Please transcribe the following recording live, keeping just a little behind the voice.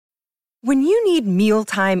When you need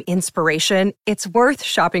mealtime inspiration, it's worth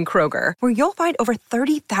shopping Kroger, where you'll find over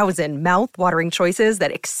 30,000 mouth-watering choices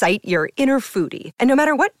that excite your inner foodie. And no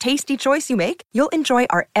matter what tasty choice you make, you'll enjoy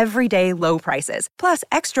our everyday low prices, plus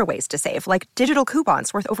extra ways to save, like digital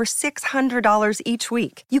coupons worth over $600 each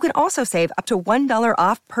week. You can also save up to $1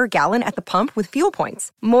 off per gallon at the pump with fuel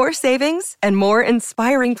points. More savings and more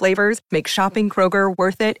inspiring flavors make shopping Kroger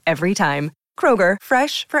worth it every time. Kroger,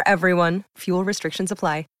 fresh for everyone. Fuel restrictions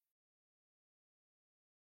apply.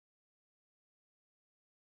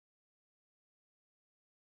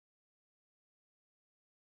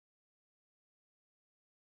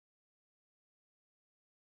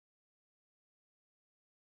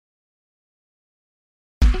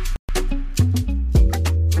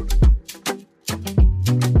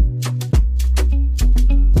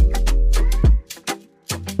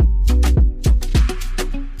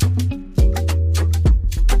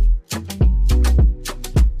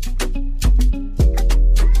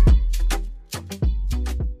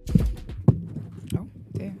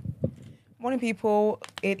 People,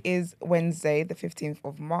 it is Wednesday, the 15th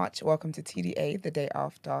of March. Welcome to TDA, the day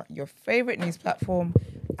after, your favorite news platform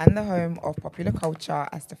and the home of popular culture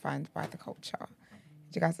as defined by the culture.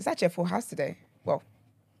 You guys, it's actually a full house today. Well,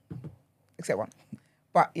 except one.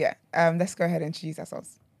 But yeah, let's go ahead and introduce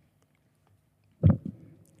ourselves.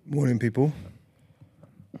 Morning, people.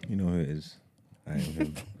 You know who it is. I am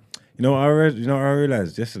him. You know what I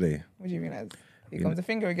realized yesterday? What do you realize? Here comes the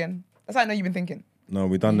finger again. That's how I know you've been thinking. No,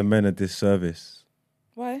 we done the men a disservice.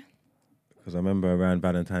 Why? Because I remember around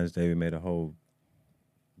Valentine's Day we made a whole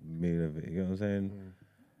meal of it. You know what I'm saying?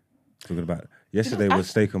 Talking about yesterday was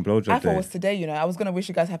steak and blowjob day. I thought it was today. You know, I was gonna wish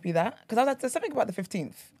you guys happy that because I was like, there's something about the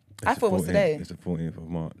 15th. I thought it was today. It's the 14th of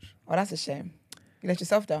March. Oh, that's a shame. You let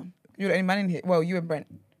yourself down. You're the only man in here. Well, you and Brent.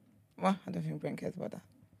 Well, I don't think Brent cares about that.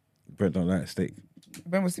 Brent don't like steak.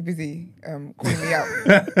 Brent was too busy calling me out.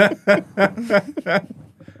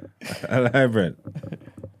 I like Brent.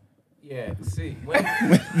 Yeah, see.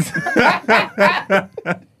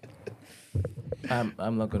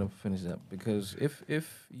 I'm not gonna finish that because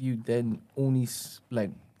if you then only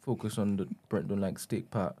focus on the Brent don't like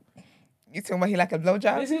steak part. You talking about he like a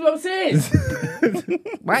blowjob? This is what I'm saying.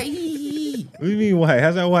 Why? What do you mean why?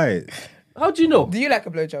 How's that why? How do you know? Do you like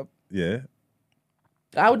a blowjob? Yeah.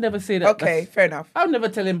 I would never say that. Okay, fair enough. I would never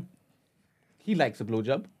tell him he likes a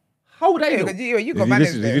blowjob. How would I know? You got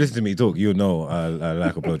If you listen to me talk, you'll know I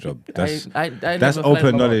like a blowjob. That's never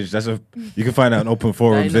open knowledge. You can find out in open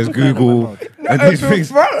forums. There's Google and these things.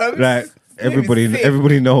 Forums? Like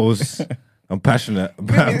everybody knows I'm passionate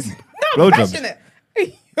about blowjobs. Passionate.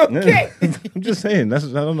 Okay. I'm just saying. I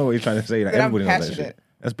don't know what you're trying to say. Like, everybody knows that passionate. shit.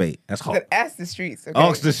 That's bait. That's hot. Then ask the streets. Okay?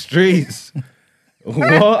 Ask the streets.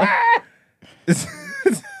 What?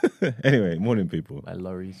 Anyway, morning, people. My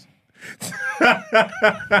lorries.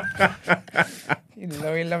 You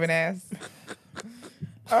lorry loving ass.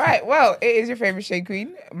 All right. Well, it is your favorite shade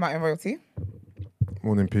queen, Martin Royalty.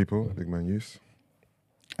 Morning, people. Big man use.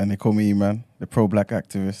 And they call me E-Man, the pro-black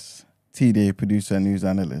activist, TDA producer and news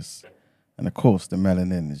analyst. And of course, the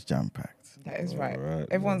melanin is jam-packed. That is right. Right,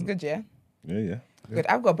 Everyone's good, yeah? Yeah. Good.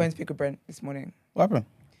 I've got a bone to pick with Brent this morning. What happened?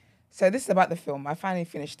 So this is about the film. I finally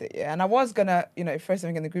finished it, yeah. And I was gonna, throw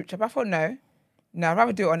something in the group chat, but I thought no, I'd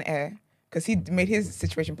rather do it on air because he made his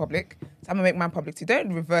situation public. So I'm gonna make mine public too.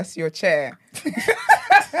 Don't reverse your chair.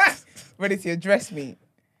 Ready to address me.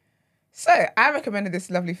 So I recommended this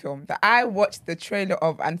lovely film that I watched the trailer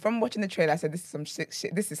of, and from watching the trailer, I said, this is some sick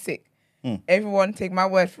shit. This is sick. Everyone take my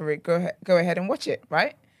word for it. Go ahead and watch it,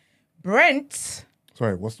 right? Brent.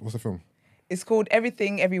 Sorry, what's the film? It's called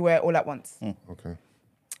Everything Everywhere All at Once. Okay.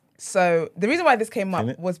 So the reason why this came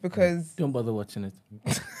up was because Don't bother watching it.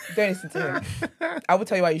 don't listen to him. I will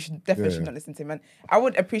tell you why you should definitely not listen to him. And I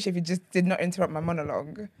would appreciate if you just did not interrupt my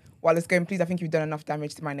monologue while it's going. Please, I think you've done enough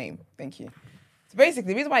damage to my name. Thank you. So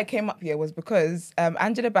basically, the reason why I came up here was because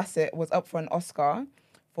Angela Bassett was up for an Oscar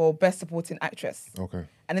for Best Supporting Actress. Okay.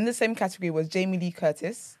 And in the same category was Jamie Lee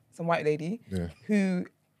Curtis, some white lady, who...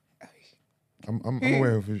 I'm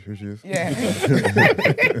aware of who she is. Yeah.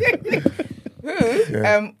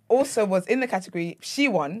 who also was in the category, she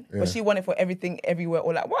won, but she won it for Everything Everywhere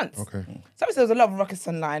All at Once. Okay. So obviously there was a lot of ruckus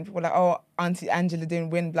online. People were like, oh, Auntie Angela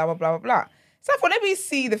didn't win, blah, blah, blah, blah, blah. So I thought, let me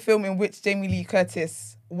see the film in which Jamie Lee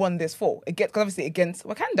Curtis won this for. Because obviously against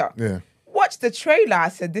Wakanda. Yeah. Watch the trailer. I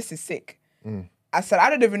said, this is sick. I said,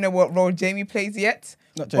 I don't even know what role Jamie plays yet.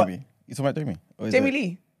 Not Jamie. You talking about Jamie? Or is Jamie it-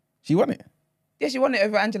 Lee. She won it. Yeah, she won it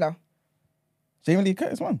over Angela. Jamie Lee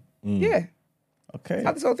Curtis won. Yeah. Okay.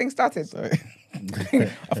 How this whole thing started. Sorry. I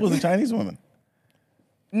thought it was a Chinese woman.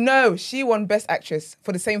 No, she won Best Actress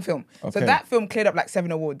for the same film. So Okay. that film cleared up like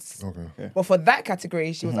 7 awards. Okay. But for that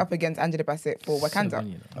category, she was up against Angela Bassett for Wakanda. 7,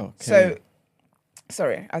 you know. Okay. So,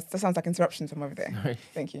 sorry, that sounds like interruptions from over there. Sorry.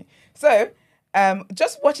 Thank you. So,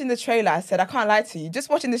 just watching the trailer, I said, I can't lie to you. Just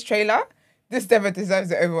watching this trailer, this never deserves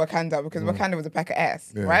it over Wakanda because Wakanda was a pack of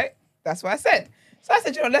ass, Yeah. right? That's what I said. So I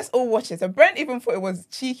said, you know, let's all watch it. So Brent even thought it was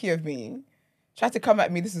cheeky of me. Tried to come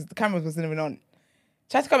at me. The camera wasn't even on.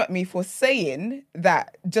 Tried to come at me for saying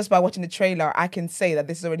that just by watching the trailer, I can say that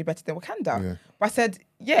this is already better than Wakanda. Yeah. But I said,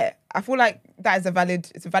 yeah, I feel like that is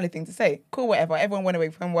it's a valid thing to say. Cool, whatever. Everyone went away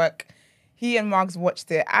from work. He and Margs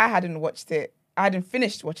watched it. I hadn't watched it. I hadn't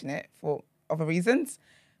finished watching it for other reasons.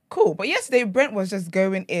 Cool. But yesterday, Brent was just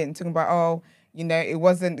going in, talking about, oh, you know, it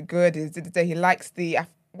wasn't good. He likes the,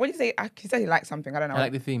 what did you say? He said he liked something. I don't know. I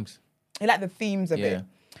like the themes. He liked the themes of Yeah.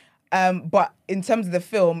 it. But in terms of the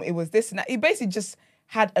film, it was this and that. He basically just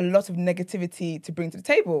had a lot of negativity to bring to the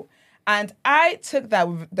table. And I took that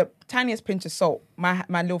with the tiniest pinch of salt my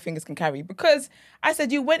little fingers can carry, because I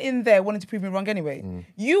said, you went in there wanting to prove me wrong anyway.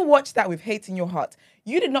 You watched that with hate in your heart.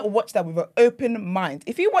 You did not watch that with an open mind.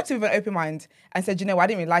 If you watched it with an open mind and said, you know, I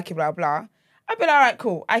didn't really like it, blah, blah, I'd be like, all right,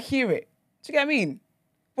 cool. I hear it. Do you get what I mean?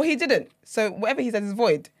 Well, he didn't. So whatever he said is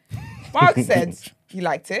void. Mark said he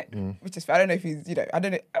liked it, which is fair. I don't know if he's, you know, I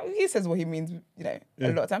don't know. He says what he means, you know, a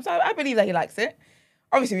lot of times. So I believe that he likes it.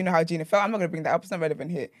 Obviously, we know how Gina felt. I'm not going to bring that up. It's not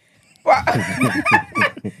relevant here. But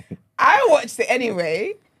I watched it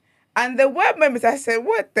anyway. And there were moments I said,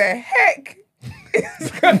 what the heck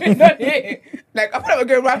is going on here? Like, I thought I would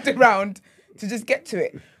go round and round to just get to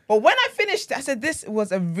it. But when I finished it, I said, this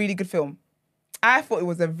was a really good film. I thought it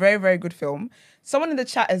was a very, very good film. Someone in the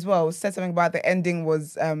chat as well said something about the ending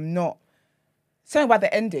was not... Something about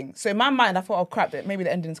the ending. So in my mind, I thought, oh, crap, maybe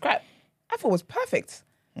the ending's crap. I thought it was perfect.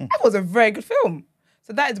 I thought it was a very good film.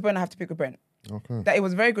 So that is the bone I have to pick with Brent. Okay. That it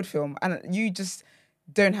was a very good film. And you just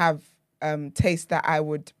don't have taste that I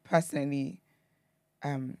would personally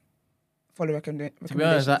follow recommendations. To be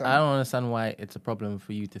honest, I on. don't understand why it's a problem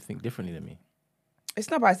for you to think differently than me. It's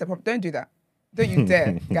not about it's a problem. Don't do that. Don't you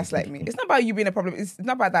dare gaslight me. It's not about you being a problem. It's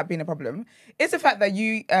not about that being a problem. It's the fact that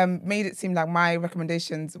you made it seem like my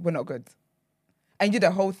recommendations were not good. And you did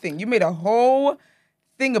a whole thing. You made a whole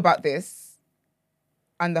thing about this.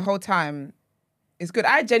 And the whole time, it's good.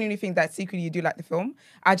 I genuinely think that secretly you do like the film.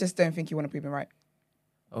 I just don't think you want to prove me right.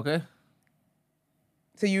 Okay?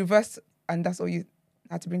 So you reversed, and that's all you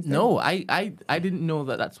had to bring to the No, I didn't know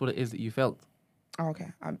that that's what it is that you felt. Oh,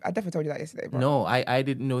 okay. I definitely told you that yesterday, bro. No, I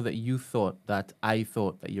didn't know that you thought that I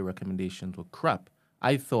thought that your recommendations were crap.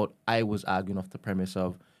 I thought I was arguing off the premise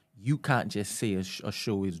of you can't just say a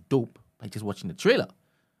show is dope by just watching the trailer.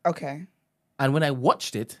 Okay. And when I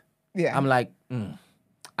watched it, Yeah. I'm like,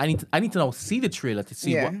 I need to now see the trailer to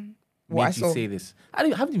see Yeah. what What I made you saw. say this. I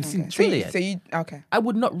haven't even seen the So trailer you, yet. so you, okay. I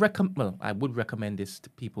would not recommend. Well, I would recommend this to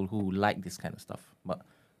people who like this kind of stuff, but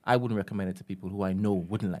I wouldn't recommend it to people who I know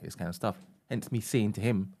wouldn't like this kind of stuff. Hence, me saying to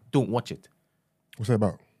him, "Don't watch it. What's that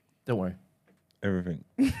about? Don't worry. Everything.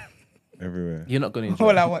 Everywhere. You're not going to enjoy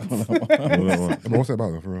All it." I want. All at once. What's that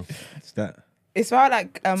about, though, for real? It's that. It's about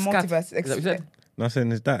like Scat. multiverse. Is that what you said? No, I'm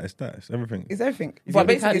saying it's that. It's that. It's everything. It's everything. So But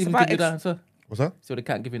they can't basically, it's even about give you the answer. What's that? So they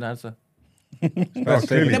can't give you an answer. Oh,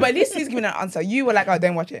 clearly. No, but at least he's giving an answer. You were like, oh,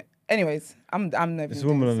 don't watch it. Anyways, I'm never. It's a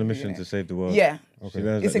woman on a mission to save the world. Yeah. She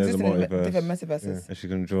learns It's that there's a existing in multiverse. different multiverses. And she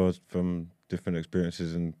can draw from different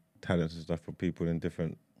experiences and talents and stuff for people in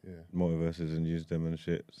different multiverses and use them and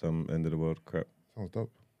shit. Some end of the world crap. Sounds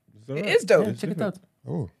dope. It's It alright. is dope. Yeah, check it out.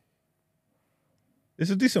 Oh.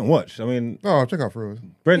 It's a decent watch. I mean, No, I'll check out for real.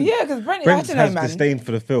 Brent, Yeah, because Brent, I Brent don't know, has man. disdain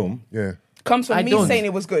for the film. Yeah. Comes from I me don't. saying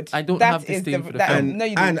it was good. I don't That have is disdain for the that- film. No,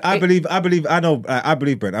 you do. And I believe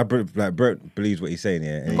Brent. Like Brent believes what he's saying,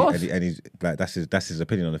 yeah. And, course. and he's like that's his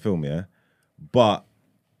opinion on the film, yeah. But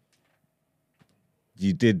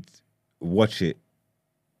you did watch it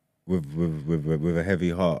with a heavy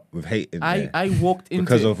heart, with hate in there. I walked into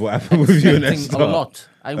because it of what happened with you and expecting Esther. a lot.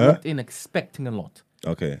 I walked in expecting a lot.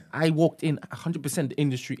 Okay. I walked in 100%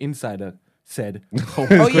 industry insider said,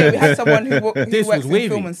 Oh yeah, we had someone who This works was in wavy.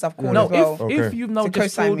 film and stuff called Now, as well. Okay. if you've now To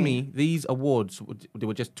just co-sign told me. me these awards, they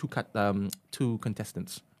were just two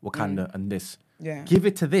contestants, Wakanda and this. Yeah. Give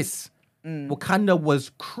it to this. Wakanda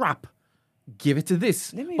was crap. Give it to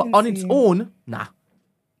this. Let me But even on its see. own, nah.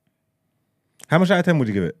 How much out of 10 would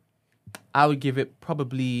you give it? I would give it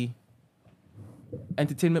probably,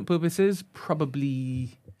 entertainment purposes,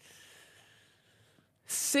 probably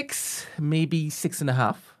 6, maybe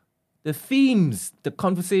 6.5. The themes, the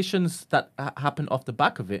conversations that happen off the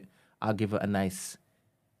back of it, I'll give it a nice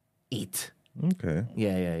 8. Okay.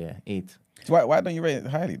 Yeah. 8. So why don't you rate it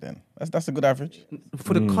highly then? That's a good average.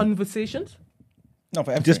 For the conversations, No,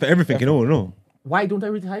 for everything. Just for everything, you know, no. why don't I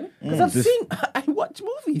rate it highly? Because I've Just- seen, I watch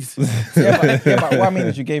movies. But what I mean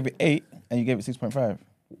is you gave it 8 and you gave it 6.5.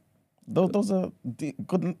 Those are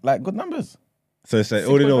good numbers. So it's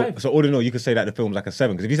all in all. 6.5. So all in all, you could say that the film's like a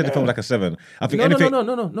 7. Because if you said the film's like a 7, I think No, anything.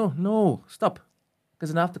 no. Stop. Because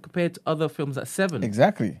then I have to compare it to other films at 7.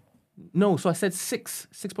 Exactly. No, so I said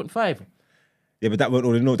 6.5. Yeah, but that weren't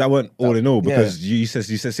all in all. That weren't all in all yeah. because you said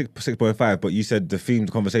 6.5, but you said the themed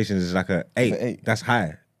conversations is like a 8. It's a 8. That's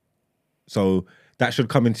high. So that should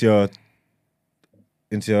come into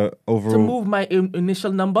your overall. To move my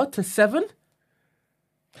initial number to 7?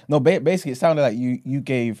 No, basically it sounded like you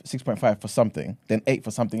gave 6.5 for something, then 8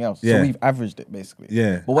 for something else. Yeah. So we've averaged it basically.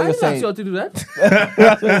 Yeah. But what I you're didn't ask saying, you all to do that.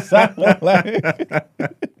 that's what it sounded like.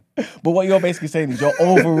 But what you're basically saying is your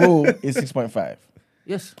overall is 6.5.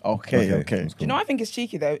 Yes. Okay. Do you know what I think is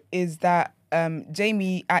cheeky though? Is that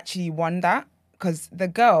Jamie actually won that because the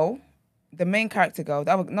girl, the main character girl,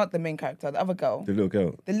 not the main character, the other girl, The little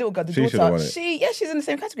girl. the She should've daughter, won it. she's in the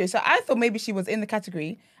same category. So I thought maybe she was in the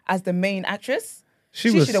category as the main actress. She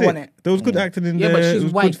She was should've sick. won it. There was good acting in Yeah, there. but she's it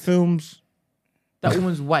was white. good films. That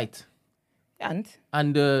woman's white. And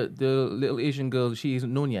And the little Asian girl, she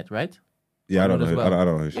isn't known yet, right? Yeah, I don't know. as well. I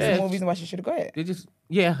don't know who she Yeah. is. there's more reason why she should have got it. They just,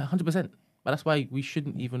 100%. But that's why we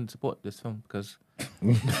shouldn't even support this film because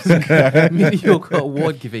mediocre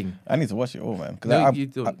award giving. I need to watch it all, man. No, you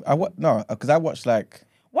don't. Because I watched like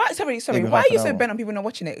Why? Sorry. Maybe Why half are you an so hour. bent on people not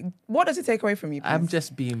watching it? What does it take away from you? Please? I'm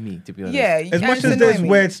just being me, to be honest. yeah. As much it's as there's annoying me.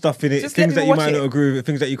 weird stuff in it, Just let things that people you watch might it. not agree with,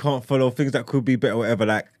 things that you can't follow, things that could be better, whatever.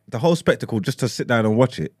 Like the whole spectacle, just to sit down and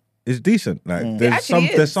watch it, is decent. Like actually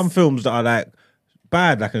is. there's some films that are like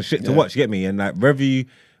bad, like and shit to watch. You get me? And like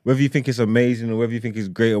whether you think it's amazing or whether you think it's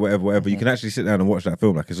great or whatever, you can actually sit down and watch that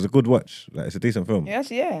film. Like it's a good watch. Like it's a decent film. Yeah,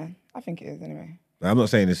 actually, yeah. I think it is anyway. Like, I'm not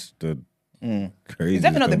saying it's the crazy. It's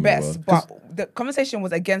definitely not the film in best, world. but the conversation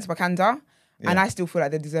was against Wakanda, and I still feel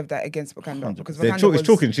like they deserve that against Wakanda because They're Wakanda it's was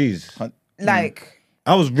chalk and cheese. like.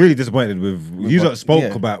 I was really disappointed with you. Lot spoke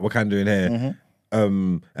yeah. about Wakanda in here,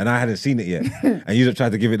 and I hadn't seen it yet. And you lot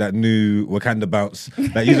tried to give it that new Wakanda bounce.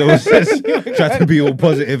 Like you always tried to be all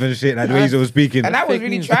positive and shit. Like the way you was speaking. And I was fake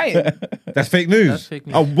really news. trying. That's fake news. That's fake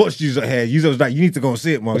news. I watched you here. You was like, you need to go and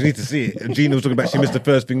see it, Mark. You need to see it. And Gina was talking about she missed the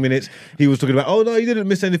first few minutes. He was talking about, oh no, you didn't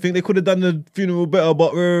miss anything. They could have done the funeral better,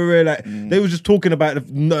 but like they was just talking about it.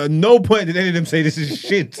 No point did any of them say this is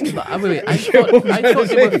shit. But, wait, I thought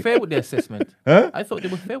they were fair with their assessment. Huh? I thought they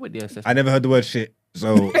were fair with their assessment. I never heard the word shit,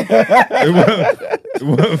 so it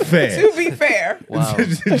weren't fair. To be fair, Wow.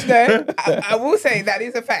 no, I will say that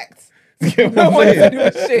is a fact. Get No what one I'm said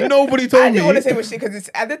it saying? was shit. Nobody told I me. didn't want to say it was shit because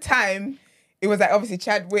at the time it was like obviously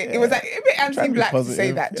Chadwick. It was like a bit anti-black to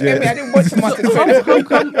say positive. that. Do you get me? I didn't watch the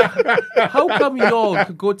Marcus How come y'all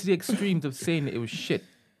could go to the extremes of saying it was shit?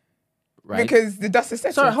 Right? because the dust is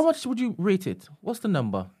settled. Sorry, how much would you rate it? What's the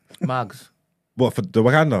number? Mags. What for the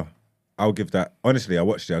Wakanda? I'll give that. Honestly, I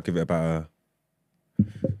watched it. I'll give it about a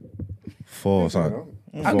 4 or something.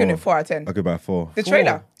 I'm giving it 4 out of 10. I'll give it about a 4. The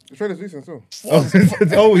trailer. The trailer's decent too. Oh, he says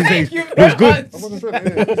Thank you it was very good. much. I wasn't sure.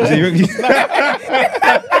 Yeah.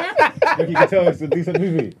 So you can tell it's a decent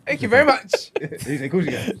movie. Thank you very much. He said, "Cool,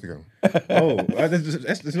 yeah." Again. Oh,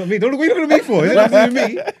 that's not me. Don't look. What are you looking at me for? Is it nothing to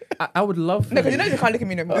me? I would love for No, because you, you know you can't look at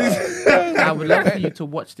me no more. I would love for you to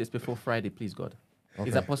watch this before Friday, please God.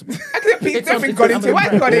 Is that possible? I said, please, It's on- don't it's got on into why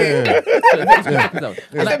Amazon got it?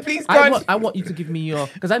 And said, "Please, I God." want you to give me your,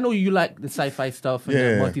 because I know you like the sci-fi stuff and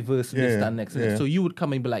Yeah. the multiverse and this, Yeah. that, and next. Yeah. So you would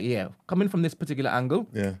come and be like, yeah, coming from this particular angle,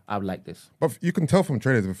 Yeah. I would like this. But you can tell from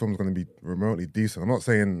trailers if a film's going to be remotely decent. I'm not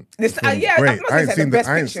saying This- the film's yeah, I'm great. not saying it's like the best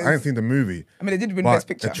I pictures. ain't seen the movie. I mean, they did win But Best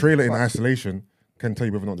Picture. a trailer in but- isolation can tell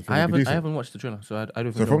you whether or not the film will be I decent. haven't watched the trailer, so I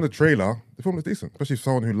don't So even from know. the trailer, the film is decent, especially for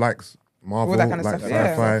someone who likes Marvel, All that kind of likes stuff,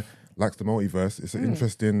 yeah. sci-fi, likes the multiverse. It's an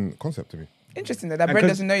interesting concept to me. Interesting that Brent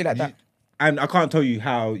doesn't know you like that. And I can't tell you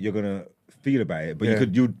how you're gonna feel about it, but Yeah.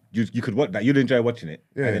 you could watch that. You'd enjoy watching it,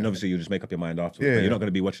 Yeah. and then obviously you'll just make up your mind afterwards. Yeah. But you're not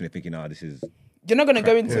gonna be watching it thinking, this is. You're not going to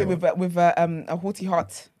go into it with a haughty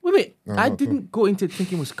heart. Wait, No, I not didn't go into it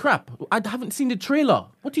thinking it was crap. I haven't seen the trailer.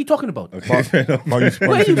 What are you talking about? Okay, fair enough. But you've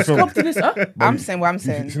Where seen you the film. come to this, huh? I'm saying what I'm You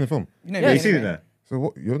saying. seen the film? You know Yeah, me You seen it anyway. now? So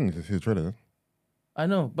what? You don't need to see the trailer then. I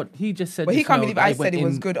know, but he just said. But he just can't now believe that I he said went it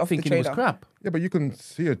was in good off the thinking it was trailer. crap. Yeah, but you can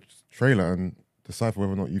see a trailer and decipher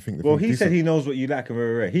whether or not you think the Well, film's he said decent. he knows what you like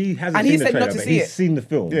and he hasn't And seen he the said trailer, not to but see he's it. seen the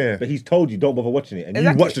film. Yeah. But he's told you don't bother watching it, and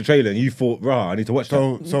Exactly. you watched the trailer and you thought, I need to watch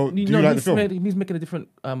that. So do you like the film? He's making a different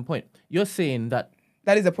point. You're saying that,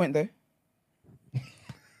 That is a point, though.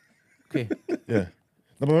 okay, Yeah.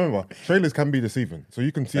 No, but remember, trailers can be deceiving. So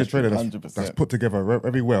you can see a trailer that's 100%. put together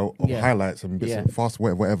very well of Yeah. highlights and bits Yeah. and fast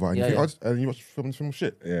whatever, and Yeah, you think, yeah. oh, and you watch film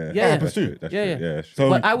shit. Yeah, Yeah, that's yeah. true. That's Yeah, true. yeah. Yeah, So,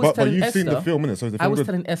 But I was telling you've seen the Esther- film, innit? So is the I film was good?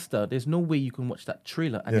 telling Esther, there's no way you can watch that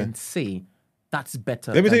trailer and Yeah. then say that's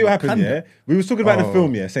better. Let me tell than you what happened, Wakanda." yeah? We was talking about the Oh.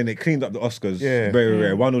 film, yeah, saying it cleaned up the Oscars Yeah. very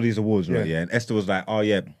rare, won all these awards, right? Yeah. Yeah. And Esther was like, oh,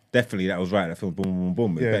 yeah, definitely, that was right. That film, boom, boom,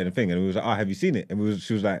 boom. It's Yeah. better than thing. And we was like, oh, have you seen it? And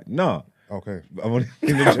she was like, no. Okay. I want to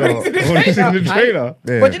see the trailer. I want to see the trailer.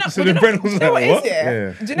 Yeah. But do you know, So but do you then know, Brent was do you know like, what what? is, yeah?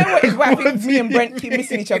 Yeah. Do you know what is why I think me and Brent keep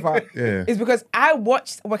missing each other? Yeah. Is because I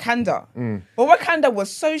watched Wakanda. But Wakanda was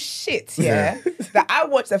so shit, yeah, that I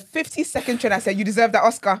watched a 50-second trailer and I said, you deserve that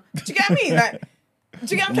Oscar. Do you get what I mean? Like,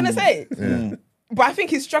 do you get what I'm trying to say? But I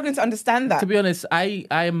think he's struggling to understand that. To be honest,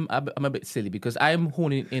 I'm a bit silly because I'm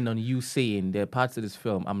honing in on you saying there are parts of this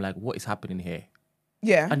film. I'm like, what is happening here?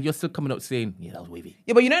 Yeah. And you're still coming out saying, yeah, that was wavy.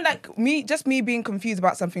 Yeah, but you know, like me being confused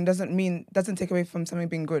about something doesn't take away from something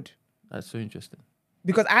being good. That's so interesting.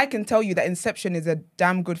 Because I can tell you that Inception is a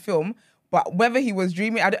damn good film, but whether he was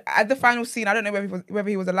dreaming at the final scene, I don't know whether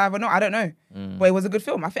he was alive or not. I don't know, but it was a good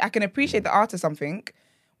film. I think I can appreciate the art of something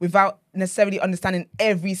without necessarily understanding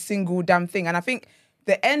every single damn thing. And I think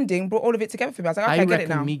the ending brought all of it together for me. I was like, okay, I get it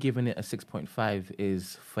reckon now. me giving it a 6.5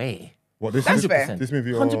 is fair. What this That's is? fair. This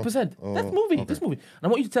movie? 100%. or- That movie. okay. This movie. And I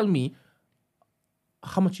want you to tell me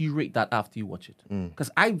how much you rate that after you watch it. Because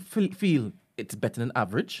I feel it's better than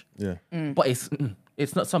average, Yeah. but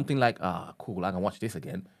it's not something like, cool, I can watch this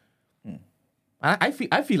again. I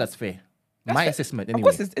feel that's fair. My assessment, anyway.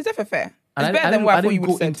 Of course, it's definitely fair. And It's better than what I thought you would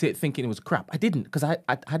go have said. into it thinking it was crap. I didn't because I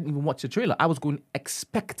hadn't even watched the trailer. I was going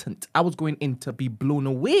expectant. I was going in to be blown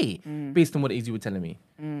away based on what it is you were telling me.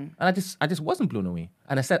 And I just wasn't blown away.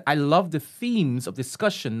 And I said I love the themes of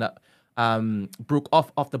discussion that broke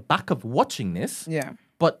off the back of watching this. Yeah.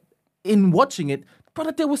 But in watching it,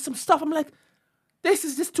 brother, there was some stuff. I'm like, this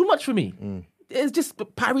is just too much for me. It's just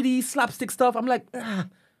parody, slapstick stuff. I'm like,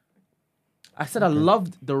 I said I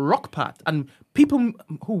loved the rock part, and people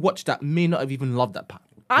who watch that may not have even loved that part.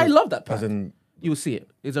 I love that part. As in, You'll see it.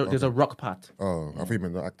 There's a rock part. oh, I thought you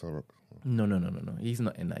meant the actor. Rock. No. He's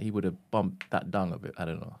not in that. He would have bumped that down a bit. I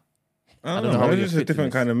don't know. I don't don't know how know. you It's just a fit different in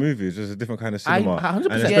this. kind of movie. It's just a different kind of cinema. 100%. And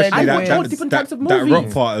Yeah, especially I watch all different types of that rock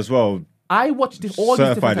movies. part as well. I watched all these different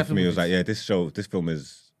Certified it types for of me. It was movies. like, yeah, this film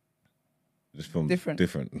is Different.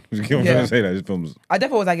 Different. You get what I'm Yeah. trying to say? That this film's. I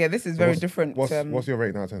definitely was like, yeah, this is very different. What's your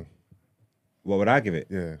rating out of 10? What would I give it?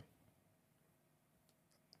 Yeah.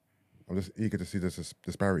 I'm just eager to see this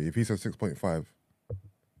disparity. If he says 6.5,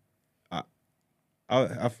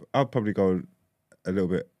 I'll probably go a little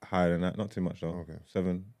bit higher than that. Not too much though. Okay.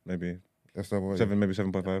 7, maybe that's the way. 7, maybe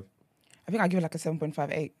 7.5. I think I'll give it like a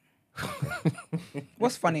 7.58.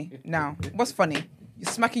 What's funny now? What's funny?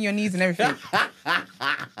 You're smacking your knees and everything.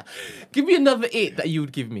 Give me another 8 that you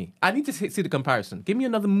would give me. I need to see the comparison. Give me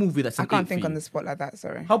another movie that's I an can't 8 think for on you. the spot like that,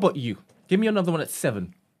 sorry. How about you? Give me another one at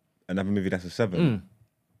 7. Another movie that's a 7.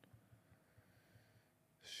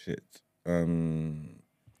 Shit.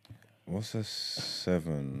 What's a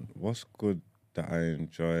 7? What's good that I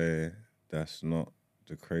enjoy that's not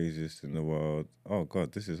the craziest in the world? Oh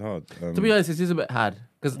God, this is hard. To be honest, this is a bit hard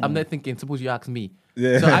because I'm not thinking. Suppose you ask me.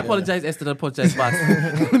 Yeah. So I apologize, Esther. I apologize, Bart.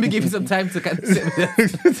 Let me give you some time to kind of sit with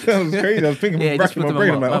it. That sounds crazy. I was thinking, Yeah, just racking put my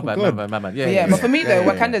them brain. on I'm like, my oh bad, God. my bad. But yeah, but for me though,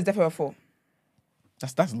 Wakanda is definitely a 4.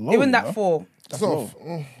 That's low. Even you that know? 4. That's Sort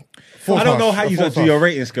low. of, I don't know how you Four do your slash.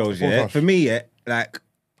 rating scales, Four yeah. slash. For me, yeah, like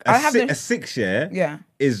I have a the- 6, yeah, Yeah.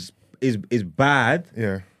 is bad,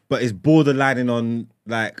 Yeah. but it's borderlining on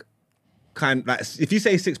like if you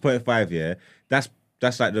say 6.5, yeah, that's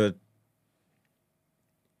like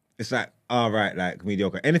it's like right, like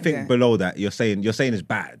mediocre. Anything Yeah. below that, you're saying is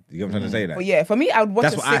bad. You know what I'm trying to say? That. But yeah, for me, I would watch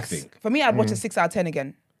That's a what 6. I think. For me, I'd watch a 6 out of 10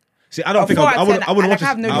 again. See, I don't A think 4 I out of wouldn't 10, watch and it. I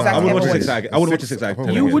have no I desire to wouldn't watch ever a 6 watch out. it. I wouldn't watch a 6 out. of 10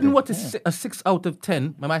 You again. wouldn't watch a 6 out of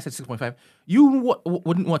 10. My mind said 6.5. You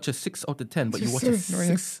wouldn't watch a 6 out of 10, but you watch a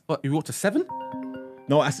 6. What, you watch a 7?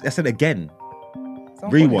 No, I said again.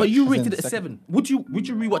 Someone Rewatch. call But it. you As in rated it a second. 7. Would you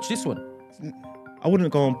rewatch this one? I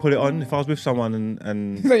wouldn't go and put it on if I was with someone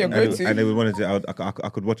and So you're good too? and they would wanted to. I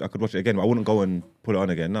could watch it again, but I wouldn't go and put it on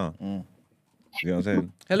again. No, you know what I'm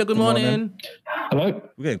saying? Hello, good morning. Hello?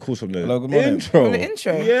 We're getting calls from the Hello, good morning. intro. From the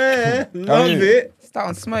intro? Yeah, love you? it. Start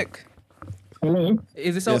on smoke. Hello?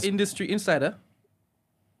 Is this our Yes. industry insider?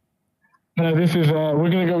 No, this is, we're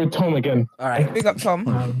going to go with Tom again. All right. Big up, Tom.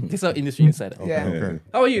 This is our industry insider. Yeah. Okay.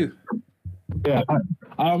 How are you? Yeah,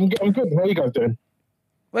 I'm good. How are you guys doing?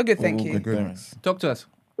 We're good, thank you. Good. Thanks. Talk to us.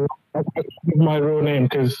 I'll give my real name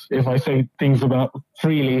because if I say things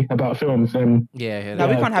freely about films, then Yeah. No,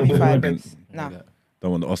 we can't have you fired, babes. No.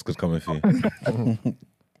 Don't want the Oscars coming for you.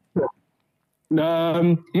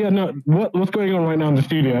 What's going on right now in the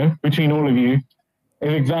studio between all of you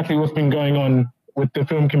is exactly what's been going on with the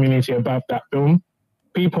film community about that film.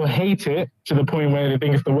 People hate it to the point where they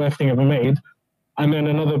think it's the worst thing ever made. And then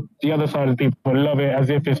the other side of people love it as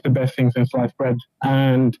if it's the best thing since sliced bread.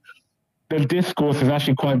 And the discourse is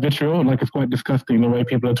actually quite vitriol, like it's quite disgusting the way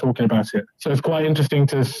people are talking about it. So it's quite interesting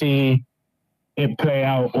to see it play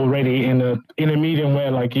out already in a medium where,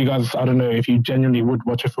 like, you guys, I don't know if you genuinely would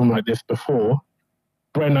watch a film like this before.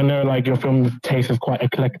 Brent, I know like your film taste is quite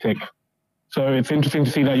eclectic. So it's interesting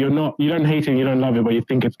to see that you don't hate it, you don't love it, but you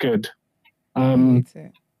think it's good. It's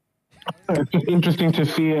just interesting to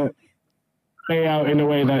see it play out in a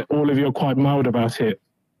way that all of you are quite mild about it.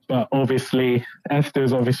 But obviously,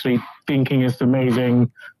 Esther's obviously thinking it's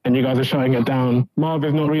amazing, and you guys are shutting it down. Marv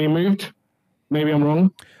is not really moved. Maybe I'm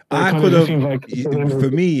wrong. I could have.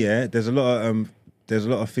 For me, yeah, there's a lot of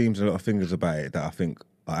themes and a lot of fingers about it that I think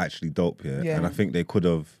are actually dope. Yeah, and I think they could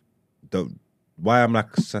have. Why I'm like,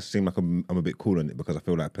 I seem like I'm a bit cool on it, because I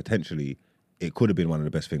feel like potentially it could have been one of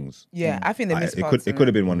the best things. Yeah, I think they missed it could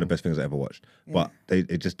have been one of the best things I ever watched, but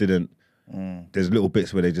it just didn't. There's little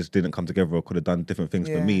bits where they just didn't come together, or could have done different things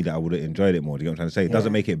for me that I would have enjoyed it more. Do you know what I'm trying to say? It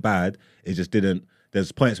doesn't make it bad. It just didn't.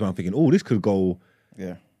 There's points where I'm thinking, oh, this could go.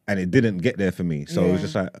 Yeah. And it didn't get there for me. So it was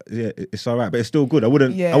just like, yeah, it's all right, but it's still good. I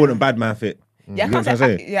wouldn't badmouth it.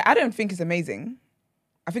 Yeah, I don't think it's amazing.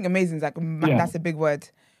 I think amazing is like that's a big word.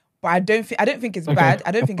 But I don't think it's bad.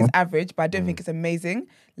 I don't think it's average, but I don't think it's amazing.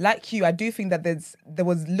 Like you, I do think that there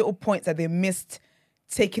was little points that they missed,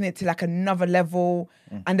 taking it to like another level,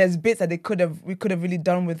 and there's bits that we could have really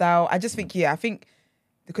done without. I just think I think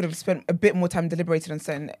they could have spent a bit more time deliberating on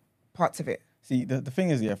certain parts of it. See, the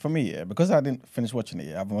thing is, for me, because I didn't finish watching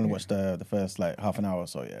it, I've only watched the first like half an hour or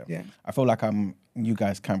so, I feel like I'm in you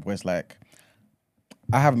guys' camp where it's like,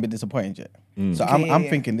 I haven't been disappointed yet. So I'm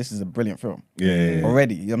thinking this is a brilliant film.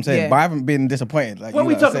 Already, you know what I'm saying? But I haven't been disappointed. Like, what are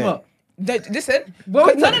we talking about? Listen. No.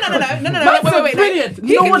 Wait. Brilliant.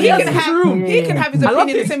 No one else in this room. He can have his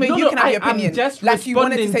opinion the same way you can have your opinion. Just like you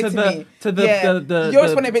wanted to say to me. You're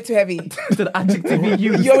responding a bit too heavy. To the adjective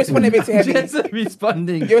you used. You're responding a bit too heavy. Just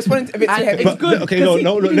responding. You're responding a bit too heavy. It's good. Okay, no.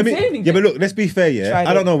 Let me. Yeah, but look. Let's be fair.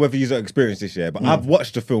 I don't know whether you've experienced this yet, but I've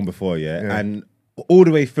watched the film before. And all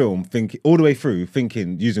the way through,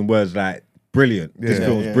 thinking using words like brilliant. This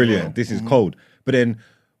film's brilliant. This is cold. But then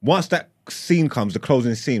once that scene comes, the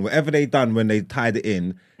closing scene, whatever they done when they tied it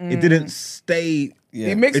in, it didn't stay.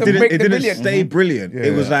 It makes it didn't stay brilliant.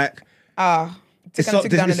 It was like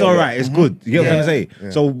it's all right. It's good. You get what I'm saying? Yeah.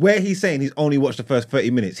 So where he's saying he's only watched the first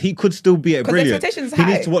 30 minutes, he could still be at brilliant. He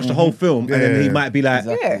needs to watch the whole film, and then he might be like,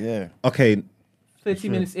 okay. 30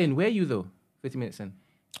 minutes in. Where are you though? 30 minutes in.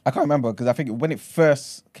 I can't remember, because I think when it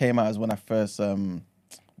first came out is when I first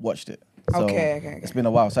watched it. So okay. It's been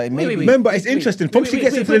a while. So maybe remember, it's interesting. From she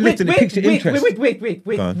gets into the lift and it piques your interest.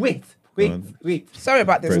 Wait. Sorry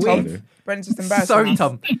about this, Tom. Brennan's just embarrassed. Sorry,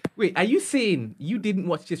 Tom. Wait, are you saying you didn't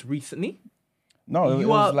watch this recently? No,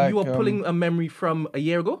 you are pulling a memory from a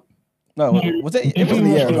year ago? No, was it? It wasn't a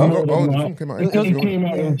year ago. The film came out. It came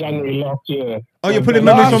out in January last year. Oh, you're putting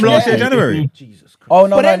memories from last year, January? Jesus Christ. Oh,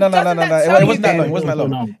 no. It wasn't that long. It wasn't that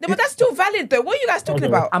long. No, but that's still valid, though. What are you guys talking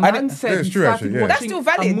about? A man said he started watching that's still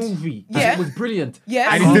valid. a movie. Yeah. It was brilliant.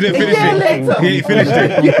 Yeah. And he didn't finish it. He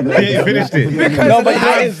finished it. No, but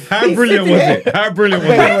how brilliant was it? How brilliant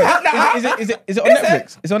was it? Is it on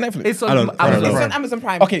Netflix? It's on Netflix. It's on Amazon. It's on Amazon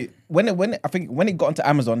Prime. Okay, when it got onto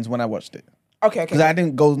Amazon is when I watched it. Okay. Because I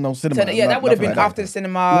didn't go no cinema. So, that would have been after the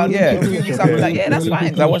cinema. That's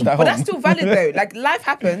fine. I watched that. But that's still valid though. Like, life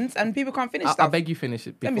happens and people can't finish stuff. I beg you finish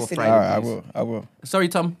it before Friday. All right, I will. Sorry,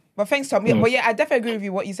 Tom. But thanks, Tom. Yeah, but I definitely agree with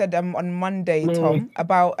you what you said on Monday, Tom,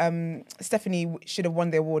 about Stephanie should have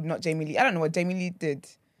won the award, not Jamie Lee. I don't know what Jamie Lee did.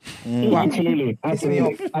 Absolutely. That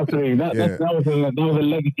was a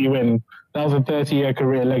legacy win. That was a 30-year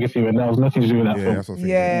career legacy win. That was nothing to do with that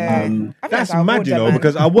film. That's mad, you know,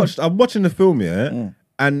 because I'm watching the film,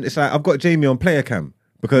 and it's like I've got Jamie on player cam.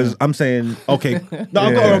 Because I'm saying, okay, I've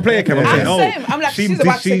got her on player cam. I'm like, she's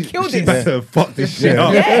about to kill this. She better fuck this shit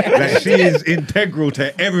up. Like, she is integral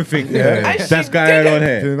to everything that's going on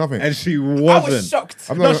here. And she wasn't. I was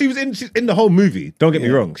shocked. No, she's in the whole movie. Don't get me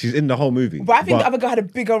wrong. She's in the whole movie. But I think the other girl had a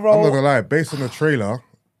bigger role. I'm not gonna lie, based on the trailer,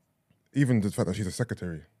 even the fact that she's a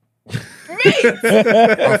secretary. Me?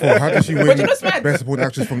 I thought, how did she win best supporting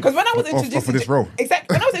actress from when I was introduced for this role?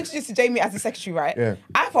 Exactly. When I was introduced to Jamie as a secretary, right?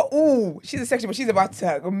 I thought, she's a secretary, but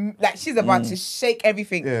she's about to shake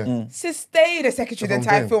everything. She stayed a secretary the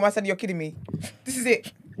entire film. I said, you're kidding me. This is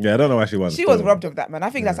it. Yeah, I don't know why she won. She was robbed of that, man.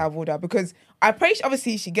 I think that's our order, because I pray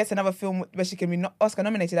obviously she gets another film where she can be Oscar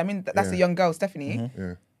nominated. I mean, that's a young girl, Stephanie.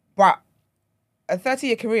 But a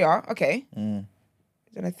 30-year career. Okay. Then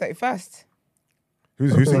a 31st.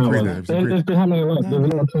 Who's seen Creed? Have you seen Creed? It's been happening a lot. There's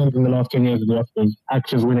a lot of times in the last 10 years of the Oscars,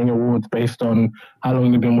 actors winning awards based on how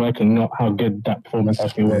long they've been working, not how good that performance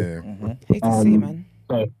actually was. Yeah. Hate to see, man.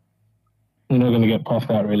 So you're not going to get past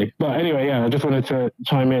that, really. But anyway, yeah, I just wanted to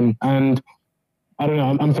chime in. And I don't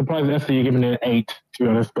know, I'm surprised that you're giving it an 8, to be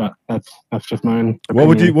honest, but that's just my own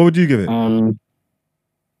opinion. What would you give it?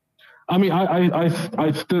 I mean,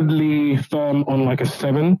 I stood Lee firm on like a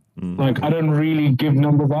 7. Like, I don't really give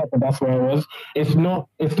numbers out, but that's where I was. It's not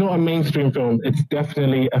a mainstream film. It's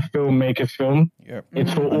definitely a filmmaker's film. Yep.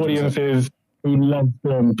 It's for audiences who love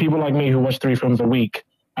film. People like me who watch 3 films a week,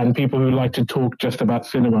 and people who like to talk just about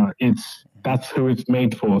cinema. That's who it's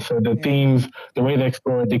made for. So the themes, the way they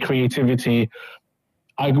explore it, the creativity,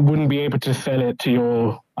 I wouldn't be able to sell it to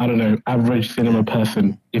your, I don't know, average cinema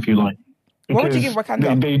person, if you like. What would you give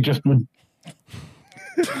Wakanda? They just would.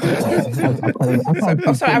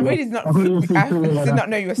 I'm sorry, I really did not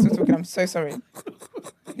know you were still talking. I'm so sorry.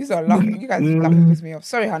 These are laughing. You guys laughing piss me off.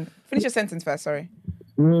 Sorry, Han. Finish your sentence first. Sorry.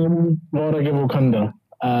 What would I give Wakanda?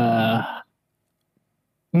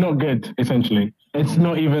 Not good, essentially. It's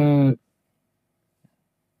not even.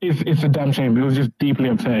 It's a damn shame. It was just deeply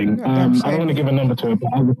upsetting. I don't want to give a number to it,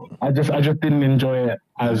 but I just didn't enjoy it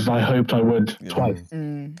as I hoped I would twice.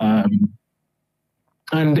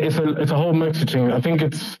 And it's a whole mixed thing. I think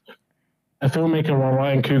it's a filmmaker like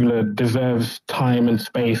Ryan Coogler deserves time and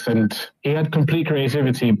space, and he had complete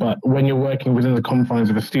creativity. But when you're working within the confines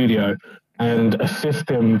of a studio and a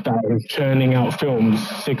system that is churning out films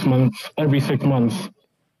every 6 months,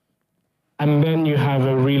 and then you have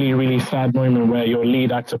a really, really sad moment where your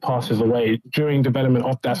lead actor passes away during development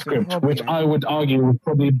of that script, which I would argue was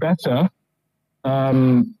probably better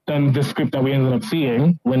than the script that we ended up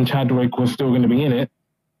seeing when Chadwick was still going to be in it.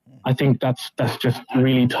 I think that's just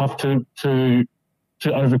really tough to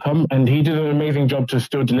overcome. And he did an amazing job to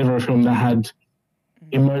still deliver a film that had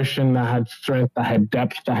emotion, that had strength, that had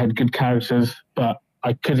depth, that had good characters. But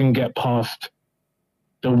I couldn't get past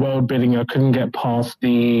the world building. I couldn't get past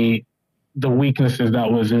the weaknesses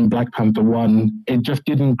that was in Black Panther 1. It just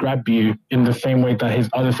didn't grab you in the same way that his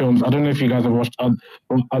other films. I don't know if you guys have watched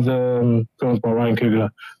other films by Ryan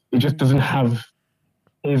Coogler. It just doesn't have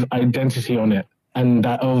his identity on it. And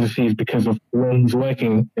that obviously is because of where he's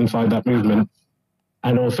working inside that movement,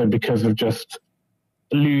 and also because of just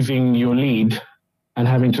losing your lead and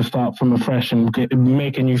having to start from afresh and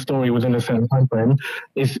make a new story within a certain time frame.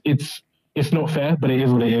 It's not fair, but it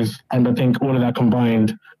is what it is. And I think all of that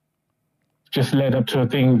combined just led up to a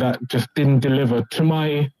thing that just didn't deliver to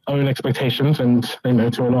my own expectations and, to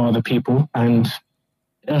a lot of other people. And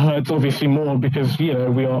it hurts obviously more because, we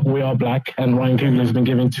are Black, and Ryan Coogler has been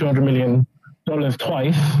given $200 million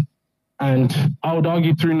twice, and I would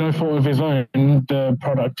argue through no fault of his own, the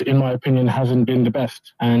product, in my opinion, hasn't been the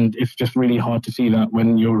best, and it's just really hard to see that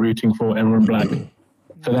when you're rooting for everyone Black.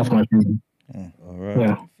 So that's my opinion. All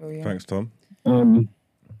right. Yeah. Thanks, Tom.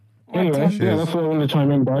 Anyway, that's what I wanted to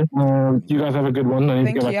chime in by. You guys have a good one. I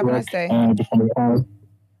need to go back to work.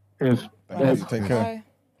 Cheers. Thanks. Take care.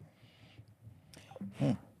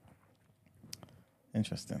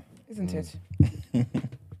 Interesting. Isn't it?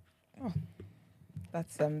 Oh.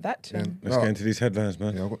 That's that. Let's get into these headlines,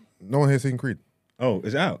 man. Yeah, no one here seen Creed. Oh,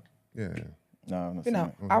 is it out? Yeah. No, I'm not Been seeing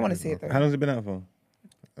out. it. I want to see it though. How long has it been out for?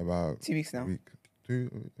 About 2 weeks now. a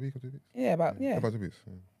week or 2 weeks? Yeah, about 2 weeks.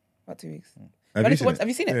 Have Do you I need to seen watch, it? have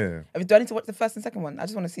you seen it? Yeah. Do I need to watch the first and second one? I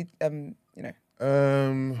just want to see,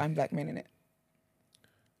 find Black men in it.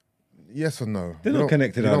 Yes or no? They're You not don't-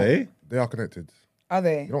 connected, you are don't- they? They are connected. Are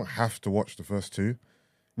they? You don't have to watch the first 2.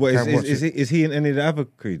 What Can't watch is he in any of the other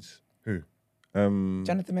Creeds? Who?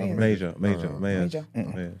 Jonathan Majors. Major. Major.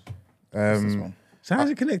 So how's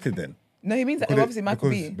it connected then? No, he means that Because obviously Michael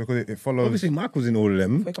B. Because it follows. Obviously, Michael's in all of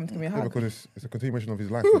them. Before he comes to give me a Yeah, hug. because it's a continuation of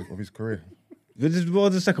his life, of his career. What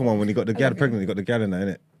was the second one when he got the gal pregnant? He got the gal in there,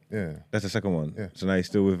 innit? Yeah. That's the second one. Yeah. So now he's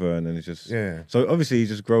still with her, and then it's just Yeah. So obviously he's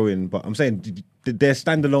just growing. But I'm saying they're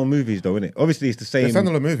standalone movies, though, innit? Obviously it's the same. It's a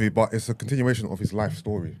standalone movie, but it's a continuation of his life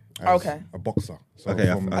story as Okay. a boxer. So Okay,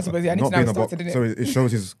 from I suppose, yeah, I need not to know how being it a started, boxer, innit? so it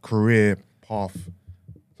shows his career path.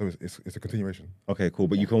 So it's a continuation. Okay, cool.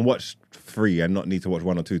 But you can watch 3 and not need to watch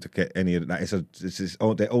 1 or 2 to get any of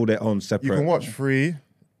that. They're all their own separate. You can watch 3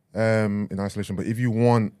 in isolation, but if you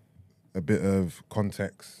want a bit of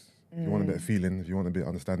context, if you want a bit of feeling, if you want a bit of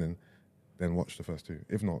understanding, then watch the first 2.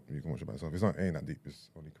 If not, you can watch it by itself. Ain't that deep. It's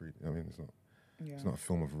only Creed. I mean, it's not a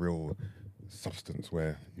film of real substance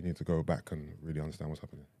where you need to go back and really understand what's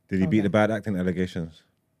happening. Did he beat the bad acting allegations?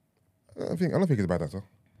 I don't think he's a bad actor.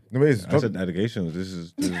 No, it is. I said allegations. This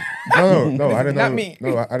is No, I didn't know. Not me.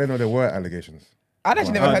 No, I didn't know there were allegations. I'd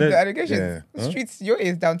actually never heard then- the allegations. yeah. The streets your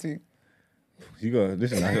ears down to. You got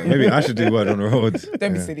listen. Maybe I should do word on the roads.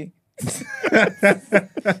 Don't be silly. It's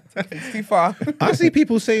too far. I see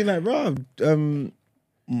people saying like, "Rob,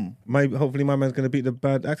 hopefully my man's gonna beat the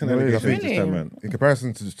bad acting No, allegations Really? this time, man." In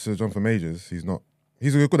comparison to Jonathan Majors, he's not.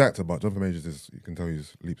 He's a good actor, but Jonathan Majors is. You can tell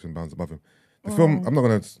he's leaps and bounds above him. The film. I'm not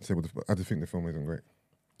gonna say what. I just think the film isn't great.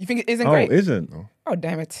 You think it isn't Oh, great? isn't? Oh,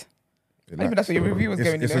 damn it. It I think that's what your review was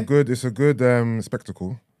going, It's you a know? good. It's a good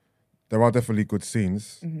spectacle. There are definitely good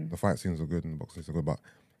scenes. The fight scenes are good and the box scenes are good, but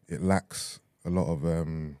it lacks a lot of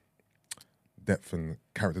depth and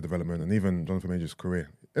character development, and even Jonathan Majors'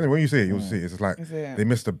 career. Anyway, when you see it, you'll see it. It's just like Is it? they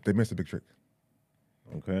missed a big trick.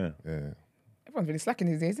 Okay. Yeah. Everyone's really slacking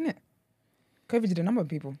these days, isn't it? COVID did a number of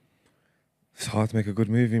people. It's hard to make a good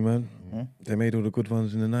movie, man. They made all the good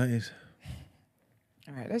ones in the 90s.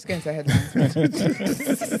 All right, let's get into the headlines.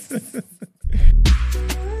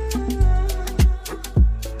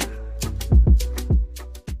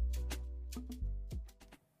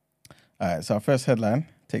 All right, so our first headline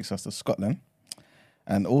takes us to Scotland.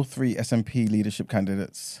 And all three SNP leadership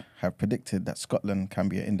candidates have predicted that Scotland can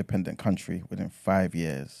be an independent country within 5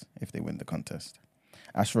 years if they win the contest.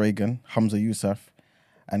 Ash Reagan, Humza Yousaf,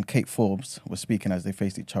 and Kate Forbes were speaking as they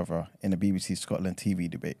faced each other in a BBC Scotland TV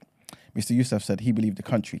debate. Mr. Yousaf said he believed the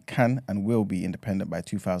country can and will be independent by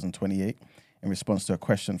 2028 in response to a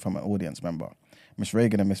question from an audience member. Ms.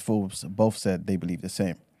 Reagan and Ms. Forbes both said they believed the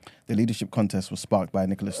same. The leadership contest was sparked by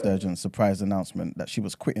Nicola Sturgeon's surprise announcement that she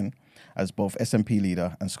was quitting as both SNP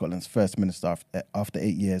leader and Scotland's First Minister after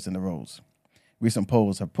 8 years in the roles. Recent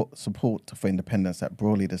polls have put support for independence at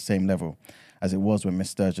broadly the same level as it was when Ms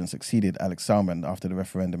Sturgeon succeeded Alex Salmond after the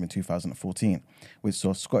referendum in 2014, which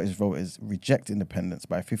saw Scottish voters reject independence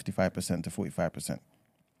by 55% to 45%.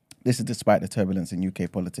 This is despite the turbulence in UK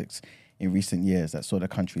politics in recent years that saw the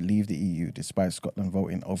country leave the EU despite Scotland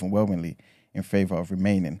voting overwhelmingly in favour of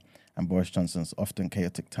remaining and Boris Johnson's often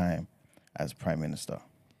chaotic time as Prime Minister.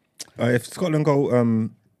 If Scotland go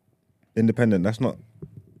independent, that's not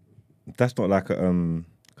like a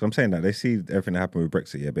because I'm saying that they see everything that happened with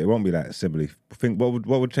Brexit, yeah, but it won't be like similarly. Think what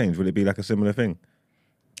would change? Would it be like a similar thing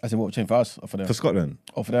I said, what would change for us or for them? for Scotland?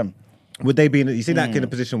 Or for them? Would they be in? You see that in a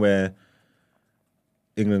position where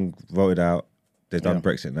England voted out, they've done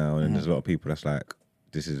Brexit now, and there's a lot of people that's like,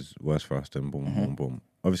 this is worse for us than boom, boom, boom.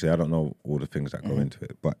 Obviously, I don't know all the things that go into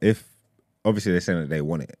it, but if obviously they're saying that they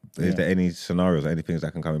want it, is there any scenarios or any things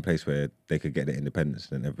that can come in place where they could get their independence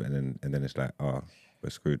and then it's like, oh, we're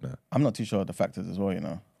screwed now? I'm not too sure of the factors as well, you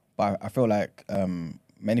know. But I feel like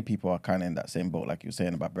many people are kind of in that same boat, like you were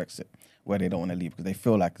saying about Brexit, where they don't want to leave because they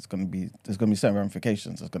feel like there's going to be certain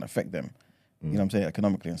ramifications that's going to affect them. You know what I'm saying,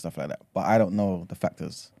 economically and stuff like that. But I don't know the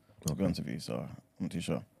factors, to be honest with you, so I'm not too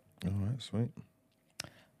sure. All right, sweet.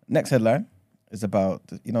 Next headline is about,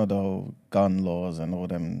 you know, the whole gun laws and all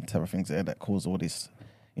them terror things there that cause all this,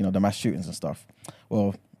 you know, the mass shootings and stuff.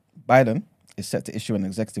 Well, Biden is set to issue an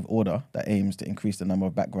executive order that aims to increase the number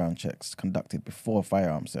of background checks conducted before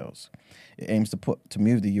firearm sales. It aims to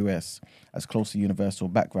move the US as close to universal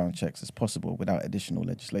background checks as possible without additional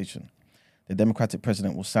legislation. The Democratic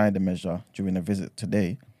president will sign the measure during a visit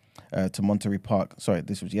today to Monterey Park. Sorry,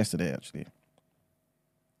 this was yesterday, actually.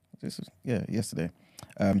 Yesterday.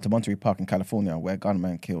 To Monterey Park in California, where a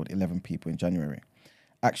gunman killed 11 people in January.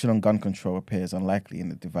 Action on gun control appears unlikely in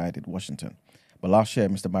the divided Washington. But last year,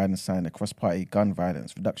 Mr. Biden signed a cross-party gun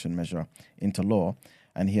violence reduction measure into law,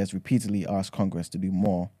 and he has repeatedly asked Congress to do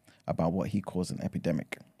more about what he calls an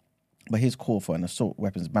epidemic. But his call for an assault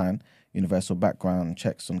weapons ban, universal background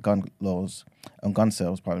checks on gun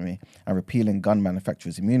sales, and repealing gun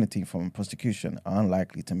manufacturers' immunity from prosecution are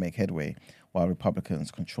unlikely to make headway while Republicans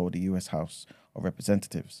control the U.S. House of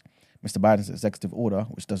Representatives. Mr. Biden's executive order,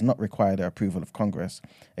 which does not require the approval of Congress,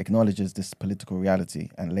 acknowledges this political reality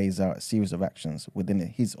and lays out a series of actions within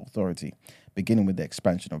his authority, beginning with the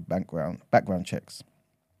expansion of background checks.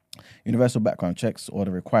 Universal background checks, or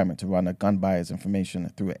the requirement to run a gun buyer's information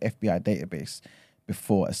through an FBI database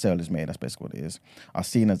before a sale is made, that's basically what it is, are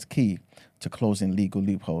seen as key to closing legal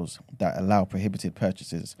loopholes that allow prohibited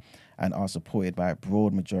purchases and are supported by a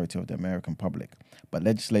broad majority of the American public. But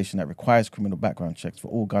legislation that requires criminal background checks for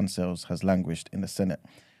all gun sales has languished in the Senate,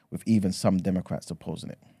 with even some Democrats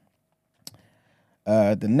opposing it.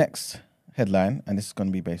 The next headline, and this is going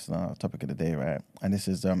to be based on our topic of the day, right? And this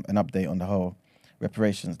is an update on the whole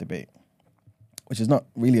reparations debate, which is not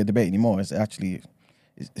really a debate anymore. It's actually,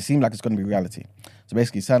 it seemed like it's going to be reality. So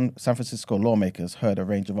basically, San Francisco lawmakers heard a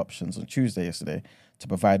range of options on Tuesday yesterday to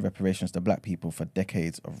provide reparations to black people for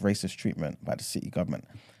decades of racist treatment by the city government.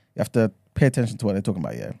 You have to pay attention to what they're talking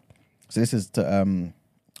about, yeah? So this is to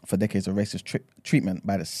for decades of racist treatment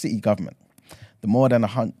by the city government. The more than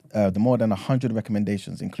 100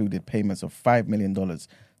 recommendations included payments of $5 million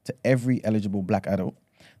to every eligible black adult,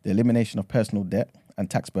 the elimination of personal debt and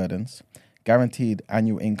tax burdens, guaranteed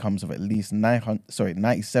annual incomes of at least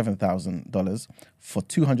 $97,000 for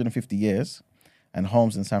 250 years, and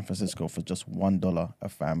homes in San Francisco for just $1 a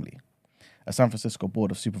family. A San Francisco Board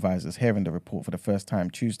of Supervisors hearing the report for the first time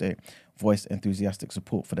Tuesday voiced enthusiastic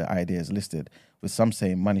support for the ideas listed, with some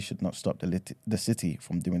saying money should not stop the city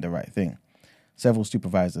from doing the right thing. Several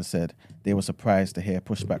supervisors said they were surprised to hear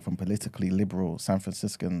pushback from politically liberal San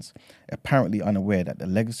Franciscans, apparently unaware that the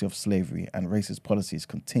legacy of slavery and racist policies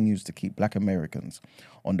continues to keep black Americans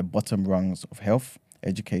on the bottom rungs of health,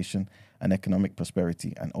 education, and economic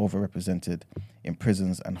prosperity, and overrepresented in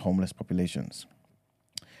prisons and homeless populations.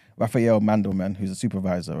 Raphael Mandelman, who's a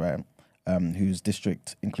supervisor, whose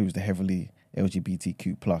district includes the heavily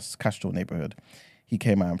LGBTQ plus Castro neighborhood, he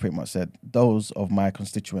came out and pretty much said, those of my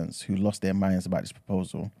constituents who lost their minds about this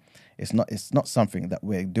proposal, it's not something that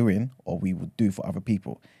we're doing or we would do for other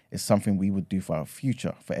people. It's something we would do for our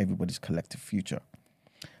future, for everybody's collective future.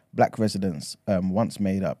 Black residents once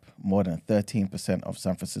made up more than 13% of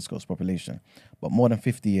San Francisco's population, but more than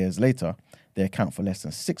 50 years later, they account for less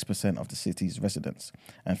than 6% of the city's residents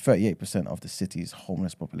and 38% of the city's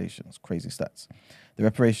homeless populations. Crazy stats. The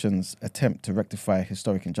reparations attempt to rectify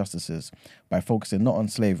historic injustices by focusing not on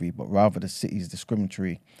slavery, but rather the city's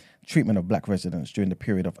discriminatory treatment of black residents during the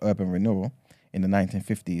period of urban renewal in the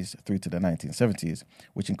 1950s through to the 1970s,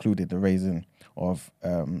 which included the raising of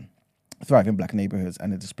thriving black neighborhoods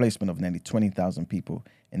and the displacement of nearly 20,000 people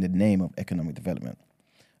in the name of economic development.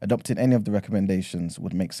 Adopting any of the recommendations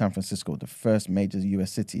would make San Francisco the first major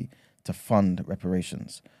U.S. city to fund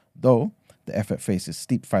reparations, though the effort faces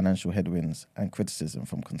steep financial headwinds and criticism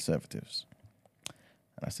from conservatives.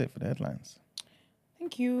 And that's it for the headlines.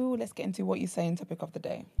 Thank you. Let's get into what you say in topic of the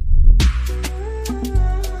day.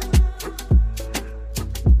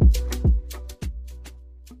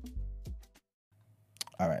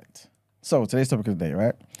 All right. So today's topic of the day,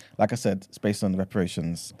 right? Like I said, it's based on the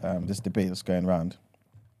reparations, this debate that's going around.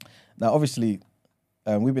 Now, obviously,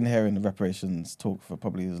 we've been hearing the reparations talk for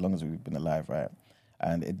probably as long as we've been alive, right?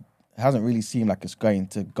 And it hasn't really seemed like it's going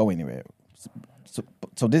to go anywhere.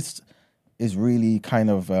 So this is really kind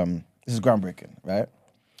of, this is groundbreaking, right?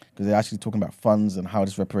 Because they're actually talking about funds and how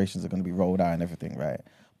these reparations are going to be rolled out and everything, right?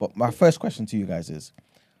 But my first question to you guys is,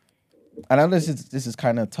 and I know this is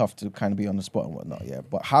kind of tough to kind of be on the spot and whatnot, yeah.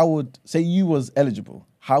 But how would, say you was eligible,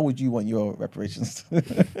 how would you want your reparations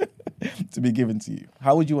to be given to you?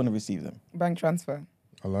 How would you want to receive them? Bank transfer.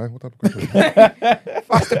 Hello, what type of question?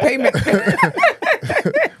 Faster payment.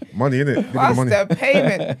 Money, innit? Faster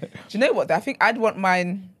payment. Do you know what? I think I'd want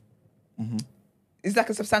mine. Mm-hmm. It's like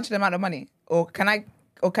a substantial amount of money, or can I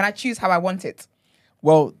choose how I want it?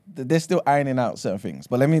 Well, they're still ironing out certain things,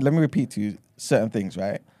 but let me repeat to you certain things,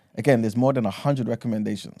 right? Again, there's more than 100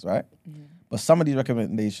 recommendations, right? Mm-hmm. But some of these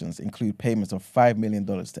recommendations include payments of $5 million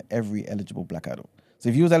to every eligible black adult. So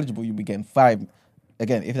if you was eligible, you'd be getting $5,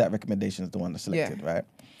 again, if that recommendation is the one that's selected, right?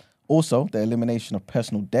 Also, the elimination of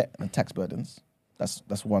personal debt and tax burdens.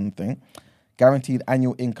 That's one thing. Guaranteed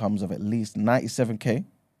annual incomes of at least $97K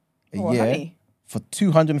a year honey. For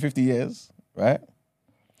 250 years, right?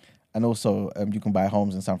 And also, you can buy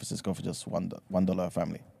homes in San Francisco for just $1 a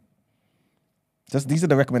family. These are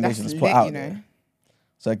the recommendations put out there.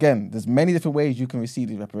 So again, there's many different ways you can receive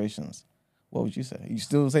these reparations. What would you say? You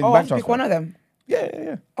still say bank transfer? Pick one of them.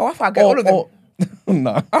 Yeah. Oh, I thought I get all of them.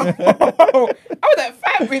 No. I was at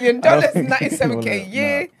 $5 million, $97K a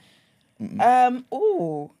year.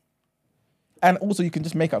 And also, you can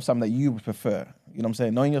just make up something that you would prefer. You know what I'm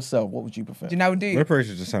saying? Knowing yourself, what would you prefer? Do you know what I do?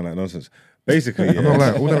 Reparations just sound like nonsense. Basically, I'm not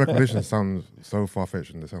lying, all the recommendations sound so far-fetched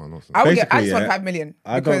and they sound like nonsense. I just want $5 million.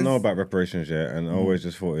 I don't know about reparations yet, and I always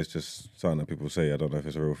just thought it's just something that people say. I don't know if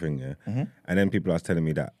it's a real thing, yeah. Mm-hmm. And then people are telling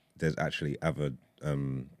me that there's actually other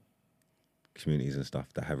communities and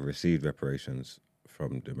stuff that have received reparations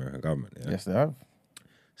from the American government. Yeah? Yes, they have.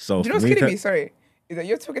 So do you know what's kidding me? Sorry, is that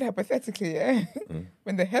you're talking hypothetically, yeah?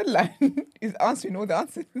 When the headline is answering all the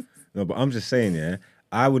answers. No, but I'm just saying, yeah.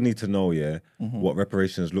 I would need to know, what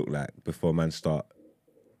reparations look like before man start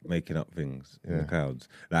making up things in the clouds.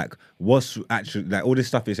 Like, what's actually, like, all this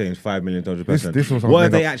stuff you're saying is $5 million per person. What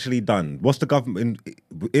have they actually done? What's the government,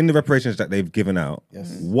 in the reparations that they've given out,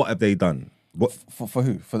 what have they done? What For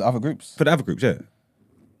who? For the other groups? For the other groups, yeah.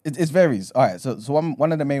 It varies. All right, so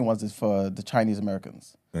one of the main ones is for the Chinese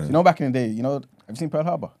Americans. So you know, back in the day, have you seen Pearl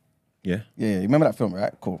Harbor? Yeah. Yeah, you remember that film,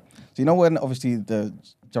 right? Cool. So you know when obviously the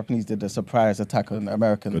Japanese did a surprise attack on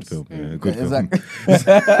Americans. Good film. Yeah, good film.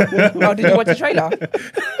 Exactly. Oh, did you watch the trailer?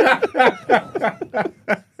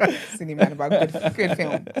 Silly man about good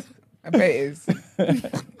film. I bet it is.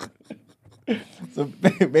 So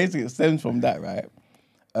basically, it stems from that, right?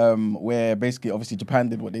 Where basically, obviously, Japan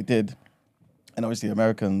did what they did, and obviously,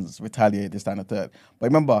 Americans retaliated this, that, and the third. But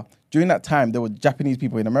remember, during that time, there were Japanese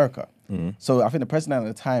people in America. So I think the president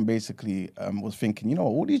at the time basically was thinking, you know,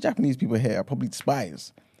 all these Japanese people here are probably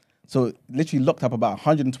spies. So literally locked up about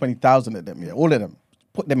 120,000 of them, all of them,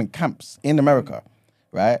 put them in camps in America,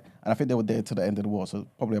 right? And I think they were there till the end of the war, so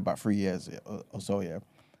probably about 3 years or so, yeah.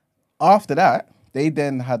 After that, they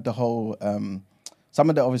then had the whole, some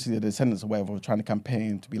of the, obviously, the descendants or whatever were trying to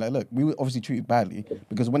campaign to be like, look, we were obviously treated badly,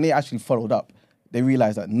 because when they actually followed up, they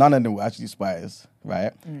realized that none of them were actually spies,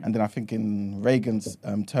 right? And then I think in Reagan's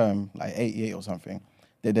term, like 88 or something,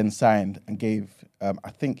 they then signed and gave, I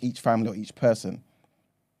think, each family or each person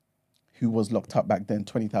who was locked up back then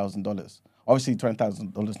 $20,000. Obviously,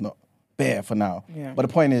 $20,000 not bare for now. Yeah. But the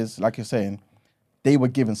point is, like you're saying, they were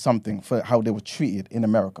given something for how they were treated in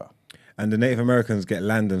America. And the Native Americans get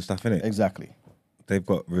land and stuff in it. Exactly. They've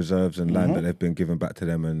got reserves and land that they've been given back to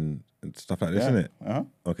them and stuff like this, isn't it? Uh-huh.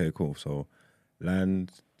 Okay, cool. So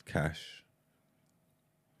land, cash.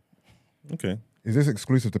 Okay. Is this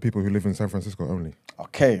exclusive to people who live in San Francisco only?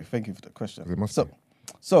 Okay, thank you for the question. It must so, be.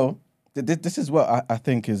 so this is what I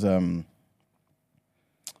think is Because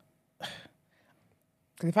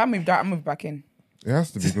if I moved out, I moved back in. It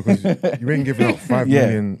has to be, because you ain't giving out $5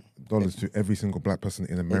 million to every single black person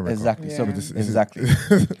in America. exactly. Yeah. So This is- exactly,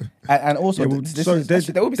 and also this so is,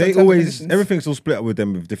 there will be some they terms and always, conditions. everything's all split up with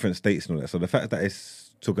them with different states and all that. So the fact that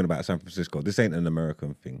it's talking about San Francisco, this ain't an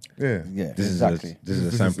American thing. Yeah. yeah, This exactly. is a This San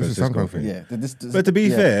is San Francisco Fran thing. thing. Yeah, this, But to be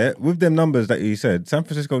yeah. fair, with them numbers that you said, San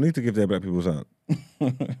Francisco need to give their black people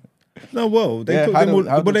something. No, well, they Yeah, took how them all, they-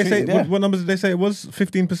 how what they they say. treated, yeah. What numbers did they say? It was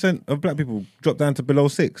 15% of black people dropped down to below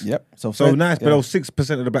 6. Yep. So Fred- now it's yeah. below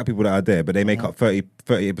 6% of the black people that are there, but they make up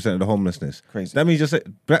 38% of the homelessness. Crazy. That means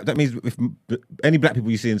that means if any black people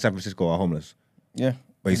you see in San Francisco are homeless, Yeah,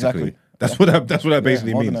 basically. exactly. That's what that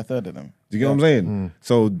basically more means. than a third of them. Do you get what I'm saying?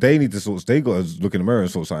 So they need to they got to look in the mirror and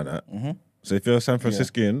sort something out. So if you're a San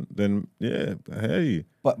Franciscan, then yeah, I hear you.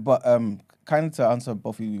 But kind of to answer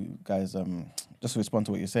both of you guys, just to respond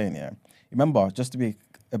to what you're saying, yeah. Remember, just to be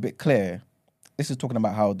a bit clear, this is talking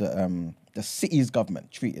about how the city's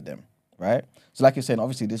government treated them, right? So like you're saying,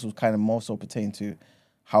 obviously this was kind of more so pertain to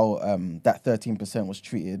how that 13% was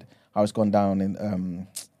treated, how it's gone down in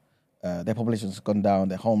their population's gone down,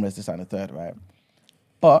 they're homeless, this and the third, right?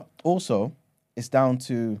 But also, it's down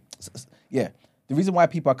to, the reason why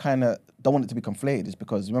people are kind of don't want it to be conflated is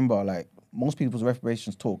because, remember, like, most people's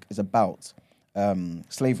reparations talk is about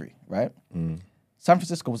slavery, right? San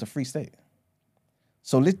Francisco was a free state.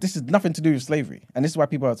 So this is nothing to do with slavery. And this is why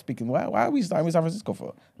people are speaking, why are we starting with San Francisco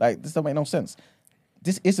for? Like, this doesn't make no sense.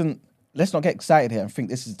 This isn't, let's not get excited here and think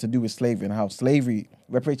this is to do with slavery and how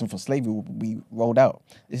reparations for slavery will be rolled out.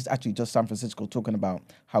 This is actually just San Francisco talking about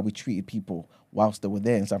how we treated people whilst they were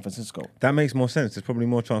there in San Francisco. That makes more sense. There's probably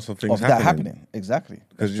more chance of things That happening. Exactly.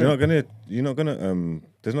 Because you're not gonna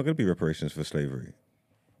there's not gonna be reparations for slavery.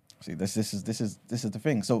 See, this is the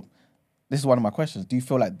thing. So this is one of my questions. Do you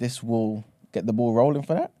feel like this will get the ball rolling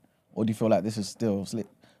for that? Or do you feel like this is still,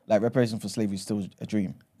 like reparations for slavery is still a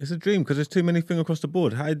dream? It's a dream because there's too many things across the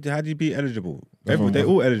board. How do you be eligible? They're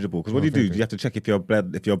all eligible because what do you do? You have to check if your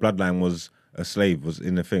bloodline was a slave, was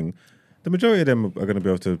in the thing. The majority of them are going to be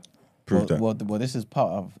able to prove that. Well, this is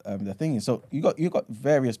part of the thing. So you got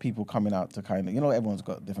various people coming out to kind of, everyone's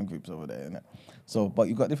got different groups over there, innit? So, but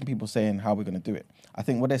you got different people saying how we're going to do it. I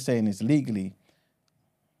think what they're saying is legally.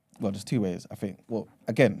 Well, there's two ways. I think. Well,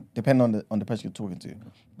 again, depending on the person you're talking to.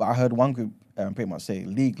 But I heard one group pretty much say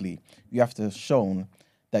legally you have to have shown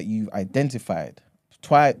that you've identified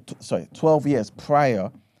 12 years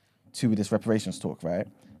prior to this reparations talk, right,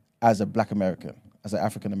 as a Black American, as an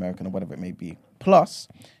African American, or whatever it may be. Plus,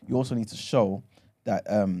 you also need to show that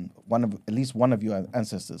at least one of your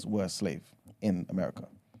ancestors were a slave in America.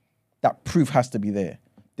 That proof has to be there.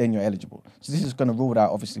 Then you're eligible. So this is going to rule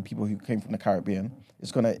out, obviously, people who came from the Caribbean.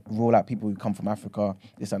 It's going to rule out people who come from Africa,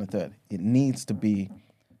 this and the third. It needs to be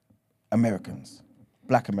Americans,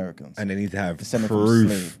 Black Americans. And they need to have descended from proof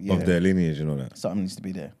slave, yeah. of their lineage and all that. Something needs to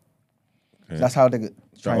be there. So that's how they're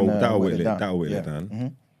trying That'll whittle whittle it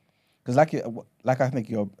down. Because like I think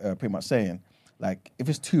you're pretty much saying, like, if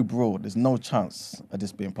it's too broad, there's no chance of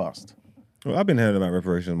this being passed. Well, I've been hearing about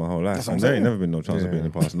reparations my whole life, That's what and I'm there ain't saying. never been no chance of being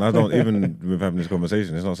passed. And I don't even with having this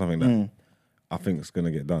conversation. It's not something that I think is going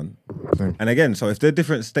to get done. Same. And again, so if the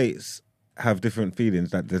different states have different feelings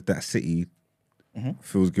that that city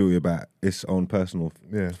feels guilty about its own personal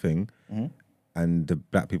Yeah. thing, and the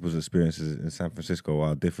black people's experiences in San Francisco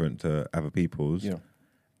are different to other people's,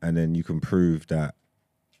 and then you can prove that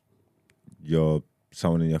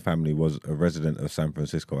someone in your family was a resident of San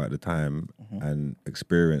Francisco at the time and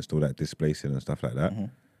experienced all that displacing and stuff like that,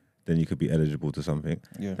 then you could be eligible to something.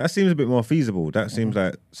 Yeah. That seems a bit more feasible. That seems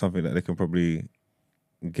like something that they can probably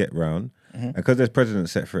get round. And because there's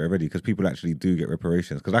precedents set for it already, because people actually do get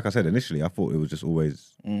reparations. Because like I said, initially I thought it was just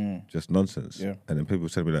always just nonsense. Yeah. And then people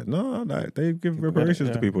said to me like, no, like, they give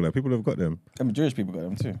reparations to people. Like people have got them. I mean, Jewish people got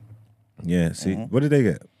them too. Yeah, see. What did they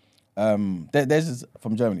get? Theirs is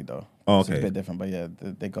from Germany though. Oh, So it's okay. a bit different, but yeah,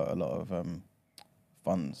 they got a lot of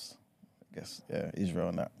funds. I guess, yeah, Israel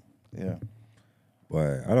and that. Yeah.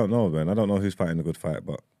 Well, I don't know, man. I don't know who's fighting the good fight,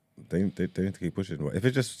 but they need to keep pushing. But if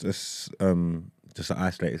it's just an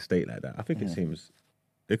isolated state like that, I think it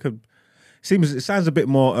sounds a bit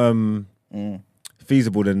more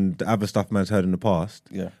feasible than the other stuff man's heard in the past.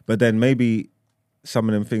 Yeah. But then maybe some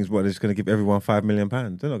of them things, they're just going to give everyone £5 million.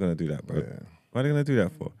 They're not going to do that, bro. Yeah. What are they going to do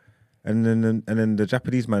that for? And then the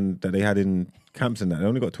Japanese man that they had in camps and that, they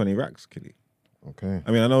only got 20 racks, Killy. Okay.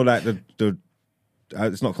 I mean, I know like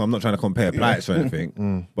it's not. I'm not trying to compare plights or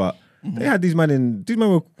anything, but they had these men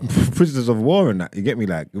were prisoners of war and that. You get me?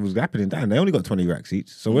 Like it was happening down. They only got 20 racks each.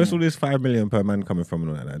 So where's all this $5 million per man coming from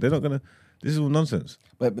and all that? They're not gonna. This is all nonsense.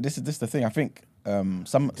 But this is the thing. I think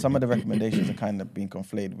some of the recommendations are kind of being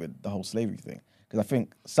conflated with the whole slavery thing, because I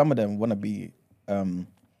think some of them want to be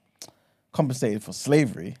compensated for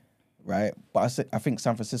slavery, right? But I think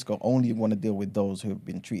San Francisco only want to deal with those who have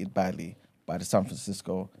been treated badly by the San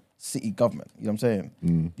Francisco city government. You know what I'm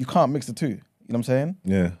saying? You can't mix the two. You know what I'm saying?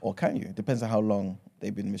 Yeah. Or can you? Depends on how long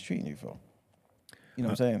they've been mistreating you for. You know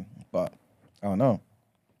what I'm saying? But I don't know.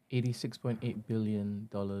 $86.8 billion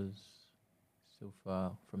so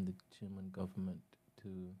far from the German government to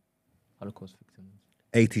Holocaust victims.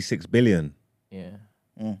 86 billion. Yeah.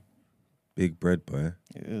 Big bread, boy.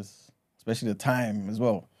 It is. Especially the time as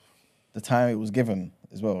well. The time it was given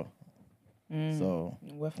as well. So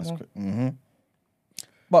Worth that's more.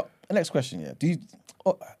 But the next question, yeah. Do you?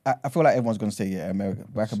 I feel like everyone's going to say yeah,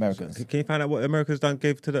 Black Americans. Can you find out what America's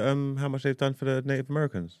gave to the how much they've done for the Native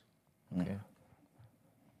Americans? Okay.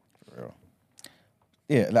 For real.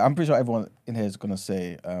 Yeah, like, I'm pretty sure everyone in here is going to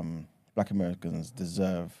say Black Americans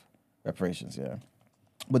deserve reparations. Yeah,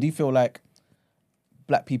 but do you feel like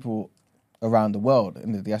Black people around the world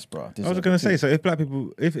in the diaspora? I was going to say, so if Black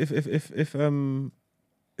people, if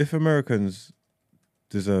Americans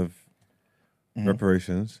deserve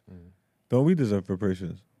reparations, don't we deserve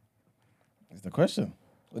reparations? It's the question.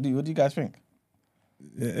 What do you guys think?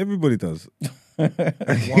 Yeah, everybody does.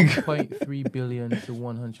 1.3 billion to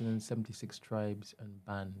 176 tribes and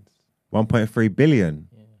bands. 1.3 billion.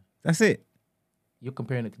 Yeah. That's it. You're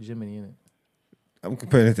comparing it to Germany, innit? I'm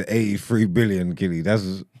comparing it to 83 billion, Gilly.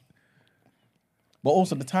 That's But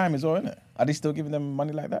also the time is all, isn't it? Are they still giving them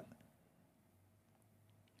money like that?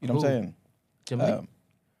 You know what I'm Who? saying? Germany?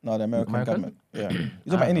 No, the American government. Yeah. You're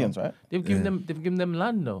talking about Indians, right? They've given them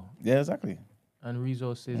land though, Yeah, exactly. and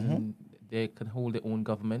resources, and they can hold their own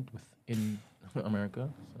government within America.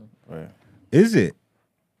 So. Right. is it?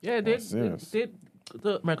 Yeah, serious?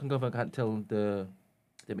 the American government can't tell them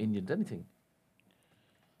Indians anything.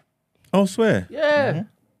 Oh, swear. Yeah,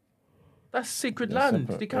 that's sacred They're land.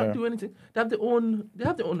 separate, They can't yeah. do anything. They have their own. They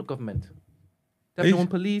have their own government. They have Is- their own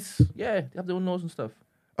police. Yeah, they have their own laws and stuff.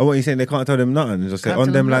 Oh, what are you saying? They can't tell them nothing. Just say Can't on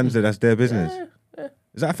tell them them lands, nothing. that's their business. Yeah,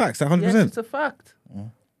 Is that a fact? Is that 100%? yes, it's a fact.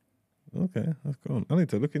 Okay, that's cool. I need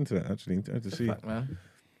to look into that actually. To It's a see. fact, man.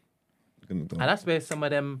 Gonna- And that's where some of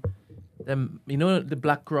them, you know, the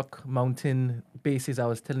Black Rock Mountain bases I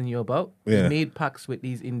was telling you about. Yeah. They made pacts with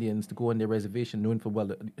these Indians to go on their reservation, knowing for well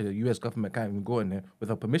the U.S. government can't even go in there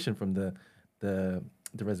without permission from the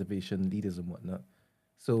reservation leaders and whatnot.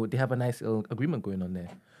 So they have a nice little agreement going on there.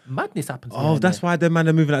 Madness happens. Oh, that's why them man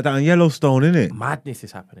are moving like that in Yellowstone, innit? Madness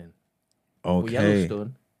is happening. Okay.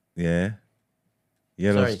 Yellowstone. Yeah.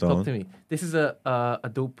 Sorry, Yellowstone. talk to me. This is a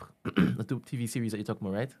dope a dope TV series that you're talking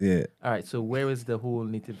about, right? Yeah. All right. So where is the whole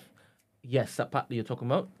native? Yes, that part that you're talking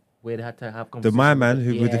about, where they had to have The conversations. my man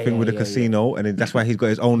who with the Yeah, thing with the yeah, casino, and then that's why he's got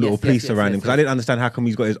his own little Yes, police yes, around yes, him. Because yes. I didn't understand how come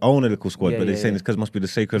he's got his own little squad, Yeah, but they're yeah, saying yeah. it's because it must be the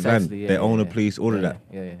sacred Precisely, land. yeah, They yeah, own a yeah. police, all of that.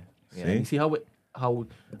 Yeah. See? And you see how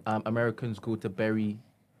Americans go to bury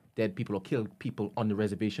dead people or kill people on the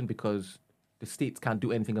reservation because the states can't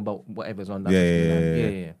do anything about whatever's on that. Yeah, particular yeah,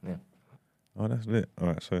 land. yeah, yeah. Oh, that's lit. All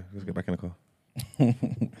right, so let's get back in the car.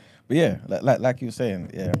 But yeah, like you were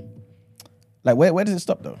saying, yeah. Like where does it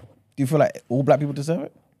stop though? Do you feel like all Black people deserve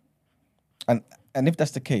it? And if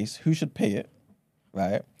that's the case, who should pay it,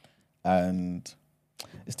 right? And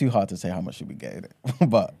it's too hard to say how much should we get in it.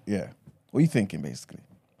 But yeah, what are you thinking basically?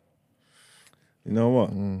 You know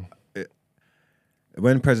what?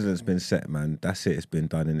 When precedent's been set, man, that's it. It's been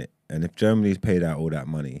done, innit? And if Germany's paid out all that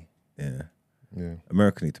money, yeah,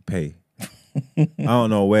 America need to pay. I don't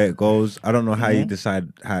know where it goes. I don't know how you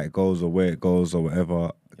decide how it goes or where it goes or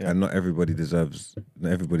whatever. And not everybody deserves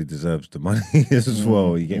the money as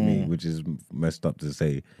well. You get me? Which is messed up to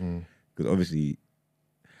say, because obviously,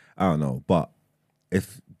 I don't know. But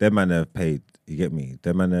if them man have paid, you get me?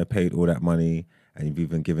 Them man have paid all that money, and you've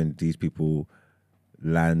even given these people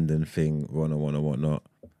land and thing, whatnot.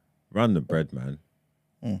 Run the bread, man.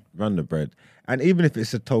 Run the bread. And even if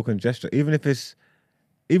it's a token gesture, even if it's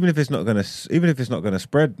not gonna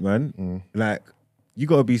spread, man. Like, you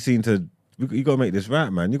gotta be seen to. You gotta make this right,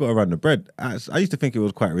 man. You gotta run the bread. I used to think it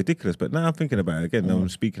was quite ridiculous, but now I'm thinking about it again. Now I'm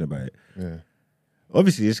speaking about it. Yeah.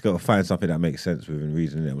 Obviously, you just gotta find something that makes sense within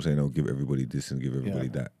reason. I'm saying, give everybody this and give everybody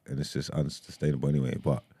that, and it's just unsustainable anyway.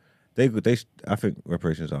 But I think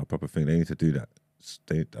reparations are a proper thing. They need to do that.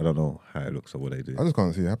 I don't know how it looks or what they do. I just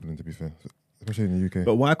can't see it happening, to be fair, especially in the UK.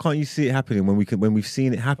 But why can't you see it happening when we've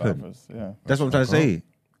seen it happen? That's what I'm trying to say.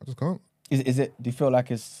 I just can't. Is it? Do you feel like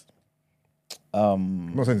it's?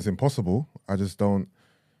 I'm not saying it's impossible. I just don't.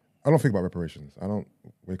 I don't think about reparations. I don't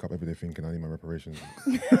wake up every day thinking I need my reparations.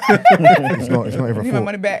 It's not even I need my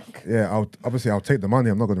money back. Yeah, I'll take the money.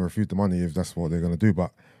 I'm not going to refuse the money if that's what they're going to do.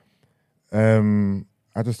 But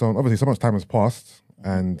I just don't. Obviously, so much time has passed,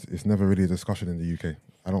 and it's never really a discussion in the UK.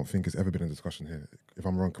 I don't think it's ever been a discussion here. If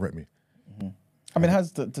I'm wrong, correct me. I mean, it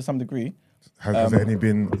has to some degree. Has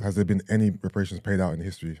there been any reparations paid out in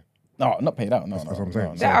history? No, not paid out. No, That's what I'm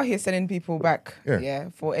saying. They're out here sending people back, Yeah.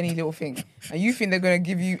 for any little thing, and you think they're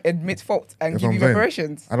gonna admit fault and That's give what you I'm saying.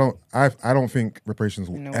 reparations? I don't think reparations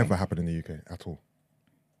will No ever way. happen in the UK at all.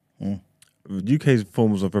 UK's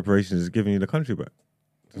forms of reparations is giving you the country back.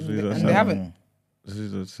 And they haven't. This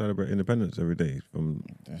is to celebrate independence every day. From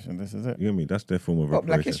This is it. you know me, that's their form of Got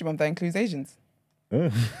Black reparation. History Month that includes Asians. Oh.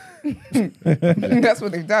 That's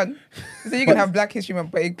what they've done. So you can have Black History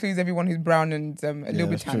Month, but it includes everyone who's brown and a little bit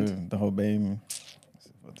that's tanned. true. The whole BAME. This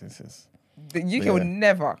is what this is. The UK would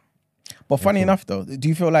never. But funny enough, though, do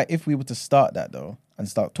you feel like if we were to start that though and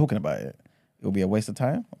start talking about it, it will be a waste of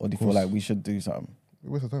time, or do you feel like we should do something?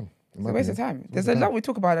 Waste of time. It's a waste of time. There's a lot we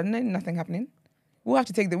talk about and then nothing happening. We'll have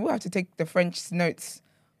to take the French notes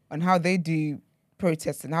on how they do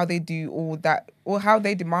protests and how they do all that, or how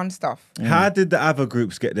they demand stuff. How did the other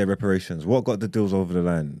groups get their reparations? What got the deals over the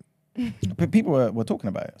line? But people were talking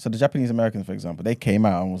about it. So the Japanese Americans, for example, they came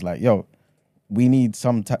out and was like, "Yo, we need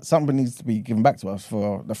something needs to be given back to us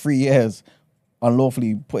for the 3 years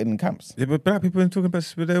unlawfully put in camps." Yeah, but black people been talking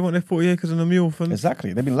about they want their 40 acres and a mule for.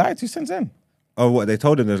 Exactly, they've been lied to since then. Oh, what they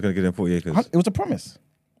told them they was going to give them 40 acres. It was a promise.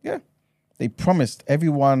 Yeah, they promised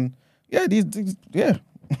everyone. Yeah, these yeah,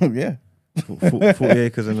 yeah. 40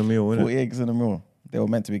 acres and a mule, innit? 40 acres in a mule. They were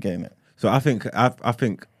meant to be getting it. So I think at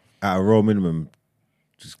a raw minimum,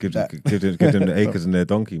 just give them the acres and their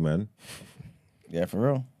donkey, man. Yeah, for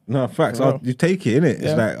real. No, facts. For real. You take it, innit? Yeah.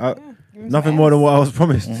 It's like nothing more than what I was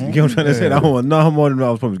promised. You know what I'm trying to say? I don't want nothing more than what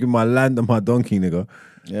I was promised. Give me my land and my donkey, nigga.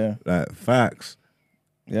 Yeah, Like facts.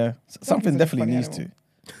 yeah. Something Donkey's a definitely funny needs animal.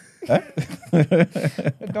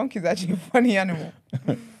 to. The donkey's actually a funny animal.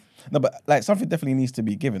 No, but like something definitely needs to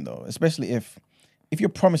be given though, especially if you're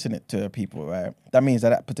promising it to people, right? That means at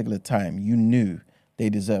that particular time you knew they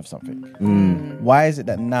deserve something. Why is it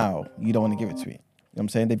that now you don't want to give it to me? You know what I'm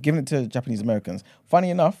saying? They've given it to Japanese Americans.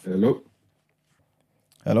 Funny enough. Hello.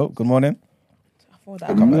 Good morning. I thought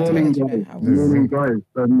that come back to let you know. Morning, guys.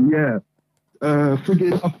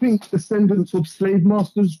 I think descendants of slave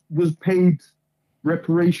masters was paid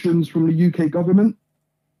reparations from the UK government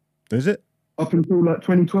Is it? up until like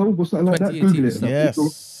 2012 or something like that. 2018 Google it. stuff.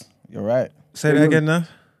 Yes, you're right. Say that again now.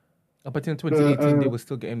 Up until 2018, they were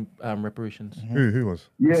still getting reparations. Who was?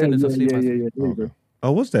 Yeah, Descendants of slave yeah. masters. There you go.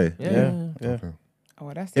 Oh, was they? Yeah. Okay.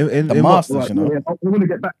 Oh, that's In The what- masters, Right, you know. yeah, I want to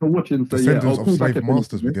get back to watching. So yeah, Descendants I'll of call back slave at the-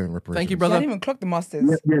 masters were getting reparations. Thank you, I brother. didn't even clock the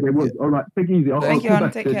masters. Yeah, they was. All right, take it easy. Thank you, call Hannah.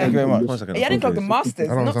 back Take to- care. Thank you very much. One second, Yeah, I didn't clock the confused. masters,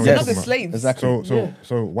 I don't not understand what the you're slaves. Exactly.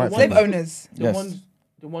 So white Slave people. owners. Yes.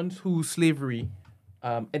 The ones who slavery,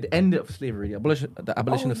 at the end of slavery, the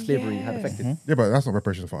abolition of slavery had yes. affected. Yeah, but that's not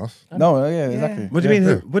reparations for us. No, yeah, exactly. What do you mean?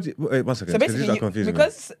 Yeah. Wait, one second. So 'cause these basically, are confusing me.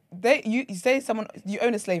 because you say you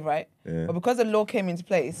own a slave, right? Yeah. But because the law came into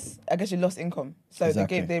place, I guess you lost income. So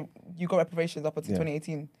Exactly. you got reparations up until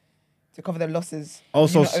 2018 to cover the losses.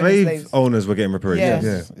 Also, you not owning slave slaves. owners were getting reparations.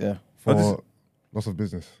 Yes. Yeah, Yeah. for loss of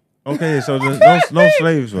business. Okay, so there's no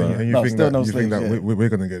slaves, And right? you No, think still that no you think slaves, that yeah. we're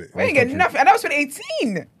gonna get it? We ain't getting nothing, and that was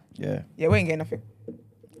 2018. Yeah. Yeah, we ain't getting nothing.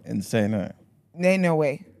 Insane, right? No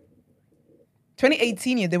way.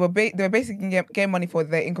 2018, yeah, they were basically getting money for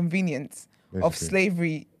the inconvenience of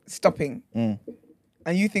slavery stopping. And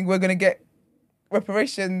you think we're gonna get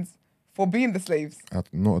reparations for being the slaves?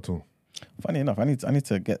 Not at all. Funny enough, I need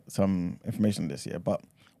to get some information this year, but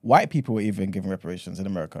white people were even given reparations in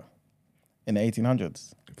America in the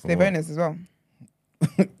 1800s. Slave owners as well.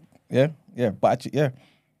 Yeah, but actually, yeah.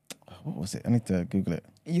 What was it? I need to Google it.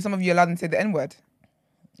 Some of you allowed them to say the N-word.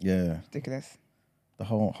 Yeah. Ridiculous. The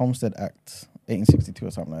whole Homestead Act, 1862 or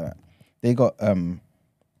something like that. They got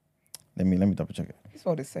let me double check it. This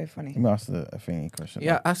world is so funny. Let me ask a thingy question.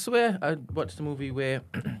 Yeah, I swear I watched a movie where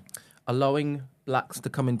allowing blacks to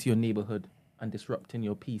come into your neighborhood and disrupting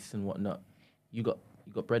your peace and whatnot, you got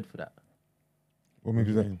bread for that. What movie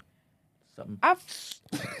is that? Something.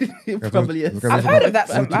 I've Probably is. I've heard of that.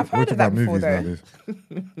 I've heard of that before, though.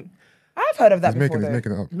 I've heard of that before. He's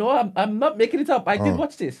making it up. No, I'm not making it up. I did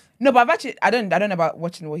watch this. No, but I've actually I don't know about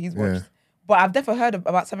watching what he's watched, but I've definitely heard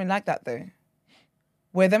about something like that though,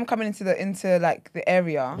 where them coming into the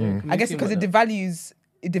area. I guess because it devalues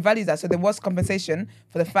that. So there was compensation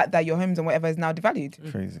for the fact that your homes and whatever is now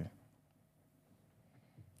devalued. Crazy.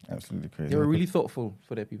 Absolutely crazy. They were really thoughtful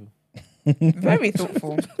for their people. Very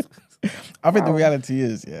thoughtful. I think the reality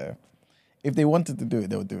is, yeah, if they wanted to do it,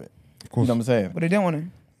 they would do it. Of course. You know what I'm saying? But they don't want to.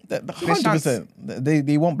 100%.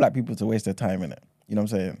 They want black people to waste their time in it. You know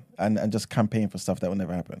what I'm saying? And just campaign for stuff that will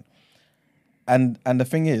never happen. And the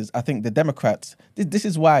thing is, I think the Democrats, this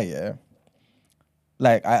is why, yeah,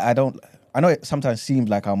 like I know it sometimes seems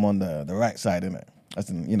like I'm on the right side, innit? As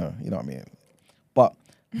in, you know what I mean? But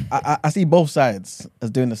I see both sides as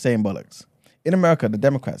doing the same bollocks. In America, the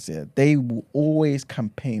Democrats, yeah, they will always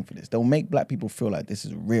campaign for this. They'll make black people feel like this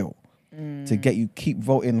is real to get you keep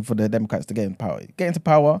voting for the Democrats to get in power. Get into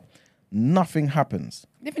power, nothing happens.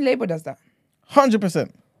 Even Labour does that.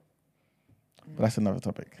 100%. But that's another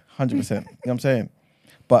topic. 100%. You know what I'm saying?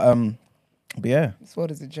 But yeah. This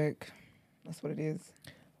world is a joke. That's what it is.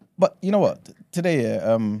 But you know what? Today,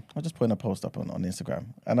 I was just putting a post up on Instagram,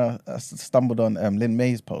 and I stumbled on Lynn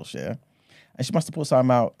May's post, yeah? And she must have put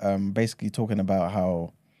something out, basically talking about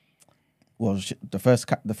how, well, the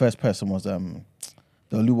first person was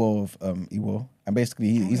the Oluwo of Iwo, and basically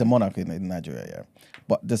he's a monarch in Nigeria, yeah.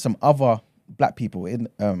 But there's some other black people in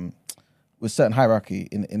with certain hierarchy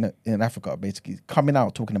in Africa, basically coming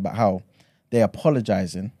out talking about how they're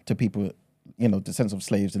apologizing to people, you know, the sense of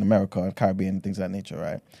slaves in America and Caribbean and things of that nature,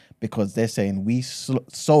 right? Because they're saying we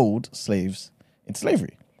sold slaves into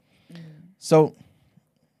slavery. So,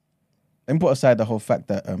 and put aside the whole fact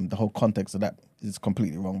that the whole context of that is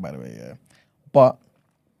completely wrong, by the way, yeah. But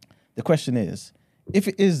the question is, if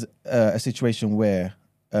it is a situation where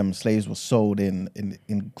slaves were sold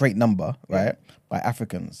in great number, right, by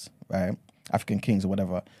Africans, right, African kings or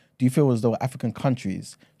whatever, do you feel as though African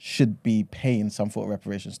countries should be paying some sort of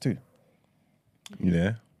reparations too?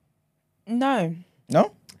 Yeah. No.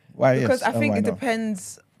 No? Why? Because yes, I think why it no?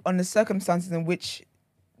 depends on the circumstances in which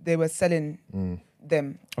they were selling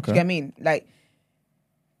them. Okay. Do you get what I mean? Like,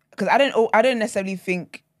 because I don't necessarily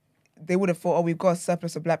think they would have thought, oh, we've got a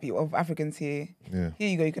surplus of black people, of Africans here. Yeah. Here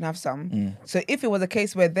you go, you can have some. So if it was a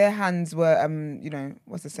case where their hands were,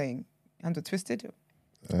 what's the saying? Hands were twisted?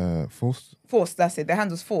 Forced? Forced, that's it. Their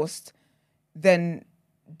hands was forced. Then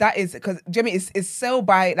that is, because, do you know what I mean? It's sell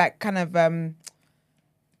by, like, kind of,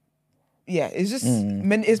 it's just,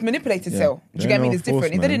 it's manipulated sell. Do you get what I mean? It's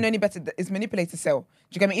different. If they didn't know any better, it's manipulated sell. Do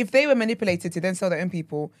you get what I mean? If they were manipulated to then sell their own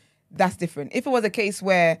people, that's different. If it was a case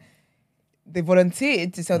where they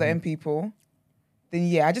volunteered to sell their own people, then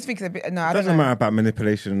yeah, I just think it's a bit, no, I don't know. It doesn't matter about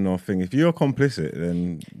manipulation or thing. If you're complicit,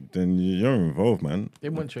 then you're involved, man. They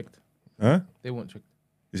weren't tricked. Huh? They weren't tricked.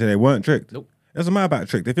 You say they weren't tricked? Nope. It doesn't matter about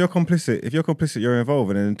tricked. If you're complicit, you're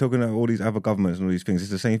involved. And then talking about all these other governments and all these things, it's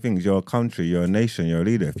the same things. You're a country, you're a nation, you're a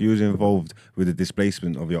leader. If you was involved with the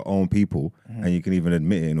displacement of your own people, and you can even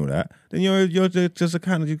admit it and all that, then you're just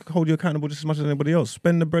accountable. You hold you accountable just as much as anybody else.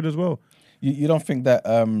 Spend the bread as well. You don't think that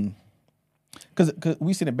because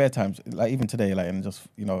we've seen it bare times, like even today, like in just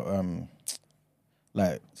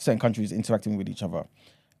like certain countries interacting with each other.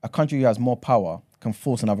 A country who has more power can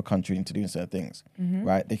force another country into doing certain things,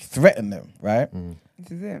 right? They threaten them, right?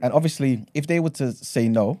 This is it. And obviously, if they were to say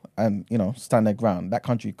no and stand their ground, that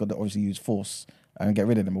country could obviously use force and get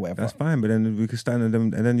rid of them or whatever. That's fine, but then we could stand on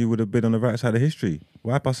them, and then you would have been on the right side of history.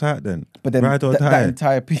 Wipe us out then. But then Ride or die. that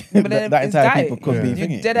entire people, could be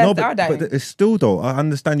thinking. Dead No, as thou dying. but it's still though. I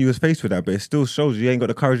understand you was faced with that, but it still shows you ain't got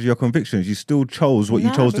the courage of your convictions. You still chose what you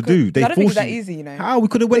Nah, chose to because do. They I don't think it's forced that you. easy, you know. How we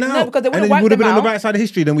could have went No, out, because they and would've then you would have wiped been on the them right side of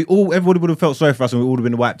history. Then everybody would have felt sorry for us, and we would have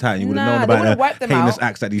been wiped out. And you would have Nah, known they about would've the wiped them heinous out.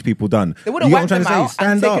 acts that these people done. They would have You get what wiped I'm them trying to out say?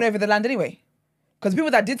 and Stand taken up. over the land anyway. Because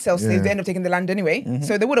people that did sell slaves, they end up taking the land anyway.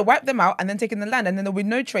 So they would have wiped them out and then taken the land, and then there would be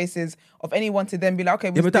no traces of anyone to then be like,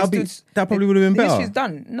 okay, but that probably would have been the better. issue's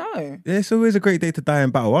done. No. Yeah, it's always a great day to die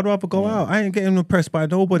in battle. I'd rather go out. I ain't getting oppressed by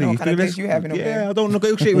nobody. What kind of days you having over there? I don't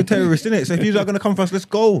negotiate with terrorists, innit? So if you're going to come for us, let's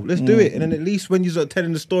go. Let's do it. And then at least when you're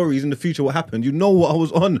telling the stories in the future what happened, you know what I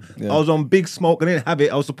was on. I was on Big Smoke and I didn't have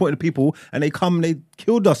it. I was supporting the people and they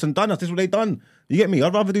killed us and done us. This is what they done. You get me?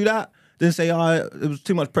 I'd rather do that than say, it was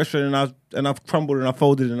too much pressure and I've crumbled and I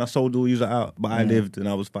folded and I sold all you out. But I lived and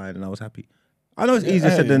I was fine and I was happy. I know it's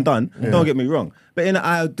easier said than done. Don't get me wrong. But in an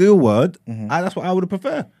ideal world, that's what I would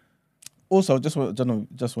prefer. Also, just want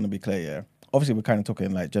to be clear, yeah. Obviously, we're kind of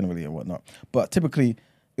talking like generally and whatnot, but typically,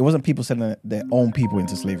 it wasn't people selling their own people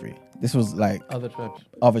into slavery. This was like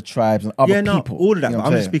Other tribes and other people. All of that. You know But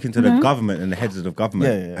what I'm just speaking to the government and the heads of the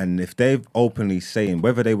government. Yeah. And if they've openly saying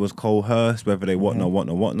whether they was coerced, whether they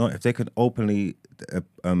whatnot, if they could openly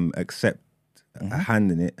accept a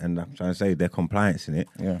hand in it, and I'm trying to say their compliance in it,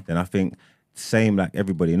 then I think same like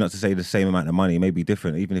everybody. Not to say the same amount of money, may be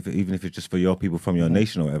different, even if it's just for your people from your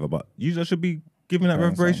nation or whatever. But users should be giving that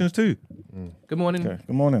reparations too. Good morning. Okay.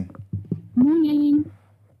 Good morning. Morning.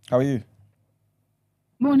 How are you?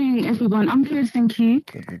 Morning, everyone. I'm good, thank you.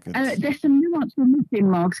 Good. There's some nuance we're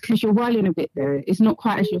missing, Marks, because you're whiling a bit there. It's not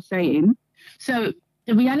quite as you're saying. So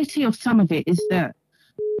the reality of some of it is that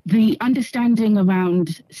the understanding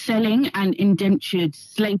around selling and indentured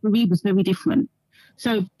slavery was very different.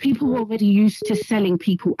 So people were already used to selling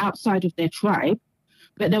people outside of their tribe,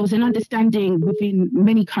 but there was an understanding within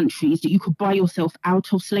many countries that you could buy yourself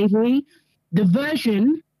out of slavery. The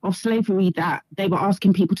version of slavery that they were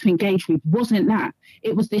asking people to engage with wasn't that.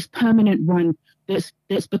 It was this permanent one that's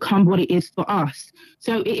become what it is for us.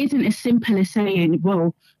 So it isn't as simple as saying,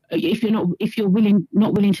 well, if you're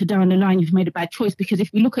not willing to die on the line, you've made a bad choice. Because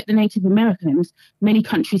if we look at the Native Americans, many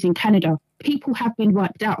countries in Canada, people have been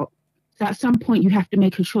wiped out. So at some point you have to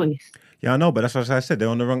make a choice. Yeah, I know, but that's what I said. They're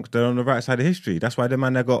on the right side of history. That's why the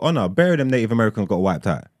man that got honor, bury them Native Americans got wiped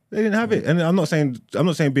out. They didn't have it. And I'm not saying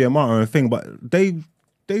be a martyr or a thing, but they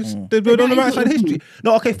were on the right side of history.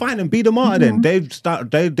 No, okay, fine, and be the martyr then.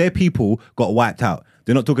 Their people got wiped out.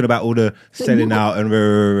 They're not talking about all the selling out and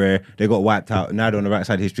they got wiped out. Now they're on the right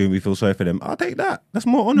side of history and we feel sorry for them. I'll take that. That's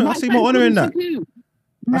more honor. I see more honor in that.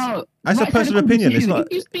 No, that's a personal opinion. It's not.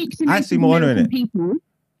 I see more honor in it. People,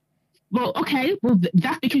 well, okay,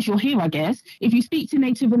 that's because you're here, I guess. If you speak to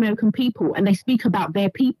Native American people and they speak about their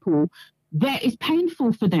people, that is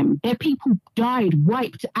painful for them. Their people died,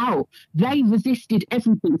 wiped out. They resisted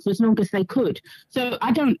everything for as long as they could. So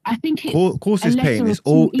I think it's of course it's pain. It's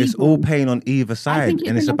all pain on either side,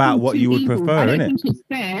 and it's about what you would prefer, isn't it? I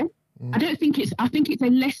don't think it's fair. I think it's a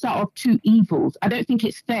lesser of two evils. I don't think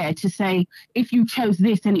it's fair to say if you chose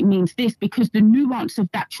this then it means this, because the nuance of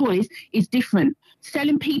that choice is different.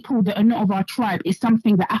 Selling people that are not of our tribe is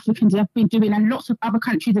something that Africans have been doing and lots of other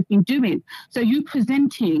countries have been doing. So you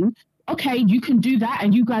presenting, okay, you can do that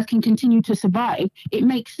and you guys can continue to survive. It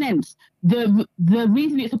makes sense. The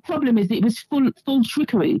reason it's a problem is it was full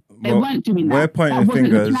trickery. They weren't doing that.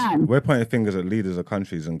 We're pointing fingers at leaders of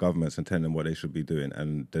countries and governments and telling them what they should be doing.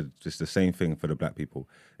 And it's the same thing for the black people.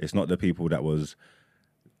 It's not the people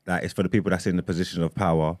it's for the people that's in the position of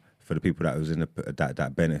power, for the people that was in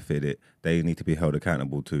that benefited. They need to be held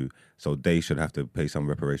accountable too. So they should have to pay some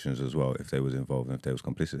reparations as well if they was involved and if they was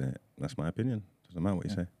complicit in it. That's my opinion. Doesn't matter what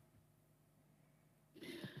you say.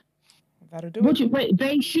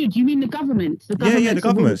 They should. You mean the governments? The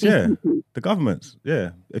governments. The governments.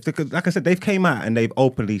 Yeah. If they could, like I said, they've came out and they've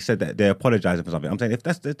openly said that they're apologizing for something. I'm saying if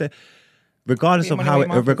that's regardless of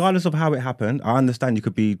how it happened, I understand you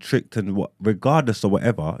could be tricked and regardless of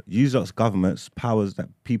whatever. Use those governments, powers that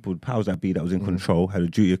be that was in control, had a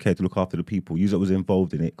duty of care to look after the people. Use that was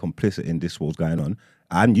involved in it, complicit in this what was going on.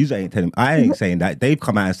 And use ain't telling. I ain't saying that they've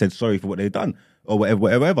come out and said sorry for what they've done. Or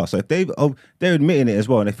whatever. So if they're admitting it as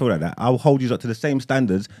well and they feel like that, I'll hold you up to the same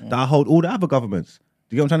standards that I hold all the other governments.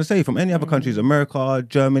 Do you get what I'm trying to say? From any other countries, America,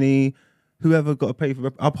 Germany, whoever got to pay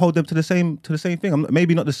for, I'll hold them to the same thing.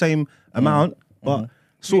 Maybe not the same amount, but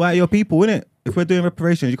sort out your people, innit? If we're doing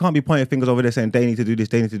reparations, you can't be pointing fingers over there saying they need to do this,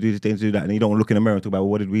 they need to do this, they need to do that, and you don't look in the mirror and talk about, well,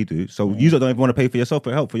 what did we do? So you don't even want to pay for yourself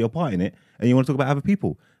for help for your part in it, and you want to talk about other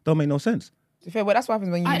people. Don't make no sense. Well, that's what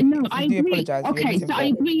happens when you do apologise. Okay, so I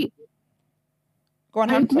agree. Go on,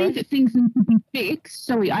 I agree that things need to be fixed.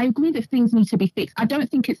 I agree that things need to be fixed. I don't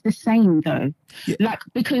think it's the same though. Yeah.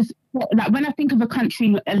 Because when I think of a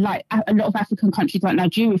country like a lot of African countries like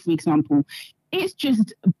Nigeria, for example, it's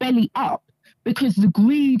just belly up because the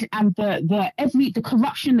greed and the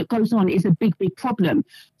corruption that goes on is a big problem.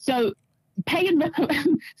 So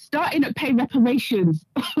starting at pay reparations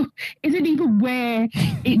isn't even where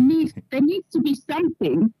it needs. There needs to be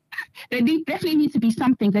something. Definitely needs to be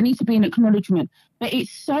something. There needs to be an acknowledgement, but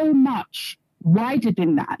it's so much wider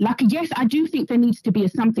than that. Like, yes, I do think there needs to be a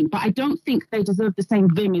something, but I don't think they deserve the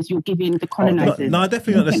same vim as you're giving the colonizers. No,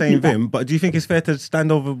 definitely not the same vim. But do you think it's fair to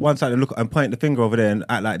stand over one side and look and point the finger over there and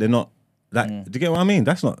act like they're not? Like, do you get what I mean?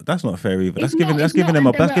 That's not fair either. That's giving them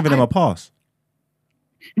a pass.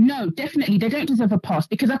 No, definitely they don't deserve a pass,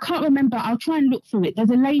 because I can't remember. I'll try and look for it.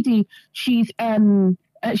 There's a lady. She's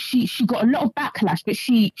she got a lot of backlash, but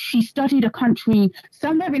she studied a country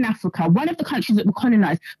somewhere in Africa, one of the countries that were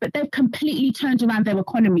colonized, but they've completely turned around their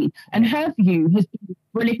economy. And her view has been,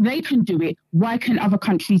 well, if they can do it, why can other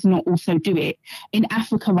countries not also do it? In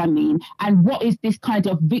Africa, I mean. And what is this kind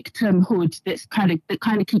of victimhood that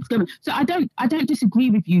kind of keeps going? So I don't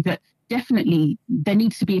disagree with you that definitely there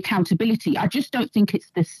needs to be accountability. I just don't think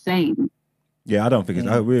it's the same. Yeah, I don't think it's.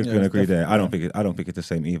 We're going to agree there. I don't think it's the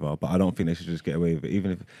same either. But I don't think they should just get away with it,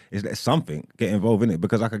 even if it's something. Get involved in it,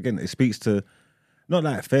 because, like, again, it speaks to not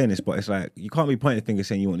like fairness, but it's like you can't be pointing fingers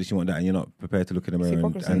saying you want this, you want that, and you're not prepared to look in the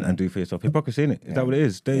mirror and do for yourself. Hypocrisy, innit? Is that what it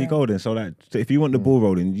is? There you go. Then, so like, if you want the ball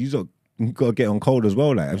rolling, you got to get on cold as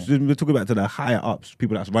well. Like, we're talking about to the higher ups,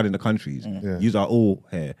 people that's running the countries. You are all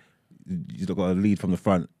here. You got to lead from the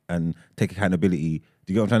front and take accountability.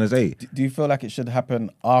 Do you get what I'm trying to say? Do you feel like it should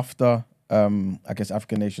happen after? I guess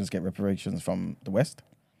African nations get reparations from the West?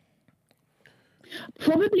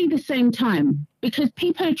 Probably the same time, because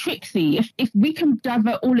people are tricksy. If we can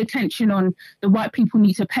divert all attention on the white people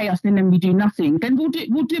need to pay us and then we do nothing, then we'll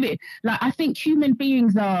do it. Like, I think human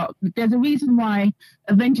beings there's a reason why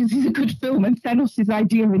Avengers is a good film and Thanos'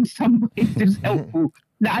 idea in some ways is helpful.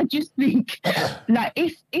 Like, I just think, like,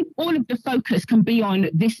 if all of the focus can be on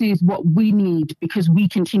this is what we need because we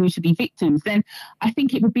continue to be victims, then I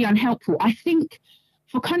think it would be unhelpful. I think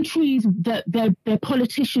for countries that their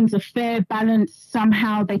politicians are fair, balanced,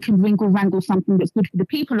 somehow they can wrangle something that's good for the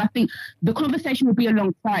people, I think the conversation will be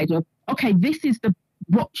alongside of, okay, this is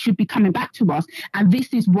what should be coming back to us, and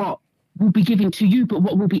this is what will be given to you, but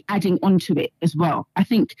what we'll be adding onto it as well. I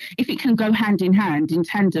think if it can go hand in hand, in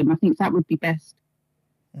tandem, I think that would be best.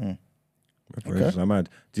 Reparations are mad.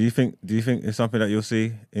 Do you think it's something that you'll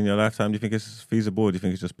see in your lifetime? Do you think it's feasible, or do you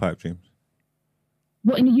think it's just pipe dreams?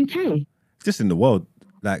 What, in the UK? Just in the world.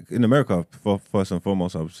 Like, in America, first and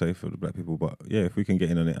foremost, I would say, for the black people. But yeah, if we can get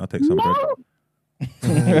in on it, I'll take some bread.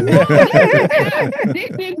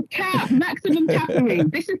 This is cap, maximum capping.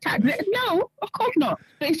 This is cap. No, of course not.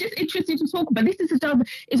 But it's just interesting to talk about. This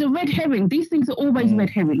is a red herring. These things are always red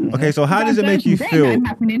herring. Okay, so how does it make you feel?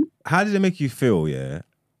 How does it make you feel, yeah,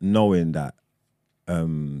 knowing that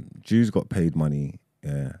Jews got paid money,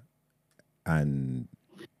 yeah, and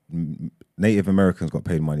Native Americans got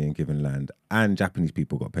paid money and given land, and Japanese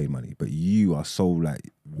people got paid money, but you are so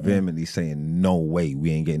like vehemently saying no way,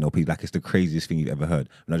 we ain't getting no people, like it's the craziest thing you've ever heard.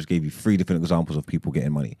 And I just gave you 3 different examples of people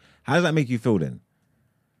getting money. How does that make you feel then?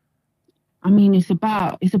 I mean, it's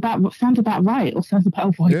about what sounds about right, or sounds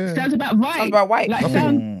about white. Yeah. Sounds about right. Sounds about white. Like,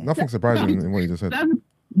 nothing surprising in what you just said.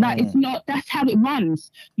 Like, it's not. That's how it runs.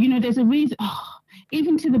 You know, there's a reason.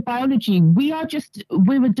 Even to the biology, we're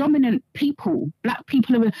a dominant people. Black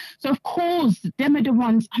people are. So of course, them are the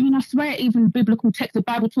ones. I mean, I swear, even biblical text, the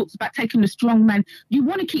Bible talks about taking the strong man. You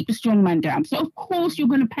want to keep the strong man down. So of course, you're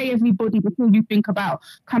going to pay everybody before you think about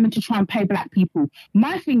coming to try and pay black people.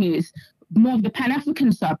 My thing is more of the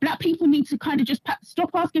Pan-African side. Black people need to kind of just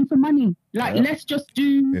stop asking for money. Like, let's just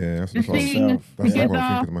do the thing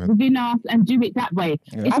together within us and do it that way.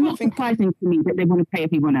 Yeah. It's not surprising to me that they want to pay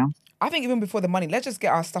everyone else. I think even before the money, let's just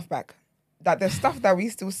get our stuff back. That the stuff that we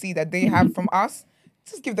still see that they have from us,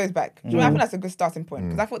 just give those back. I think that's a good starting point,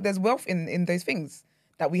 because I thought there's wealth in those things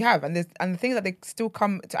that we have, and the things that they still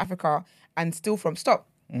come to Africa and steal from. Stop,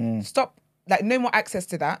 like, no more access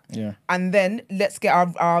to that. Yeah, and then let's get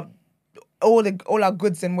our all our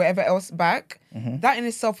goods and whatever else back. That in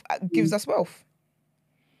itself gives us wealth.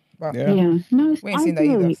 But no, we ain't seen that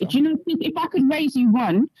either. So. Do you know, if I could raise you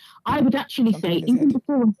one, I would actually say, even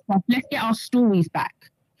before stuff, let's get our stories back.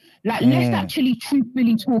 Like, let's actually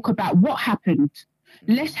truthfully talk about what happened.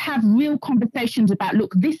 Let's have real conversations about,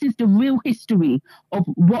 look, this is the real history of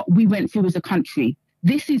what we went through as a country.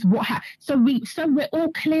 This is what happened. So we're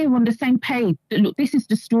all clear on the same page that, look, this is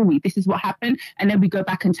the story. This is what happened. And then we go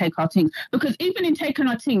back and take our things. Because even in taking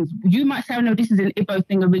our things, you might say, oh, no, this is an Igbo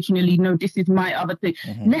thing originally. No, this is my other thing.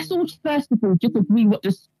 Let's all, first of all, just agree what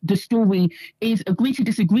the story is. Agree to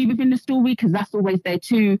disagree within the story, because that's always there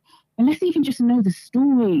too. And let's even just know the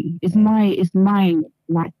story is my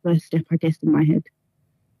like first step, I guess, in my head.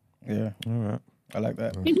 Yeah. All right. I like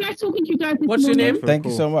that. It's nice talking to you guys. What's your name? Thank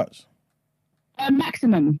you so much.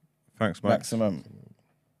 Maximum. Thanks, Max.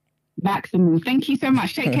 Maximum. Thank you so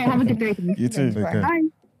much. Take care. Have a good day. You too. Take care. Bye.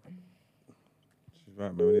 She's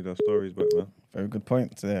right, man. We need our stories back, man. Very good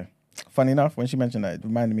point there. Funny enough, when she mentioned that, it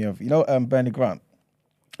reminded me of, Bernie Grant,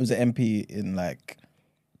 who was an MP in like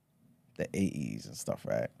the 80s and stuff,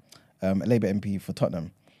 right? A Labour MP for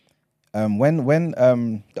Tottenham. When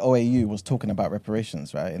the OAU was talking about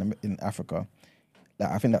reparations, right, in Africa, like,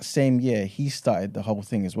 I think that same year he started the whole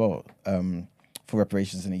thing as well for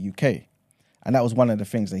reparations in the UK. And that was one of the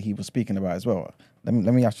things that he was speaking about as well. Let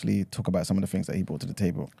me actually talk about some of the things that he brought to the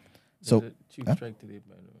table. So, Tube strike today,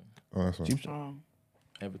 by the way. Oh, that's right. Oh.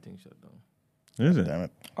 Everything shut down. Is it? Damn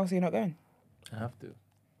it. Oh, so you're not going? I have to.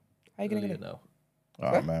 How are you going to Earlier get it? now.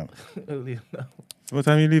 Oh, man. Earlier now. So what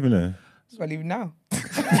time are you leaving there? So I leave now.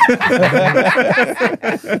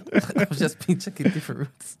 I've just been checking different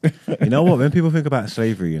routes. You know what? When people think about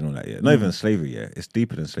slavery and all that, not even slavery, it's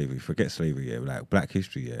deeper than slavery. Forget slavery, like Black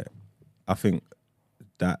history, I think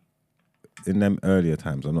that in them earlier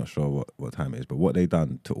times, I'm not sure what time it is, but what they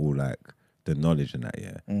done to all like the knowledge in that,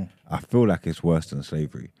 I feel like it's worse than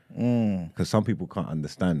slavery because some people can't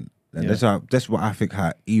understand. And that's what I think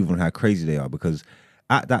how evil and how crazy they are, because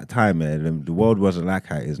at that time, the world wasn't like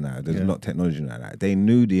how it is now. There's not technology like that. They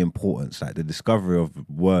knew the importance, like the discovery of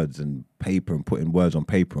words and paper and putting words on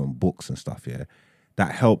paper and books and stuff,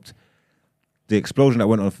 that helped. The explosion that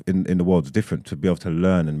went off in the world is different, to be able to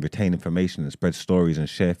learn and retain information and spread stories and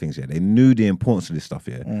share things, They knew the importance of this stuff,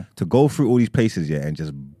 To go through all these places, and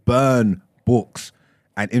just burn books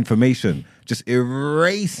and information, just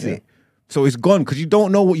erase it. So it's gone because you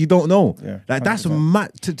don't know what you don't know. Like 100%. That's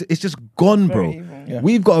mad. It's just gone, bro.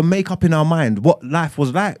 We've got to make up in our mind what life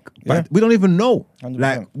was like. But we don't even know. 100%.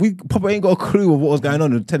 Like we probably ain't got a clue of what was going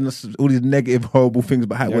on and telling us all these negative, horrible things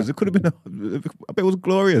about how it was. It could have been, I bet it was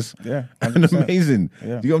glorious and amazing. Do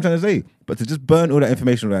you know what I'm trying to say? But to just burn all that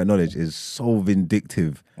information, all that knowledge is so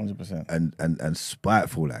vindictive 100%. and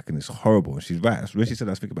spiteful, like, and it's horrible. And she's right. When she said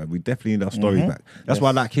that, I was thinking about it. We definitely need our stories back. That's why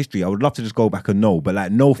I like history. I would love to just go back and know, but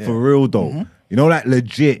like know for real though. You know, like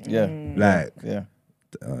legit.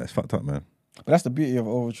 It's fucked up, man. But that's the beauty of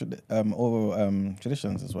oral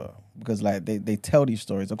traditions as well, because like they tell these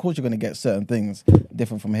stories. Of course, you're going to get certain things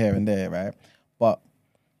different from here and there, right? But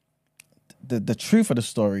the truth of the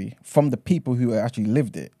story from the people who actually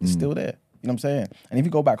lived it is still there. You know what I'm saying? And if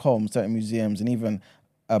you go back home, certain museums, and even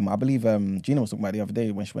I believe Gina was talking about the other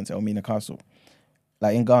day when she went to Elmina Castle,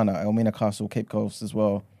 like in Ghana, Elmina Castle, Cape Coast as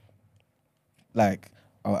well. Like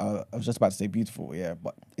I was just about to say beautiful,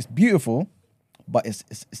 but it's beautiful. But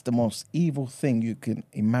it's the most evil thing you can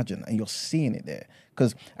imagine, and you're seeing it there.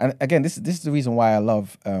 And again, this is the reason why I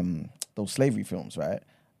love those slavery films, right?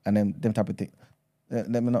 And then them type of thing.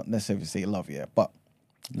 Let me not necessarily say love, but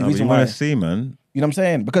the reason why I see, man. You know what I'm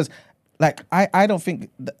saying? Because like I don't think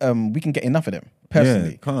we can get enough of them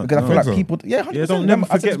personally. Because I feel like people, 100%, don't never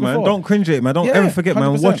forget, man. Don't cringe it, man. Don't ever forget, 100%.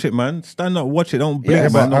 Man. Watch it, man. Stand up, watch it. Don't blink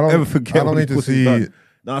about it. Don't ever forget. I don't need to see.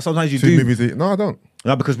 No, sometimes you do. Movies. No, I don't.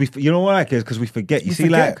 No, because you know what I is because we forget. You see,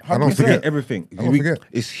 like I don't forget everything. I don't forget.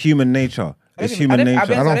 It's human nature. It's human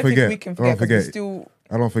nature. I don't forget. We can forget.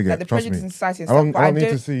 I don't forget. Like the Trust prejudice me. in society. I don't need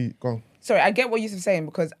to see. Go on. Sorry, I get what you're saying,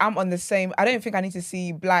 because I'm on the same. I don't think I need to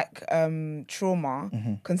see Black trauma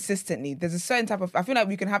consistently. There's a certain type of. I feel like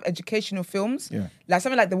we can have educational films, like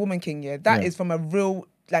something like The Woman King. That is from a real.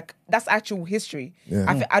 Like, that's actual history.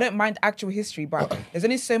 I don't mind actual history, but there's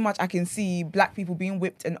only so much I can see Black people being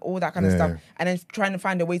whipped and all that kind of stuff, and then trying to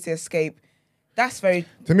find a way to escape. That's very.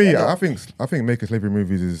 To me, I think making slavery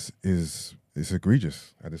movies is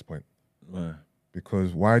egregious at this point. Right.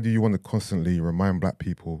 Because why do you want to constantly remind Black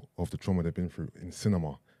people of the trauma they've been through in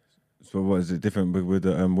cinema? So what is it different with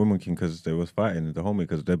the Woman King, because they was fighting the homie,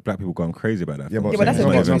 because the Black people going crazy about that. But that's a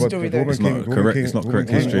good story though. It's not correct. It's not correct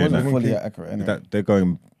history. Fully accurate. Anyway.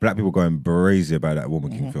 That Black people going crazy about that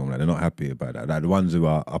Woman King film. Like they're not happy about that. Like the ones who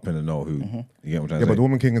are up in the know, who you get what I'm trying to say. But The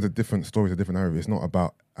Woman King is a different story, it's a different narrative. It's not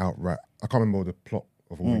about outright. I can't remember the plot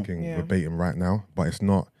of Woman King verbatim right now, but it's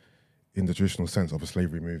not in the traditional sense of a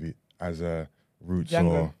slavery movie as a roots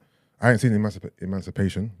or. I ain't seen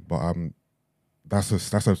Emancipation, but that's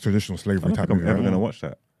a traditional slavery type movie. I'm never gonna watch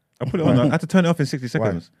that. I put it on. I had to turn it off in 60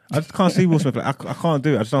 seconds. Why? I just can't see Will Smith. Like, I can't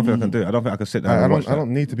do it. I just don't think I can do it. I don't think I can sit down and watch that. I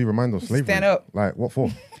don't need to be reminded of slavery. Stand up. Like, what for?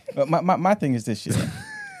 But my thing is this: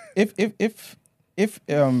 if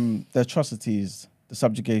the atrocities, the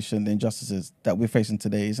subjugation, the injustices that we're facing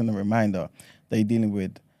today isn't a reminder that you're dealing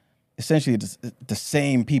with essentially the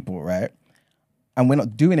same people, right? And we're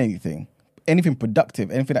not doing anything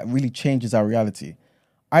productive, anything that really changes our reality.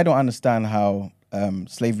 I don't understand how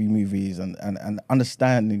slavery movies and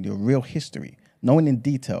understanding your real history, knowing in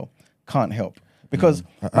detail, can't help. Because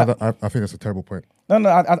I think that's a terrible point. No,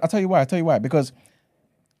 I'll tell you why. Because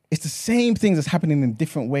it's the same things that's happening in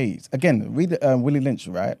different ways. Again, read Willie Lynch,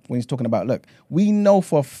 right? When he's talking about, look, we know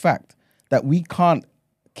for a fact that we can't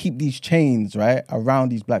keep these chains, right, around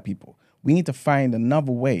these black people. We need to find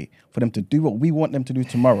another way for them to do what we want them to do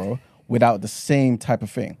tomorrow without the same type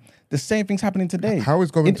of thing. The same thing's happening today. How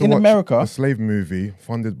is going to watch America, a slave movie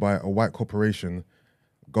funded by a white corporation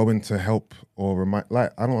going to help or remind?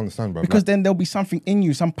 Like, I don't understand, bro. Because then there'll be something in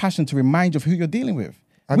you, some passion to remind you of who you're dealing with.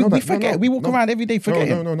 We forget. We walk around every day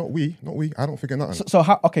forgetting. No, not we. I don't forget nothing. So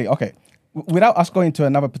how? Okay. Without us going to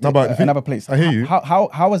another place, I hear you.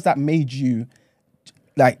 How has that made you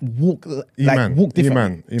like walk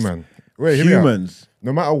differently? E-man. Wait, humans.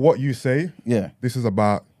 No matter what you say, yeah, this is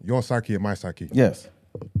about your psyche and my psyche. Yes.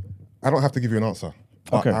 I don't have to give you an answer.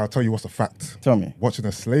 Okay. I'll tell you what's the fact. Tell me. Watching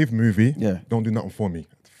a slave movie, don't do nothing for me.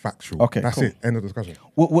 It's factual. Okay, that's cool. it. End of discussion.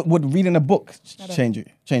 Would reading a book change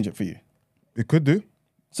it for you? It could do.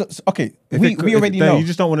 So okay, we already know. You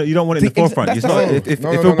just don't want it. You don't want it in the forefront.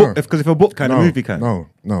 If a book can, a movie can.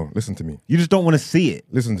 No. Listen to me. You just don't want to see it.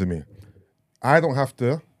 Listen to me. I don't have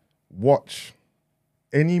to watch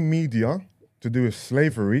any media to do with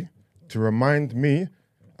slavery to remind me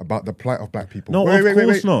about the plight of black people. No, of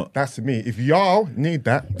course not. That's me. If y'all need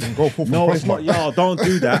that, then go forth. No, it's not y'all. Don't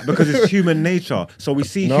do that because it's human nature. So we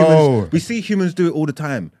see humans do it all the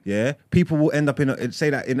time. Yeah, people will end up in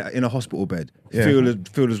a hospital bed, feel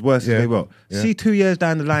as worse as they will. Yeah. See, 2 years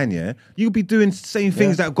down the line, you'll be doing the same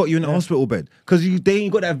things that got you in the hospital bed because they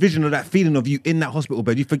ain't got that vision or that feeling of you in that hospital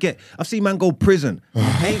bed. You forget. I've seen man go prison.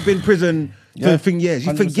 Ain't been prison for years.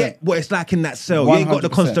 You 100%. Forget what it's like in that cell. 100%. You ain't got the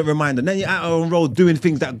constant reminder. Then you're out on road doing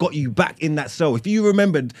things that got you back in that cell. If you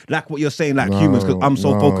remembered like what you're saying, like humans, because I'm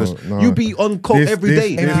so focused, you be on coke every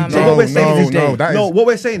day. So what we're saying what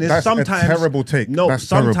we're saying is sometimes a terrible take. No,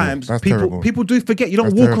 sometimes people do forget. You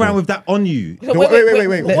don't walk around with that on you. Wait.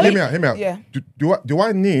 Hear me out. Yeah. Do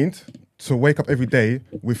I need to wake up every day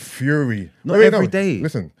with fury? Not every day.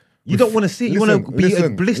 Listen. You don't want to see it. You want to be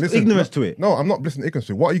blissed ignorance to it. No, I'm not blissed ignorance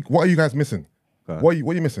to it. What are you guys missing? What are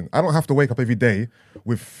you missing? I don't have to wake up every day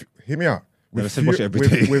with. Hear me out. With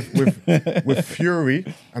fury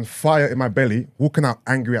and fire in my belly, walking out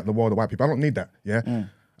angry at the world of white people. I don't need that. Yeah.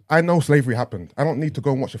 I know slavery happened. I don't need to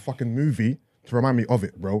go and watch a fucking movie to remind me of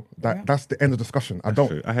it, bro. That's the end of discussion. I don't.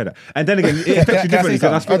 True. I heard that. And then again, it affects you differently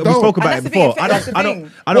because we spoke about it before. I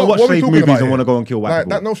don't watch slave movies and want to go and kill white people.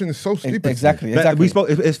 That notion is so stupid. Exactly. We spoke.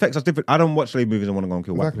 It affects us different. I don't watch slave movies and want to go and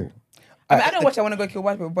kill white people. I don't watch. I want to go kill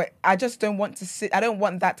white people, but I just don't want to sit. I don't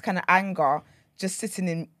want that kind of anger just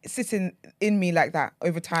sitting in me like that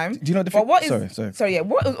over time. Do you know the thing? What is? Sorry. Yeah.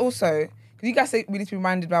 What is also? Because you guys say we need to be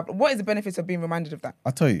reminded about. What is the benefits of being reminded of that?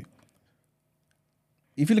 I'll tell you.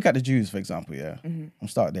 If you look at the Jews, for example, I'm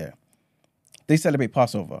start there. They celebrate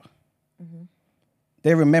Passover. Mm-hmm.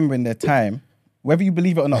 They're remembering their time, whether you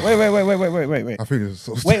believe it or not. Wait. I feel it's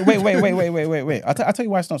so stupid. Wait. I'll tell you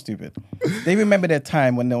why it's not stupid. They remember their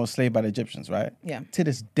time when they were enslaved by the Egyptians, right? Yeah. To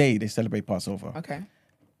this day, they celebrate Passover. Okay.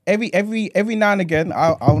 Every now and again,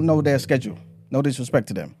 I'll know their schedule. No disrespect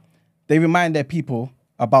to them. They remind their people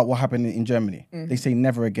about what happened in Germany. They say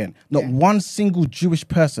never again. Not one single Jewish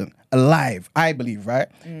person alive, I believe, right?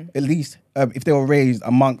 At least if they were raised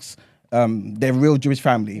amongst their real Jewish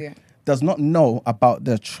family, does not know about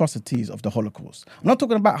the atrocities of the Holocaust. I'm not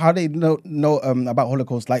talking about how they know about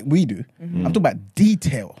Holocaust like we do. I'm talking about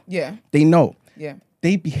detail. Yeah. They know. Yeah.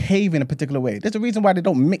 They behave in a particular way. There's a reason why they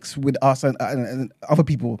don't mix with us and other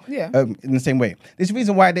people in the same way. There's a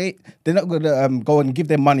reason why they're not going to go and give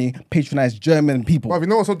their money, patronize German people. Well, you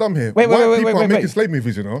know what's so dumb here? Wait, people are making slave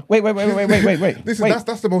movies, you know? Wait.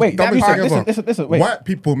 That's the most dumbest thing ever. Listen, White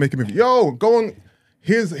people making movies. Yo, go on.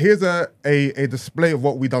 Here's a display of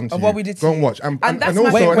what we done to you. What we did to go and you. watch. And that's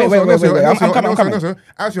also, wait. I'm coming.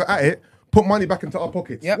 As you're at it, put money back into our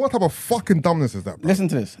pockets. Yep. What type of fucking dumbness is that, bro? Listen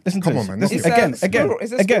to this. Come on, man.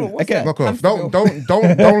 Again. Knock off.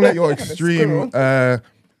 Don't let your extreme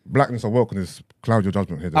blackness or wokeness cloud your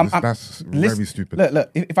judgment here. That's very stupid. Look,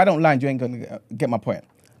 if I don't land, you ain't going to get my point.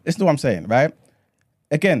 Listen to what I'm saying, right?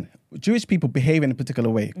 Again, Jewish people behave in a particular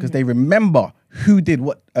way because they remember who did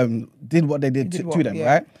what they did to them,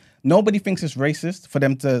 right? Nobody thinks it's racist for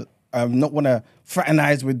them to not want to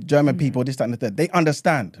fraternize with German people, this, that, and the third. They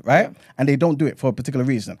understand, right? Yeah. And they don't do it for a particular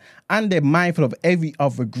reason. And they're mindful of every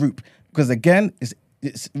other group because, again,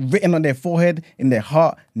 it's written on their forehead, in their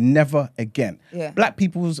heart, never again. Yeah. Black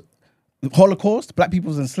people's Holocaust, black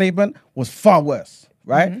people's enslavement was far worse,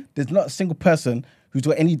 right? There's not a single person who's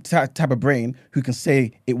got any type of brain who can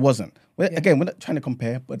say it wasn't. Again, we're not trying to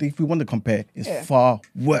compare, but if we want to compare, it's far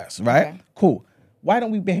worse, right? Okay. Cool. Why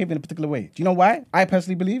don't we behave in a particular way? Do you know why? I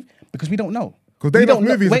personally believe because we don't know. Because they don't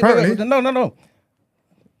movies, apparently. No.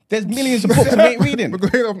 There's millions of books we ain't reading.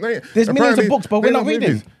 There's millions of books, but we're not reading.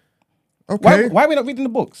 Movies. Okay. Why are we not reading the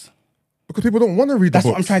books? Because people don't want to read the books.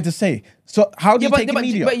 That's what I'm trying to say. So how do you take the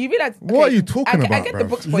media? But you realize... What are you talking about, I get the bruv?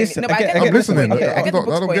 books point. Listen, No, but I get I'm the books listening. point. I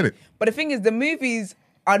don't get it. But the thing is, the movies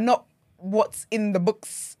are not what's in the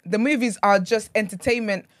books. The movies are just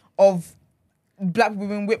entertainment of black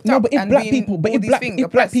women whipped No, up but if and black being people, but all if these black, things if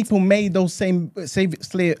black oppressed. people made those same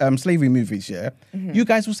slavery movies, you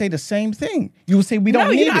guys will say the same thing. You will say we don't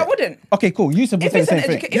No, need you know, it. I wouldn't. Okay, cool. You said we If say the it's,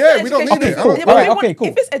 same thing. Yeah, we don't need it. Cool. Yeah, All but right, we okay, cool.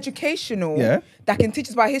 If it's educational, Yeah. that can teach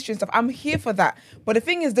us about history and stuff, I'm here for that. But the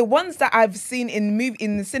thing is, the ones that I've seen in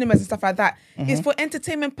the cinemas and stuff like that is for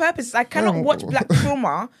entertainment purposes. I cannot watch black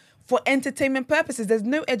trauma for entertainment purposes. There's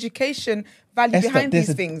no education value behind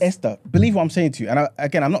these things. Esther, believe what I'm saying to you. And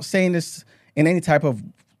again, I'm not saying this in any type of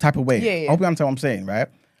way. Yeah. I hope you understand what I'm saying, right?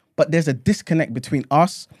 But there's a disconnect between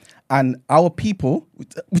us and our people,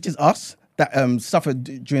 which is us, that suffered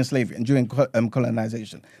during slavery and during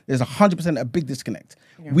colonization. There's 100% a big disconnect.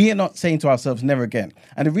 Yeah. We are not saying to ourselves, never again.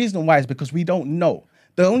 And the reason why is because we don't know.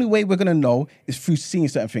 The only way we're going to know is through seeing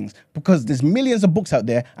certain things, because there's millions of books out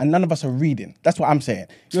there and none of us are reading. That's what I'm saying.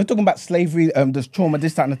 You're talking about slavery, there's trauma,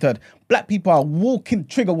 this, that, and the third. Black people are walking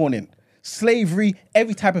trigger warning. Slavery,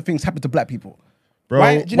 every type of things happen to black people. Bro,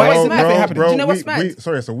 Why- do you know what's mad? happening? Do you know what's mad?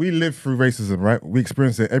 So we live through racism, right? We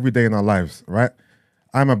experience it every day in our lives, right?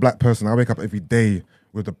 I'm a black person. I wake up every day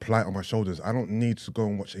with the plight on my shoulders. I don't need to go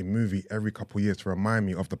and watch a movie every couple of years to remind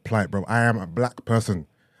me of the plight, bro. I am a black person.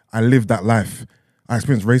 I live that life. I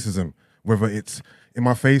experience racism, whether it's in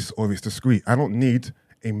my face or if it's discreet. I don't need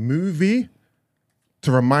a movie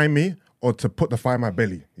to remind me or to put the fire in my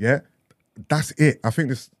belly, yeah? That's it. I think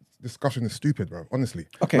this discussion is stupid, bro, honestly.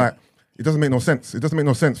 Okay. Like, it doesn't make no sense. It doesn't make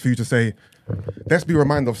no sense for you to say, let's be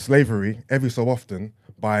reminded of slavery every so often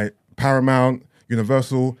by Paramount,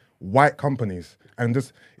 Universal, white companies. And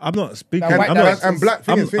just... I'm not speaking. Now, I'm white not, black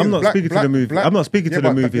I'm, things, I'm not black- speaking to the movie. black- I'm not speaking yeah, to the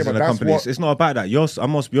but- movies yeah, and but the that's companies. what- It's not about that.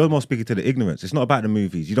 You're more speaking to the ignorance. It's not about the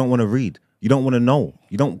movies. You don't want to read. You don't want to know.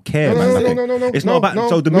 You don't care No, about no, nothing. no, no, no, It's no, not about. no,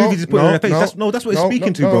 so the no, movies is putting no, in their face. no, That's what it's no,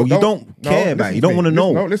 speaking to, no, bro. You no, don't care no, about it. listen You to don't me. want to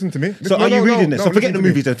know. No, listen to me. So No, are you no, reading no, it? So no, forget the listen to me.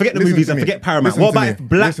 movies then. Forget the Listen movies to and me. forget Paramount. Listen What to about me. if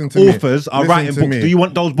black Listen to me. authors are Listen writing to books? me. Do you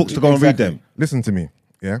want those books to go and read them? Listen to me,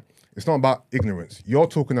 yeah? It's not about ignorance. You're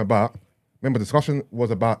talking about, remember, the discussion was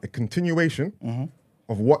about a continuation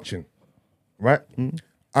of watching, right?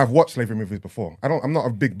 I've watched slavery movies before. I'm not a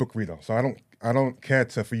big book reader, so I don't care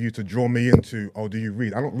for you to draw me into, oh, do you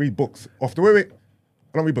read? I don't read books often. Wait.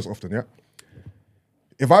 I don't read books often, yeah?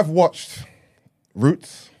 If I've watched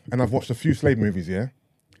Roots and I've watched a few slave movies, yeah?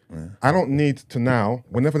 I don't need to now,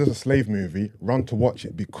 whenever there's a slave movie, run to watch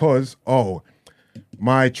it because,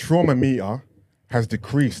 my trauma meter has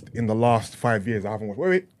decreased in the last 5 years. I haven't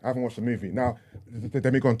watched the movie. Now,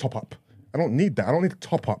 let me go and top up. I don't need that. I don't need to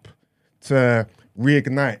top up to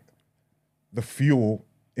reignite the fuel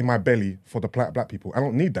in my belly for the black people. I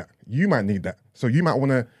don't need that. You might need that. So you might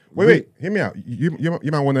want to, hear me out. You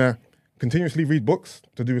might want to continuously read books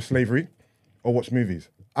to do with slavery or watch movies.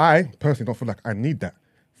 I personally don't feel like I need that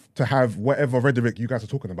to have whatever rhetoric you guys are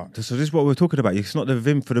talking about. So this is what we're talking about. It's not the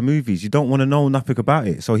vim for the movies. You don't want to know nothing about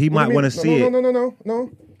it. So he might want to see it.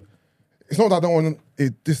 No. It's not that I don't want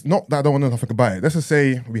to. It's not that I don't want to know nothing about it. Let's just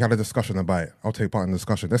say we had a discussion about it. I'll take part in the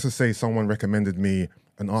discussion. Let's just say someone recommended me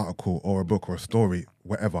an article or a book or a story,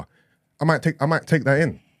 whatever. I might take that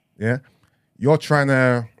in. Yeah, you're trying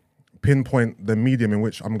to pinpoint the medium in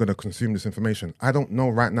which I'm going to consume this information. I don't know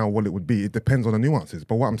right now what it would be. It depends on the nuances.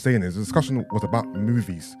 But what I'm saying is, the discussion was about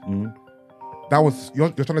movies. That was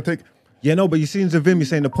you're trying to take. Yeah, no, but you see in Zavim, you're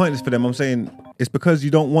saying the point is for them. I'm saying it's because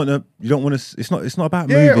you don't want to. It's not about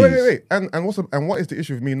movies. Wait. And what is the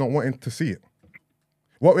issue with me not wanting to see it?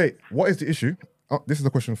 What is the issue? This is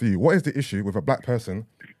a question for you. What is the issue with a black person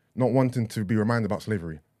not wanting to be reminded about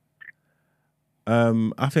slavery?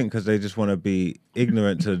 I think because they just want to be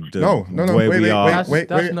ignorant to the No, way we are. Wait,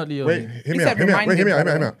 not the only. hear me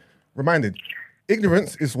out. Reminded.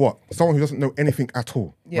 Ignorance is what? Someone who doesn't know anything at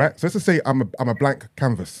all, right? So let's just say I'm a blank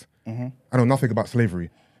canvas. I know nothing about slavery.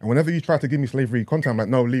 And whenever you try to give me slavery content, I'm like,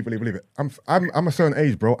 no, leave it. I'm a certain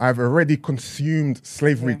age, bro. I've already consumed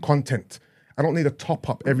slavery content. I don't need a top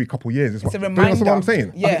up every couple years. It's a reminder. That's what I'm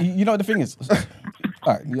saying. Yeah. Okay, you know what the thing is?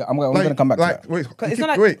 All right, I'm going to come back to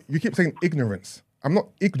that. Wait, you keep saying ignorance. I'm not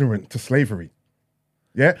ignorant to slavery.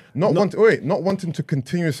 Yeah? Not wanting to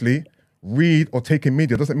continuously read or take in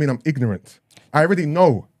media doesn't mean I'm ignorant. I already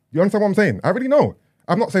know You understand what I'm saying? I already know.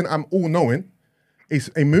 I'm not saying I'm all knowing. It's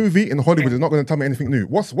a movie in Hollywood. It's not going to tell me anything new.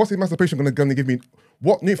 What's Emancipation going to give me?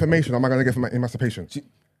 What new information am I going to get from Emancipation?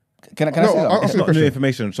 Can I say that? It's not new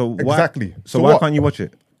information. So why, exactly. So why can't you watch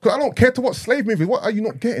it? Because I don't care to watch slave movies. What are you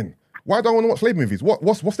not getting? Why do I want to watch slave movies?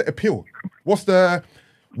 What's the appeal? What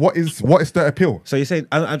is the appeal? So you're saying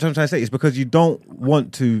I'm trying to say it's because you don't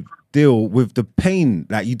want to deal with the pain.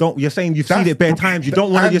 Like you're saying you've seen it bare times. You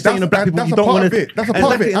don't want to. You're saying to black people you don't want to. That's a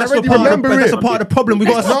part of it. That's a part of the problem. We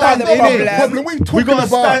got to stand in it. We got to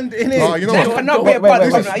stand in it. You know what? Cannot be a part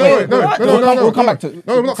of it. No. We'll come back to it.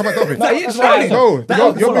 No, we're not coming back to it. No, you're trying. No,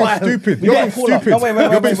 you're being stupid. You're being stupid.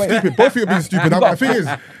 You're being stupid. Both of you are being stupid. The thing is,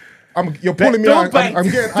 you're pulling me out. I'm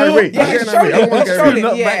getting irate. Yeah, he's trolling. I don't want to get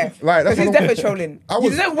irate. Yeah, Like, that's because he's what definitely trolling.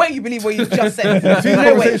 There's no way you believe what you just said. See the There's no way.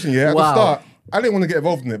 conversation, yeah? At the start, I didn't want to get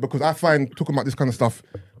involved in it because I find talking about this kind of stuff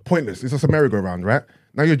pointless. It's just a merry-go-round, right?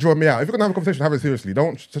 Now you're drawing me out. If you're gonna have a conversation, have it seriously.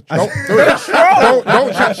 Don't chat shit.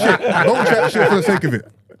 Don't chat shit for the sake of it.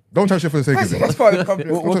 Don't chat shit for the sake of it. That's part of the problem.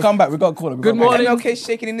 We'll come back. We got a caller. Good morning. MLK's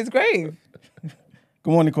shaking in his grave. Good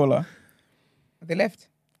morning, caller. They left.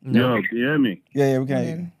 Yo, can you hear me? Yeah, we can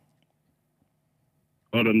hear you.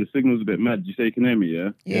 Hold on, the signal's a bit mad. You say you can hear me, yeah?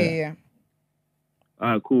 Yeah.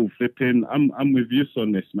 Alright, cool. Flipping. I'm with you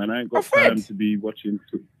on this, man. I ain't got time to be watching.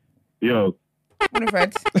 Yo. Morning,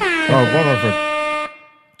 Fred. Oh, Fred.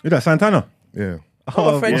 Is that Santana? Yeah.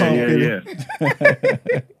 Oh, Fred. Yeah.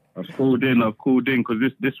 I've called in because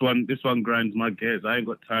this one grinds my gears. I ain't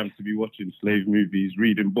got time to be watching slave movies,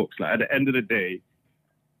 reading books. Like, at the end of the day,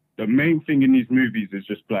 the main thing in these movies is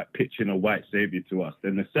just like pitching a white savior to us.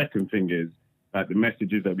 Then the second thing is like the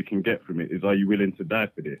messages that we can get from it is, are you willing to die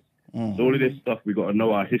for this? So all of this stuff, we got to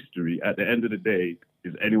know our history. At the end of the day,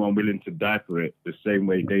 is anyone willing to die for it the same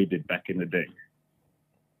way they did back in the day?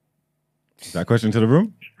 Is that a question to the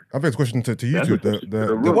room? I think it's a question to you two,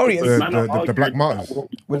 The Warriors. the Black Martyrs.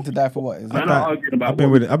 Willing to die for what? Is Man, that? arguing about I've been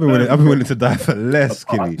willing to die for less,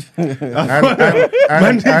 Killy.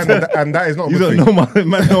 And that is not a You good don't thing.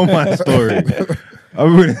 know my story.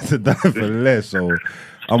 I'm willing to die for less, so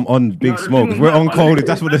I'm on big smoke. We're on cold. If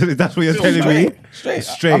that's what you're telling me.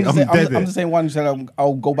 Straight. I'm dead. I'm just saying one said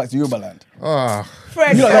I'll go back to Yoruba land.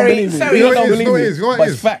 Fred, You don't sorry. believe me. Sorry. You You don't know believe what it me, is? You know what but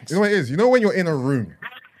it it's is? facts. You know what it is? You know when you're in a room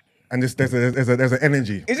and there's an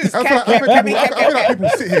energy. It's just I feel like people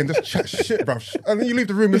sit here and just chat shit, bruv. And then you leave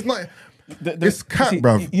the room. It's not. It's cat, see,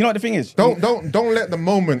 bruv. You know what the thing is? Don't let the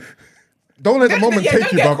moment. Don't let the moment Yeah, take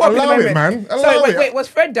don't you, get bruv. caught up in the Allow it, moment. man. Allow Sorry, it. wait, was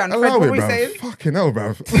Fred down? Fred, Allow what it, were you saying? bruv. Fucking hell,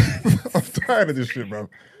 bruv. I'm tired of this shit, bruv.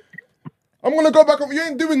 I'm gonna go back up. You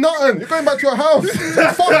ain't doing nothing. You're going back to your house.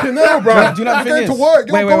 Fucking hell, bruv. Do you know the thing You're going is? to work.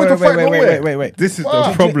 You're not going to fight nowhere. Wait. This is the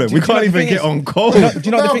Fuck. problem. Do We you know can't the even thing get is? on cold. Do you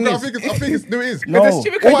know what the thing I is? think it's there is. No. It's a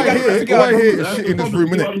stupid All I question. hear, all I hear is shit in this room,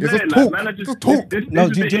 innit? It's just talk. Just talk. No,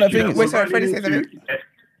 do you know the thing is? Wait, sorry, Freddie says something.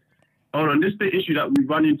 Hold on, this is the issue that we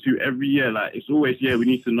run into every year. Like, it's always, we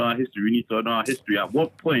need to know our history. We need to know our history. At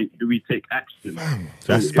what point do we take action?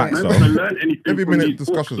 That's if facts, man though. doesn't learn anything Every from minute these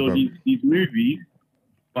discussions, books or bro. these movies,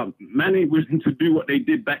 but man ain't willing to do what they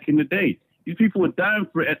did back in the day. These people were dying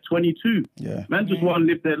for it at 22. Yeah. Man just want to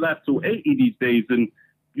live their life till 80 these days, and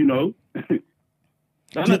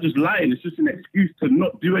they're not just lying. It's just an excuse to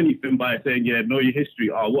not do anything by saying, know your history.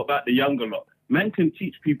 Oh, what about the younger lot? Man can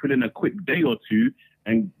teach people in a quick day or two,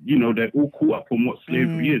 and they're all caught up on what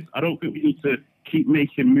slavery is. I don't think we need to keep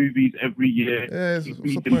making movies every year, Yeah, keep what's the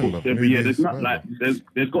reading point, books man? every year. Movies, There's not whatever. like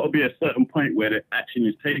there's got to be a certain point where the action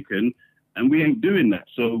is taken, and we ain't doing that.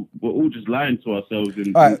 So we're all just lying to ourselves.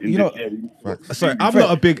 In this year. Sorry, I'm not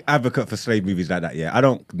a big advocate for slave movies like that. Yeah, I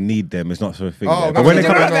don't need them. It's not sort of thing. Oh, yeah. But when they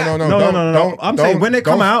come out, no. I'm saying when they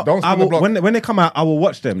come out, don't I spin the will, block. when they come out, I will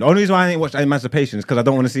watch them. The only reason why I ain't watched Emancipation is because I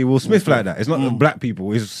don't want to see Will Smith like that. It's not the black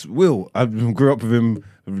people. It's Will. I grew up with him,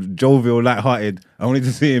 jovial, light-hearted. I wanted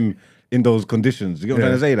to see him in those conditions. You get what I'm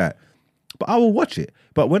trying to say? That. But I will watch it.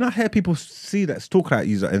 But when I hear people see that talk like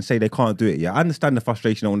you and say they can't do it, I understand the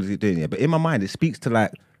frustration. I want to keep doing it. But in my mind, it speaks to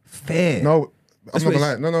like fair. No, That's I'm not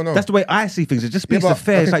what gonna lie. No. That's the way I see things. It just speaks Yeah, to but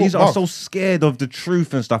fair. It's okay, like you cool, are so Mark. scared of the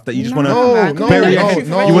truth and stuff that you just want man, to bury your head.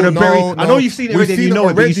 no, You want to bury. no, I know you've seen it we've already. And seen you it know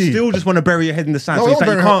it, but you already. still just want to bury your head in the sand. No, So it's don't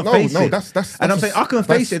like you bury can't your head. face No, it. that's And I'm saying I can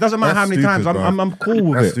face it. It doesn't matter how many times. stupid, I'm cool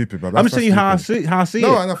with That's it. stupid, bro. I'm That's just telling you how I stupid. see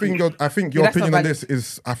No, it. and I think your that's not opinion on valid. this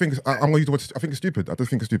is. I'm going to use the word. I think it's stupid. I just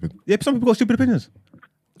think it's stupid. Yeah, some people got stupid opinions.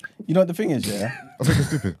 You know what the thing is, yeah? I think it's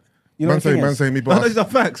stupid. You know man the thing is? saying people No, these are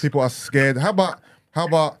facts. People are scared. How about?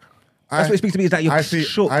 That's what it speaks to me. Is that you're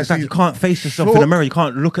shook. It's like you can't face yourself in shook. the mirror. You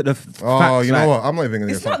can't look at the facts. Oh, you know like- what? I'm not even going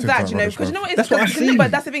to It's not that, because you know what? That's what I see.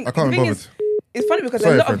 But that's the thing. I can't The be thing bothered. is, it's funny because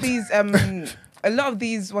Sorry, a lot of friend. these a lot of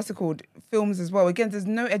these, what's it called, films as well. Again, there's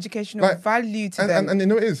no educational value to them. And you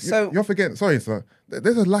know what it is? So You're forgetting, sorry, sir.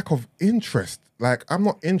 There's a lack of interest. Like, I'm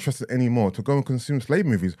not interested anymore to go and consume slave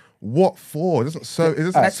movies. What for? It doesn't serve. It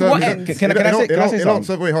doesn't serve. what end? Can I say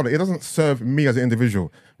something? Wait, hold on. It doesn't serve me as an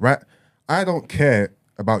individual, right? I don't care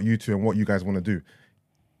about you two and what you guys want to do.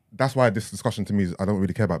 That's why this discussion to me is I don't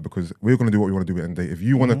really care about, because we're going to do what we want to do at the end of the day. If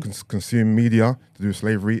you want to consume media to do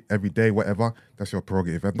slavery every day, whatever, that's your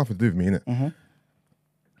prerogative. It has nothing to do with me, innit?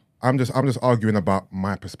 I'm just arguing about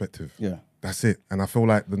my perspective. Yeah. That's it. And I feel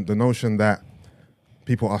like the notion that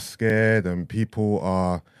people are scared and people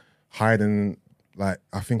are hiding, like,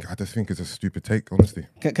 I just think it's a stupid take, honestly.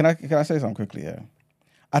 Can I say something quickly? Yeah.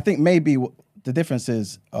 I think maybe the difference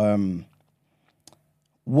is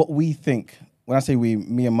what we think. When I say we,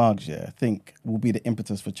 me and Margs, think will be the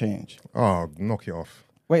impetus for change. Oh, knock it off.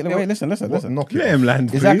 Wait, listen. Knock it Let off. him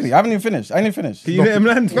land, Exactly. please. I haven't even finished. Can you let him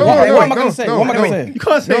land? No, What no, am I going to say? What am I going to say? You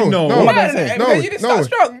can't say no. What am I going to say? You didn't start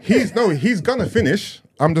strong. He's gonna finish.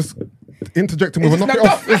 I'm just interjecting with a knock it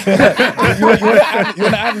off. You want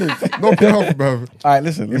to ad-lib? Knock it off, bro. All right,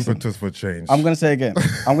 listen. Impetus for change. I'm going to say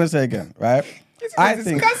again, right? I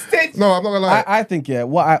think. Disgusted. No, I'm not gonna lie. I think, yeah.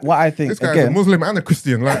 What I think This guy's again. a Muslim and a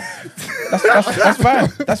Christian. Like,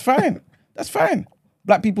 That's fine.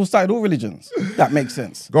 Black people started all religions. That makes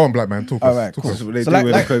sense. go on, black man. Talk All us. right, Talk cool. us. That's what they So do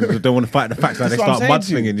like- when they don't want to fight the facts. Like they This is what start I'm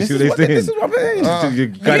saying to mudslinging. You This see is what what- they're this saying? is what I'm saying. You're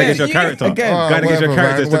going against your character. Again. Going against your Whatever,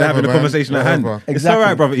 character instead of man, having a whatever, conversation at hand. whatever. It's all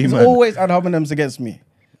right, brother There's Iman. always ad hominems against me.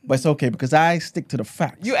 But it's okay because I stick to the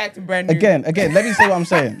facts. You acting brand new. Again, let me say what I'm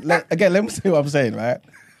saying. Let me say what I'm saying, right?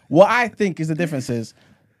 What I think is the difference is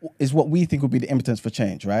what we think will be the impetus for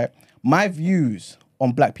change, right? My views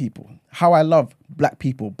on black people, how I love black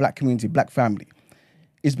people, black community, black family,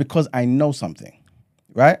 is because I know something,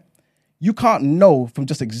 right? You can't know from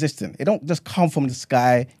just existing. It don't just come from the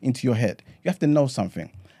sky into your head. You have to know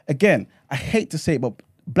something. Again, I hate to say it, but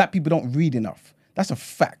black people don't read enough. That's a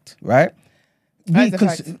fact, right?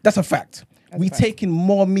 That's a fact. We take in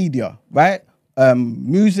more media, right?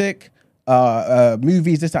 Music,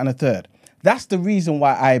 movies, this, that, and the third. That's the reason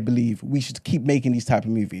why I believe we should keep making these type of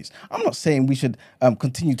movies. I'm not saying we should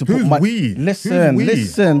continue to put Who's money. we? Listen, Who's we?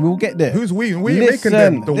 listen, we'll get there. Who's we? We ain't making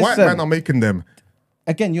them. The white man are making them.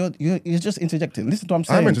 Again, you're just interjecting. Listen to what I'm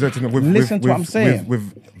saying. I'm interjecting with Listen to what I'm saying. with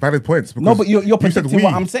valid points. No, but you're you said protecting we.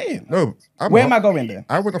 what I'm saying. No, Where am I going then?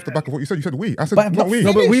 I went off the back of what you said. You said we. I said But not we.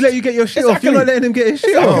 No, but we let you get your shit off. You're not letting him get his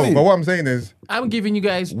shit off. No, but what I'm saying is I'm giving you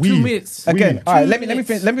guys We. 2 minutes. Again, all right. Let me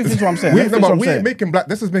finish what I'm saying. we. Let me No, finish what but I'm we saying. ain't making black.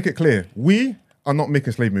 Let's just make it clear. We are not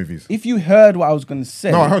making slave movies. If you heard what I was going to say,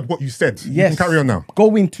 No, I heard what you said. Yes. You can carry on now.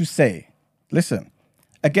 Going to say, listen,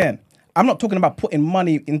 again, I'm not talking about putting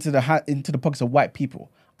money into the pockets of white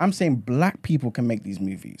people. I'm saying black people can make these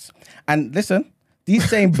movies. And listen, these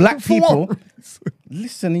same black For people, what?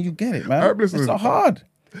 listen and you get it, man. I'm listening. It's not hard.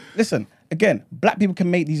 Listen, again, black people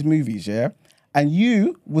can make these movies, yeah? And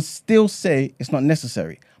you would still say it's not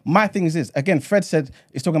necessary. My thing is this, again, Fred said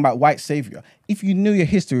it's talking about white savior. If you knew your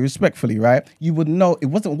history respectfully, right, you would know it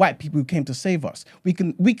wasn't white people who came to save us. We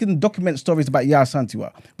can document stories about Yaa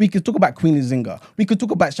Asantewaa. We could talk about Queen Nzinga. We could talk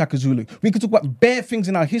about Shaka Zulu. We could talk about bare things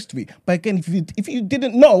in our history. But again, if you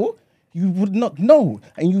didn't know, you would not know.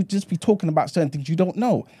 And you'd just be talking about certain things you don't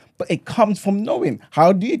know. But it comes from knowing.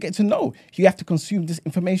 How do you get to know? You have to consume this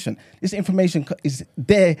information. This information is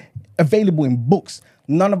there, available in books.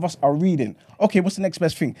 None of us are reading. Okay, what's the next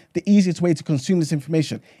best thing? The easiest way to consume this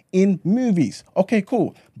information in movies. Okay,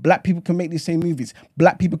 cool. Black people can make these same movies.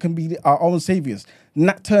 Black people can be our own saviors.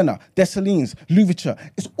 Nat Turner, Dessalines, Louverture.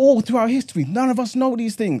 It's all through our history. None of us know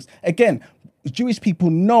these things. Again, Jewish people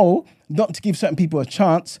know not to give certain people a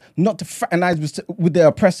chance, not to fraternize with their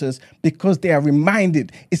oppressors because they are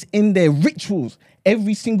reminded. It's in their rituals.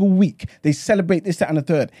 Every single week, they celebrate this, that, and the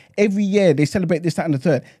third. Every year, they celebrate this, that, and the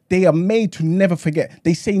third. They are made to never forget.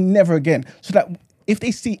 They say never again. So that if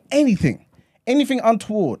they see anything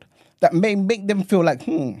untoward that may make them feel like,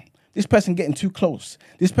 this person getting too close,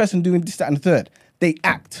 this person doing this, that, and the third, they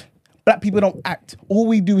act. Black people don't act. All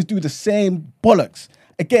we do is do the same bollocks.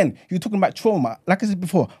 Again, you're talking about trauma. Like I said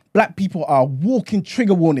before, black people are walking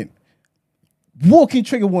trigger warning. Walking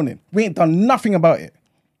trigger warning. We ain't done nothing about it.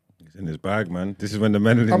 He's in his bag, man. This is when the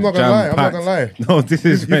melanin I'm not gonna lie. I'm not gonna lie. No, this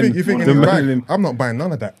is when You think the in his bag? melanin... I'm not buying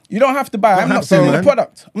none of that. You don't have to buy. I'm not have to, selling the man.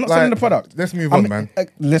 product. I'm not selling the Like, product. let's move on, man.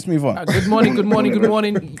 Let's move on. Good morning, good morning, good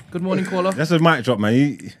morning. Good morning, caller. That's a mic drop,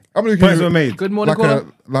 man. I'm looking Points at were made. Good morning, like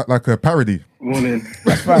caller. like a parody. Morning.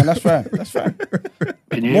 That's fine. That's fine. That's fine.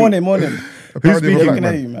 Can you Morning. A parody of a You black can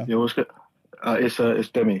hear man. you, man. Yeah, what's good? It's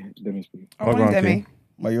Demi. Demi speaking. I want Demi.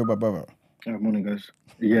 My Yoruba brother. Morning, guys.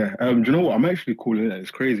 Yeah, do you know what? I'm actually calling it. It's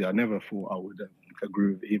crazy. I never thought I would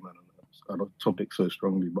agree with Eman on a topic so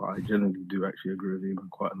strongly, but I generally do actually agree with Eman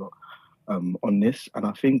quite a lot on this. And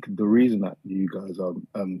I think the reason that you guys are,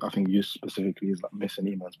 I think you specifically is like missing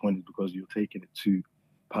Eman's point is because you're taking it too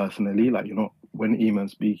personally. Like you're not, when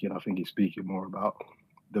Eman's speaking, I think he's speaking more about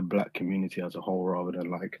the Black community as a whole rather than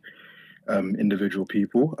like individual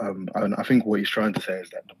people. And I think what he's trying to say is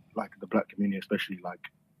that like the Black community, especially like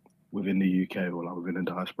within the UK or like within the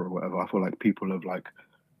diaspora or whatever, I feel like people have like,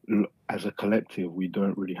 as a collective, we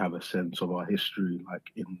don't really have a sense of our history,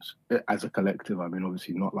 like as a collective. I mean,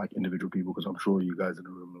 obviously not like individual people, because I'm sure you guys in the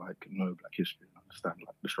room like know Black history and understand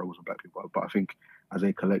like the struggles of Black people. But I think as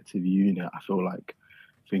a collective unit, I feel like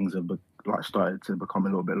things have like started to become a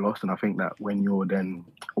little bit lost. And I think that when you're then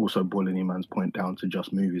also boiling Eman's point down to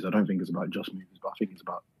just movies, I don't think it's about just movies, but I think it's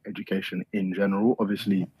about education in general.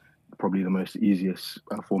 Obviously, probably the most easiest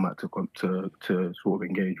format to sort of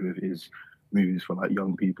engage with is movies for like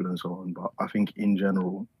young people and so on. But I think in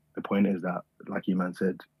general, the point is that, like Eman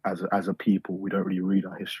said, as a people, we don't really read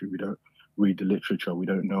our history. We don't read the literature. We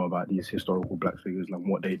don't know about these historical Black figures, like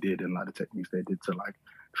what they did and like the techniques they did to like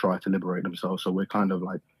try to liberate themselves. So we're kind of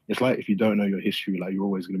like, it's like if you don't know your history, like you're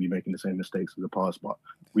always going to be making the same mistakes as the past. But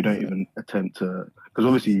we don't even attempt to, because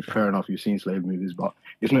obviously, fair enough, you've seen slave movies, but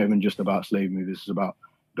it's not even just about slave movies. It's about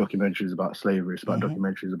documentaries about slavery. It's about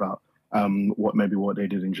documentaries about what they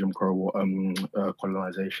did in Jim Crow, or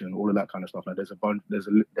colonization, all of that kind of stuff. Like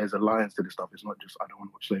there's a lines to this stuff. It's not just I don't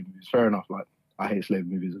want to watch slave movies. Fair enough. Like I hate slave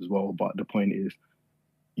movies as well. But the point is,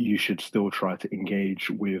 you should still try to engage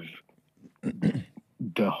with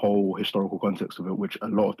the whole historical context of it, which a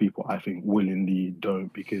lot of people I think willingly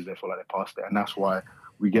don't because they feel like they passed it. And that's why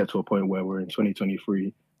we get to a point where we're in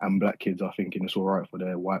 2023 and Black kids are thinking it's all right for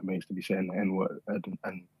their white mates to be saying the N-word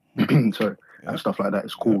and sorry, and stuff like that.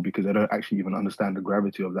 It's cool because they don't actually even understand the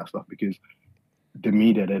gravity of that stuff, because the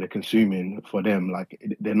media that they're consuming, for them, like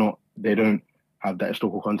they don't have that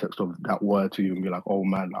historical context of that word to you and be like, oh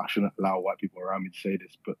man, I shouldn't allow white people around me to say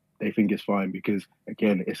this, but they think it's fine because,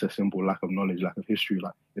 again, it's a simple lack of knowledge, lack of history.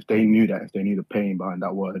 Like if they knew the pain behind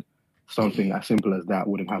that word, something as simple as that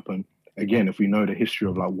wouldn't happen. Again, if we know the history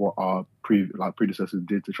of like what our predecessors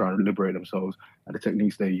did to try and liberate themselves and the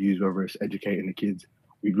techniques they use, whether it's educating the kids,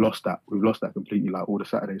 we've lost that completely. Like all the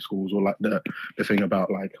Saturday schools, or like the thing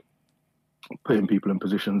about like putting people in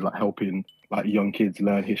positions, like helping like young kids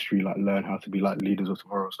learn history, like learn how to be like leaders of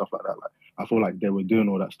tomorrow, stuff like that. Like I feel like they were doing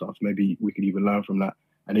all that stuff. Maybe we could even learn from that.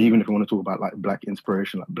 And even if we want to talk about like Black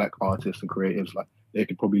inspiration, like Black artists and creatives, like they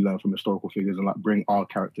could probably learn from historical figures and like bring our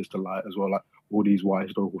characters to light as well. Like all these white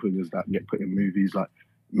historical figures that get put in movies. Like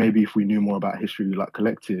maybe if we knew more about history, like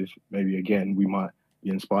collective, maybe again we might be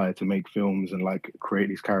inspired to make films and like create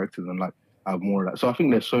these characters and like have more of that. So I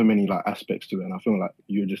think there's so many like aspects to it, and I feel like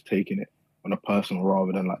you're just taking it on a personal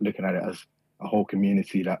rather than like looking at it as a whole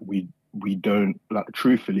community that we don't, like,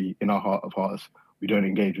 truthfully, in our heart of hearts, we don't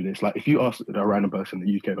engage with this. Like if you ask a random person in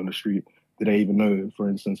the UK on the street, do they even know, for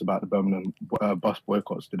instance, about the Birmingham bus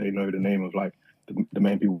boycotts? Do they know the name of like the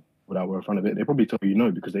main people that were in front of it? They probably tell you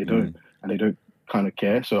no, because they don't, and they don't kind of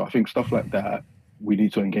care. So I think stuff like that, we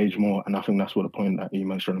need to engage more, and I think that's what the point that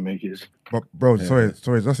Eman's trying to make is. But bro, sorry, just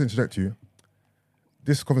to interject you.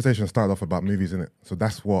 This conversation started off about movies, innit? So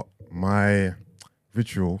that's what my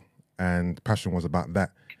ritual and passion was about.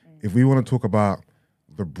 That if we want to talk about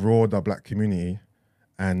the broader Black community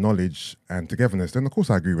and knowledge and togetherness, then of course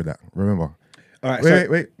I agree with that. Remember. All right.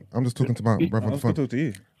 Wait. I'm just talking to my brother on the phone. Talk to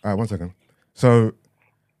you. All right, 1 second. So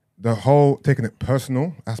the whole taking it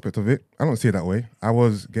personal aspect of it, I don't see it that way. I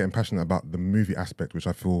was getting passionate about the movie aspect, which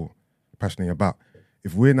I feel passionate about.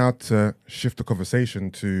 If we're now to shift the conversation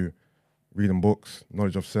to reading books,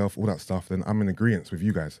 knowledge of self, all that stuff, then I'm in agreement with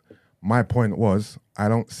you guys. My point was, I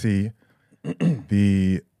don't see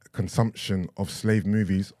the consumption of slave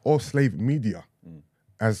movies or slave media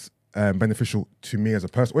as beneficial to me as a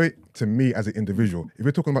person, to me as an individual. If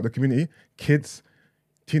we're talking about the community, kids,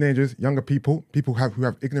 teenagers, younger people who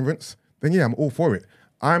have ignorance, then yeah, I'm all for it.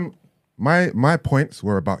 My points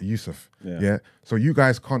were about Yusuf. Yeah. So you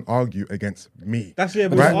guys can't argue against me. That's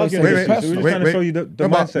but right? We're just trying to show you the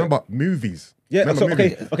mindset. No, but movies. Yeah.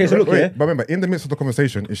 Okay. So look, but remember, in the midst of the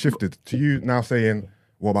conversation, it shifted to you now saying,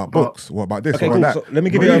 "What about books? What about this? Okay, what cool. about So that?" let me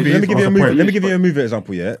give you a movie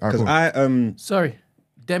example. Yeah, because Sorry.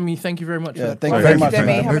 Demi, thank you very much. Yeah, thank you very much,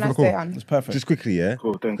 Demi. Have a nice day, Anne. It's perfect. Just quickly, yeah.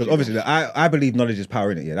 Cool, thank Because you. obviously, I believe knowledge is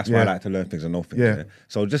power in it. Yeah, that's why I like to learn things and know things. Yeah.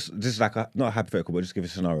 So just like not a hypothetical, but just give a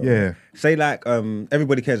scenario. Yeah. Right? Say like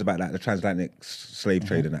everybody cares about like the transatlantic slave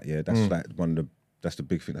trade and that. Yeah, that's like that's the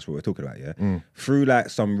big thing. That's what we're talking about. Yeah. Through like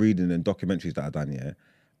some reading and documentaries that I've done. Yeah.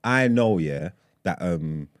 I know, that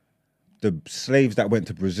the slaves that went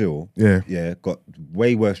to Brazil, got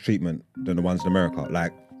way worse treatment than the ones in America,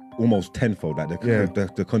 like almost tenfold. Like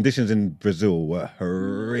the conditions in Brazil were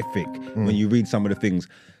horrific. When you read some of the things,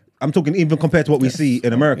 I'm talking even compared to what we see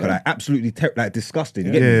in America, like absolutely like disgusting.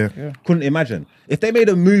 You get me? Couldn't imagine if they made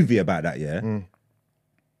a movie about that.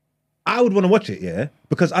 I would want to watch it.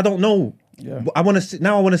 Because I don't know. I want to see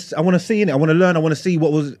now. I want to see in it. I want to learn. I want to see what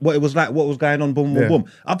it was like. What was going on? Boom, boom, boom.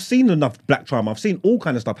 I've seen enough black trauma. I've seen all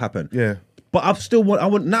kind of stuff happen. But I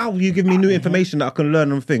want now. You give me new information that I can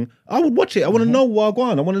learn and thing. I would watch it. I want to know what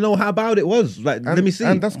I want to know how bad it was. Like, let me see.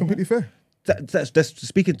 And that's completely fair. That's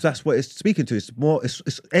speaking. That's what it's speaking to. It's more. It's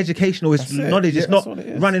educational. It's knowledge. It's not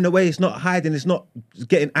running away. It's not hiding. It's not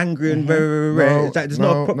getting angry and very. It's like there's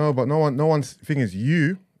but no one. No one's thing is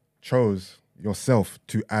you chose yourself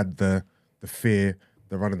to add the fear,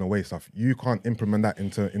 the running away stuff. You can't implement that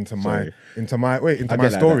into my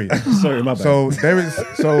story. Like sorry, my bad. So there is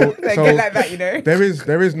get like that, you know.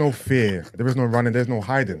 There is no fear. There is no running. There's no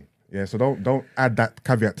hiding. Yeah. So don't add that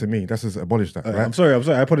caveat to me. That's just abolish that. Right? I'm sorry.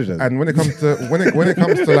 I apologize. And when it comes to when it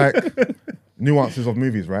comes to like nuances of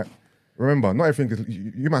movies, right? Remember, not everything.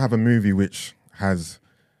 You might have a movie which has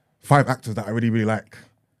 5 actors that I really really like.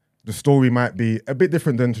 The story might be a bit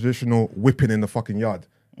different than traditional whipping in the fucking yard.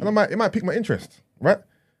 And it might pique my interest, right?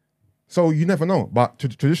 So you never know. But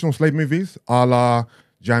traditional slave movies, a la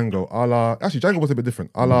Django, actually Django was a bit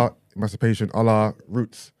different, a la Emancipation, a la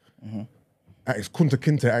Roots. At its Kunta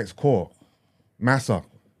Kinte, at its core, Massa.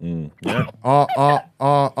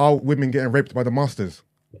 Are women getting raped by the masters?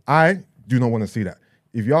 I do not want to see that.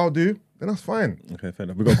 If y'all do, then that's fine. Okay, fair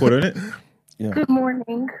enough. We got a quarter in it? Good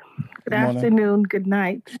morning. Good afternoon. Good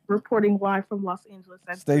night. Reporting live from Los Angeles.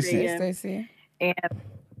 Stacey. And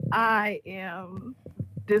I am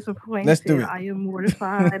disappointed. Let's do it. I am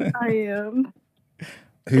mortified. I am.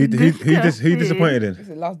 Who disappointed in? This is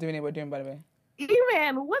the last doing it we're doing, by the way.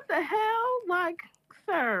 E-Man, what the hell? Like,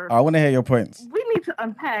 sir. I want to hear your points. We need to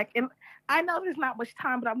unpack. And I know there's not much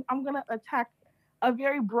time, but I'm going to attack a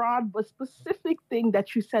very broad but specific thing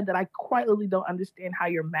that you said that I quite literally don't understand how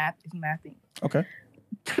your math is mathing. Okay.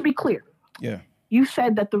 To be clear. Yeah. You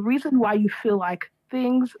said that the reason why you feel like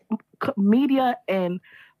things, media and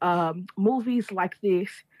movies like this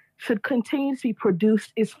should continue to be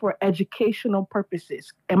produced is for educational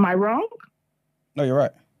purposes. Am I wrong? No, you're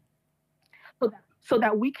right. So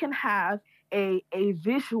that we can have a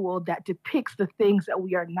visual that depicts the things that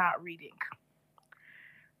we are not reading.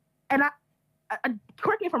 And I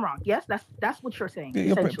correct me if I'm wrong. Yes, that's what you're saying.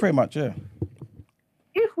 Yeah, pretty much, yeah.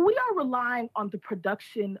 If we are relying on the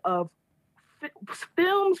production of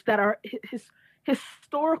films that are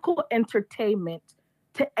historical entertainment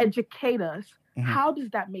to educate us, how does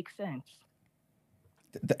that make sense?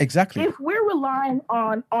 Exactly. If we're relying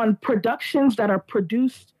on productions that are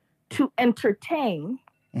produced to entertain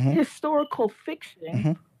historical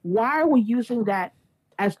fiction, why are we using that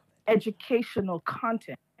as educational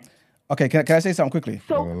content? Okay, can I say something quickly?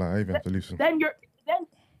 So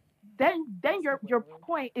then your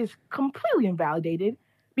point is completely invalidated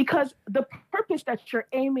because the purpose that you're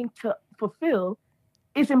aiming to fulfill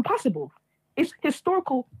is impossible. It's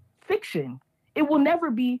historical fiction. It will never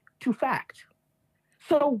be to fact.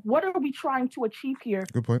 So what are we trying to achieve here?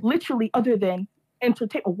 Good point. Literally, other than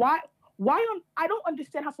entertainment. I don't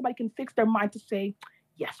understand how somebody can fix their mind to say,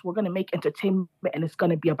 yes, we're going to make entertainment and it's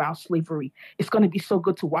going to be about slavery. It's going to be so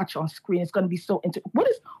good to watch on screen. It's going to be so what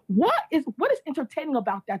is entertaining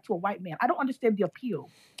about that to a white man? I don't understand the appeal.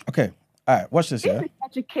 Okay. All right. Watch this. If it's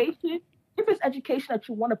education that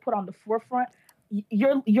you want to put on the forefront,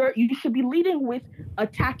 you should be leading with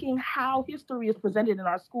attacking how history is presented in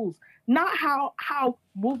our schools, not how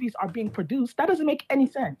movies are being produced. That doesn't make any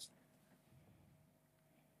sense.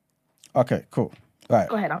 Okay, cool. All right.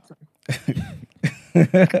 Go ahead. I'm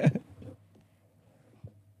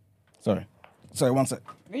sorry. Sorry, one sec.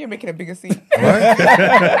 You're making a bigger scene. Back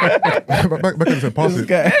into the past.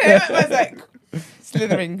 It's like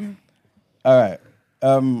slithering. All right.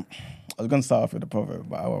 I was going to start off with a proverb,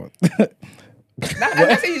 but I won't.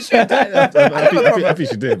 I think you should. I think you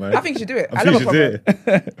should do it, man. I think you should do it. I love a proverb.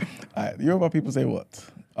 All right. Yoruba people say what?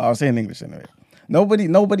 I'll say in English anyway.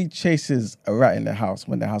 Nobody chases a rat in their house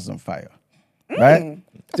when their house is on fire. Right?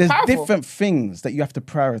 There's powerful. Different things that you have to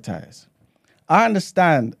prioritize. I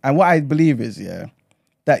understand, and what I believe is,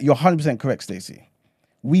 that you're 100% correct, Stacey.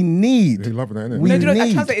 We need. You're loving that, innit?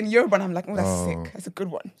 I translate in Yoruba and I'm like, oh, that's sick. That's a good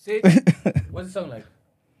one. See? What does it sound like?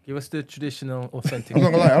 Give us the traditional, authentic. I'm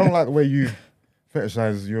not gonna lie, I don't like the way you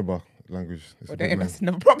fetishize Yoruba language. Well, that's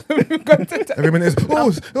another problem. We've got to every minute is,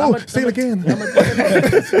 say it again.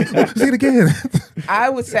 Say it again. I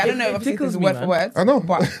would say, I don't know, obviously this is word for word. I know.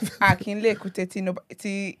 But Akinle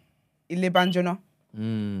Kuteti Ile Banjo no.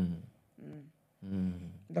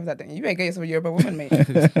 Love that thing. You better get yourself a Yoruba woman, mate.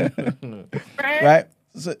 Right?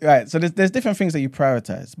 So there's different things that you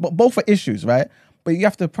prioritize, but both are issues, right? But you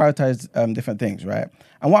have to prioritize different things, right?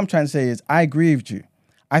 And what I'm trying to say is, I agree with you.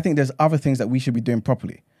 I think there's other things that we should be doing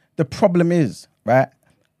properly. The problem is, right?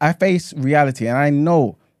 I face reality, and I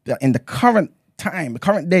know that in the current time, the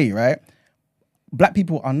current day, right? Black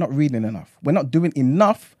people are not reading enough. We're not doing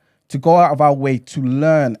enough to go out of our way to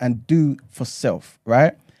learn and do for self,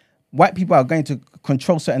 right? White people are going to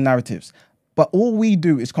control certain narratives, but all we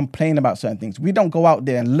do is complain about certain things. We don't go out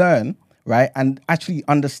there and learn, right? And actually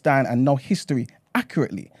understand and know history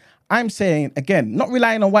accurately. I'm saying, again, not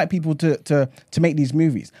relying on white people to make these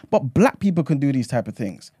movies, but black people can do these type of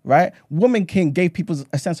things, right? Woman King gave people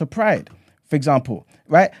a sense of pride, for example,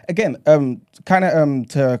 right? Again,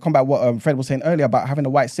 to combat what Fred was saying earlier about having a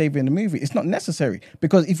white savior in the movie, it's not necessary,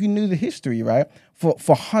 because if you knew the history, right,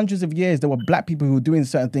 for hundreds of years, there were black people who were doing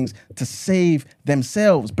certain things to save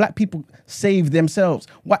themselves. Black people saved themselves.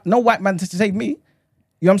 No white man to save me, you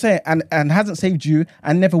know what I'm saying? And hasn't saved you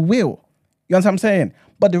and never will. You understand what I'm saying?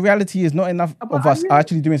 But the reality is not enough of us are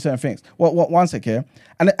actually doing certain things. Well, one sec here.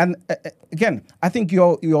 And again, I think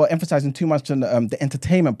you're emphasizing too much on the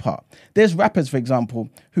entertainment part. There's rappers, for example,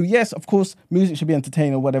 who, yes, of course, music should be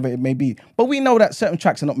entertaining or whatever it may be. But we know that certain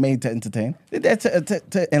tracks are not made to entertain. They're there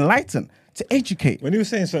to enlighten, to educate. When he was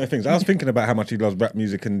saying certain things, I was thinking about how much he loves rap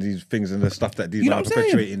music and these things and the stuff that these are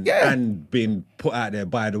perpetuating and being put out there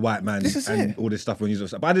by the white man and all this stuff when you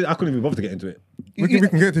stuff. But I couldn't even bother to get into it. We can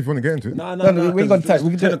get it if you want to get into it. No, we ain't got time.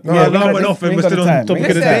 We can the alarm went off and we're still on topic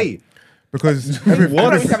of the day. Because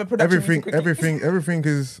everything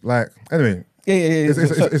is like, anyway. Yeah.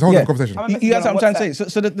 It's a whole conversation. You guys, what I'm trying to say.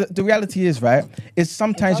 So the reality is, right, is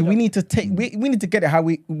sometimes we need to get it how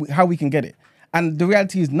we can get it. And the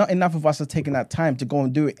reality is not enough of us are taking that time to go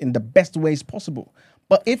and do it in the best ways possible.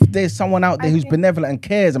 But if there's someone out there who's benevolent and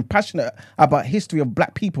cares and passionate about history of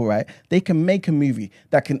black people, right, they can make a movie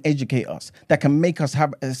that can educate us, that can make us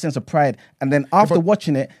have a sense of pride. And then after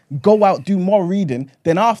watching it, go out, do more reading.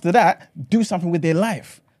 Then after that, do something with their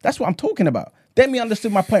life. That's what I'm talking about. Demi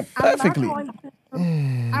understood my point perfectly.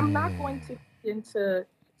 I'm not going to get into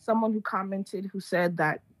someone who commented who said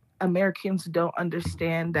that Americans don't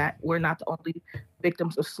understand that we're not the only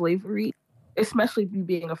victims of slavery, especially me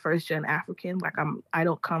being a first-gen African. Like I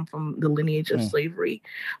don't come from the lineage of slavery,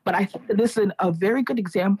 but I think that this is a very good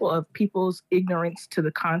example of people's ignorance to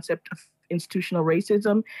the concept of institutional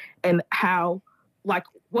racism and how, like,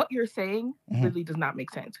 what you're saying really does not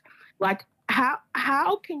make sense. Like,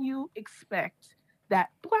 how can you expect that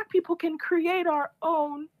black people can create our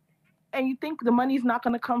own, and you think the money's not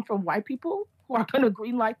going to come from white people who are going to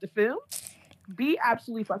greenlight the film? Be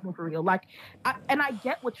absolutely fucking for real. Like, I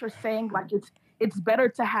get what you're saying. Like, it's better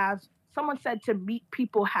to have, someone said, to meet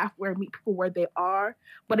people halfway, meet people where they are.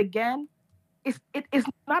 But again, it is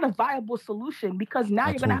not a viable solution, because now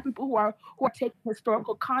you're going to have people who are taking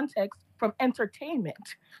historical context from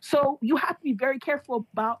entertainment. So you have to be very careful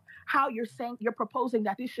about how you're proposing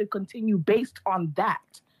that this should continue based on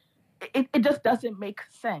that. It just doesn't make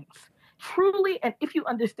sense. Truly, and if you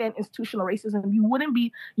understand institutional racism, you wouldn't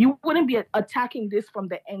be attacking this from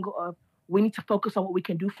the angle of, we need to focus on what we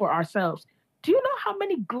can do for ourselves. Do you know how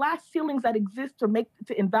many glass ceilings that exist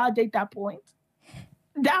to invalidate that point?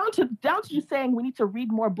 Down to you saying we need to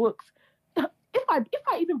read more books. If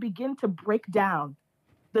I even begin to break down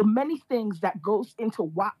the many things that goes into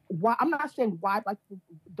why I'm not saying why black people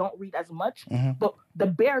don't read as much, but the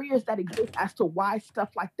barriers that exist as to why stuff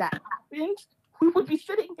like that happens, we would be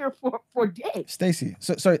sitting here for days. Stacey,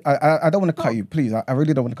 sorry, I don't want to cut you, please. I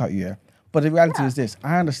really don't want to cut you here. But the reality is this: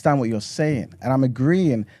 I understand what you're saying, and I'm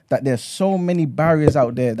agreeing that there's so many barriers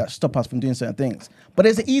out there that stop us from doing certain things. But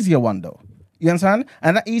there's an easier one, though. You understand?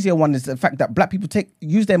 And that easier one is the fact that black people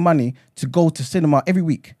use their money to go to cinema every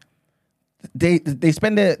week. They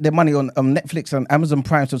spend their money on Netflix and Amazon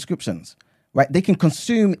Prime subscriptions, right? They can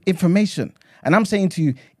consume information. And I'm saying to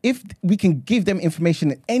you, if we can give them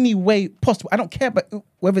information in any way possible, I don't care about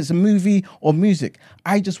whether it's a movie or music.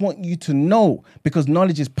 I just want you to know, because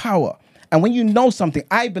knowledge is power. And when you know something,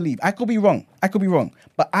 I believe, I could be wrong,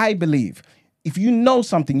 but I believe if you know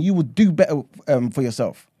something, you will do better for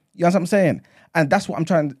yourself. You know what I'm saying? And that's what I'm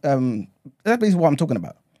trying, that's basically what I'm talking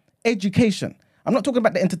about. Education. I'm not talking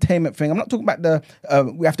about the entertainment thing. I'm not talking about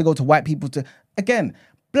we have to go to white people to, again,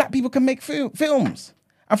 black people can make films.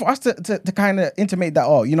 And for us to kind of intimate that,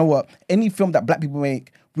 you know what, any film that black people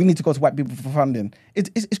make, we need to go to white people for funding.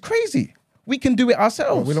 It's crazy. We can do it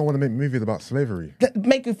ourselves. We don't want to make movies about slavery.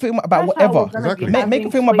 Make a film about That's how whatever. we're gonna Exactly. be Make a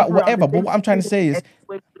having film about slavery on whatever. the But what I'm trying to say is,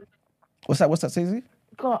 big what's that, Stacey?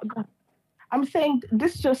 Go on. I'm saying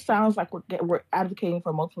this just sounds like we're advocating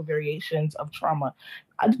for multiple variations of trauma.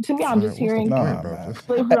 To me, I'm just hearing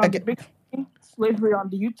slavery on the big screen, slavery on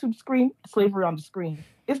the YouTube screen, slavery on the screen.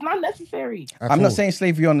 It's not necessary. I'm not saying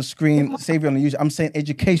slavery on the screen, slavery on the YouTube. I'm saying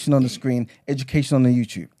education on the screen, education on the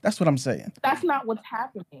YouTube. That's what I'm saying. That's not what's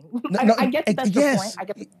happening. No, I get that's the point. I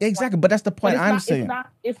get the exactly, point. but that's the point But I'm saying.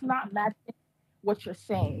 It's not matching what you're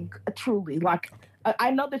saying. Truly, like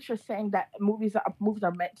I know that you're saying that movies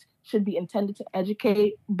are meant should be intended to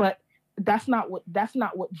educate, but that's not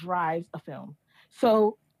what drives a film.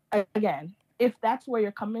 So again, if that's where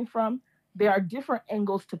you're coming from, there are different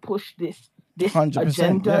angles to push this 100%,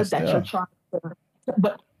 agenda that you're trying to.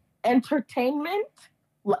 But entertainment,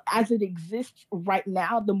 as it exists right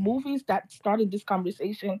now, the movies that started this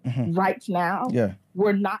conversation right now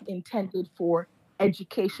were not intended for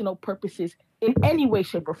educational purposes in any way,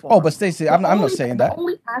 shape, or form. Oh, but Stacey, I'm not saying that.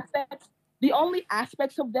 The only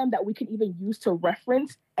aspects of them that we can even use to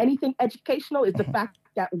reference anything educational is the fact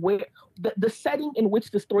that where the setting in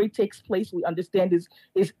which the story takes place, we understand is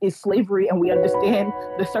slavery, and we understand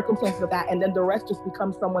the circumstances of that, and then the rest just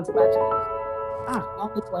becomes someone's imagination.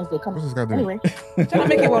 Wellness Wednesday. Come What's this guy doing? Anyway, trying to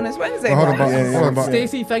make it Wellness Wednesday. Hold on,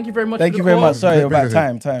 Stacey, thank you very much. Thank for you the very call. much. Sorry about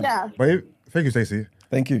Basically. time. yeah. But thank you, Stacey.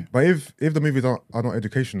 Thank you. But if the movies are not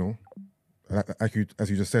educational, as you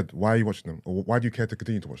just said, why are you watching them, or why do you care to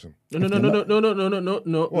continue to watch them? No. It's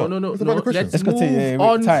about the question. Let's continue. Move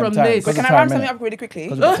on from this. But can I round something up really quickly?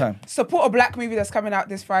 Time. Support a black movie that's coming out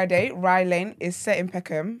this Friday. Rye Lane is set in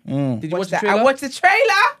Peckham. Did you watch the trailer? I watched the trailer.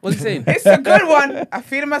 What's it saying? It's a good one. I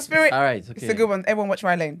feel in my spirit. All right, okay. It's a good one. Everyone watch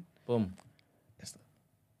Rye Lane. Boom.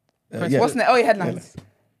 What's the your headlines?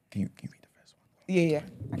 Can you read the first one? Yeah.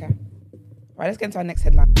 Okay. Right, let's get into our next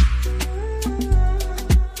headline.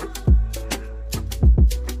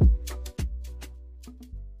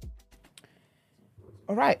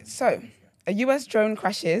 All right, so a US drone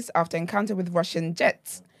crashes after encounter with Russian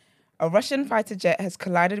jets. A Russian fighter jet has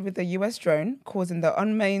collided with a US drone, causing the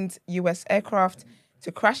unmanned US aircraft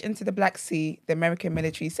to crash into the Black Sea, the American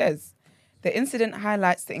military says. The incident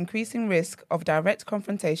highlights the increasing risk of direct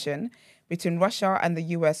confrontation between Russia and the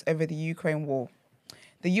US over the Ukraine war.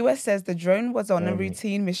 The US says the drone was on a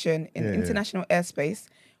routine mission in international airspace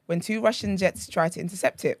when two Russian jets tried to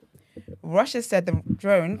intercept it. Russia said the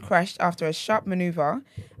drone crashed after a sharp maneuver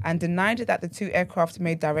and denied that the two aircraft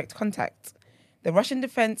made direct contact. The Russian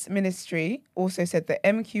Defense Ministry also said the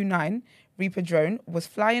MQ-9 Reaper drone was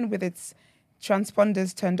flying with its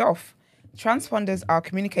transponders turned off. Transponders are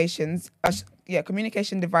communication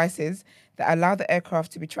devices that allow the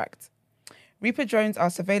aircraft to be tracked. Reaper drones are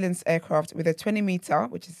surveillance aircraft with a 20-meter,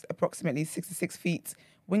 which is approximately 66 feet,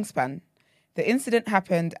 wingspan. The incident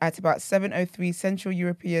happened at about 7:03 Central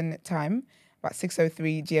European Time, about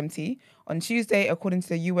 6:03 GMT, on Tuesday, according to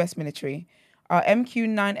the US military. Our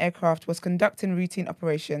MQ-9 aircraft was conducting routine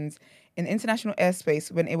operations in international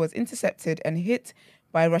airspace when it was intercepted and hit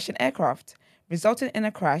by a Russian aircraft, resulting in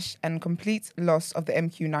a crash and complete loss of the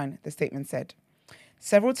MQ-9, the statement said.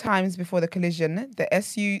 Several times before the collision, the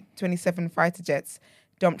Su-27 fighter jets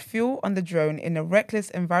dumped fuel on the drone in a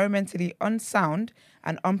reckless, environmentally unsound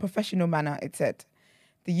and unprofessional manner, it said.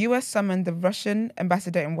 The US summoned the Russian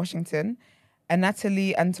ambassador in Washington,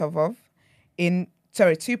 Anatoly Antonov,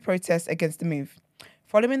 to protest against the move.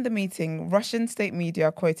 Following the meeting, Russian state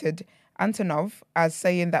media quoted Antonov as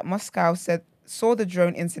saying that Moscow saw the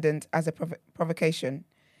drone incident as a provocation.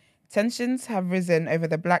 Tensions have risen over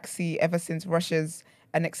the Black Sea ever since Russia's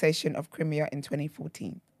annexation of Crimea in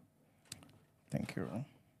 2014. Thank you.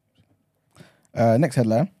 Next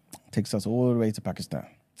headline takes us all the way to Pakistan.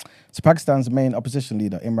 So Pakistan's main opposition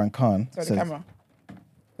leader, Imran Khan, Sorry, says... the camera.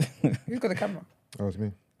 Who's got the camera? Oh, it's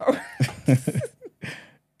me.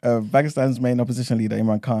 Pakistan's main opposition leader,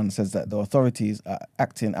 Imran Khan, says that the authorities are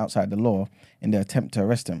acting outside the law in their attempt to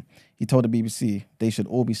arrest him. He told the BBC they should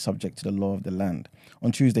all be subject to the law of the land.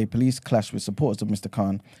 On Tuesday, police clashed with supporters of Mr.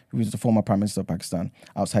 Khan, who is the former Prime Minister of Pakistan,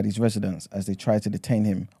 outside his residence as they tried to detain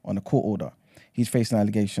him on a court order. He's facing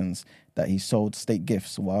allegations that he sold state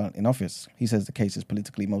gifts while in office. He says the case is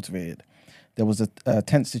politically motivated. There was a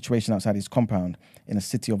tense situation outside his compound in the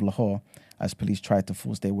city of Lahore as police tried to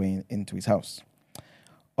force their way into his house.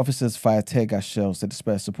 Officers fired tear gas shells to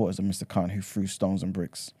disperse supporters of Mr. Khan, who threw stones and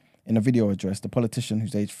bricks. In a video address, the politician,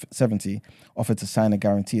 who's aged 70, offered to sign a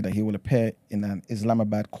guarantee that he will appear in an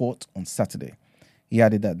Islamabad court on Saturday. He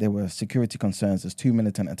added that there were security concerns as two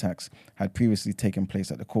militant attacks had previously taken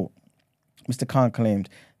place at the court. Mr. Khan claimed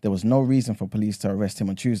there was no reason for police to arrest him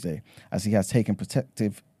on Tuesday, as he has taken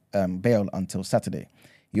protective bail until Saturday.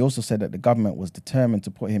 He also said that the government was determined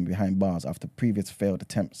to put him behind bars after previous failed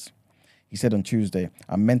attempts. He said on Tuesday,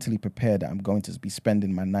 "I'm mentally prepared that I'm going to be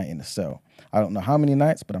spending my night in a cell. I don't know how many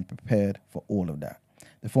nights, but I'm prepared for all of that."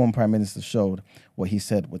 The former Prime Minister showed what he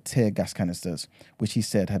said were tear gas canisters, which he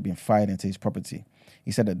said had been fired into his property.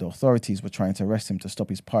 He said that the authorities were trying to arrest him to stop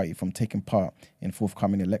his party from taking part in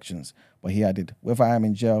forthcoming elections. But he added, "Whether I am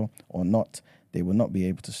in jail or not, they will not be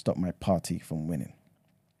able to stop my party from winning."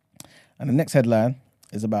 And the next headline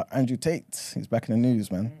is about Andrew Tate. He's back in the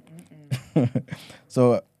news, man.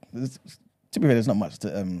 So, to be fair, there's not much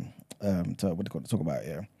to talk about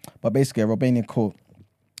here. But basically, a Romanian court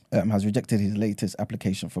has rejected his latest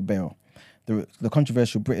application for bail. The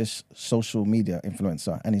controversial British social media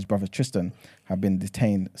influencer and his brother Tristan have been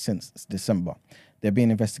detained since December. They're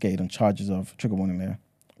being investigated on charges of, trigger warning there,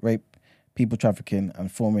 rape, people trafficking,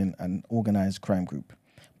 and forming an organised crime group.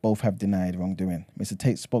 Both have denied wrongdoing. Mr.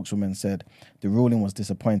 Tate's spokeswoman said the ruling was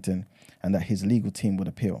disappointing and that his legal team would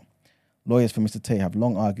appeal. Lawyers for Mr. Tate have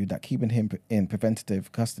long argued that keeping him in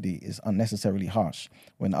preventative custody is unnecessarily harsh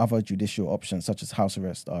when other judicial options such as house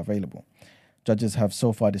arrest are available. Judges have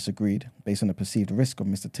so far disagreed based on the perceived risk of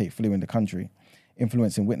Mr. Tate fleeing the country,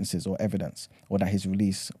 influencing witnesses or evidence, or that his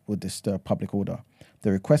release would disturb public order.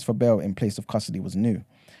 The request for bail in place of custody was new,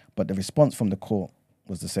 but the response from the court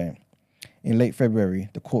was the same. In late February,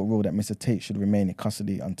 the court ruled that Mr. Tate should remain in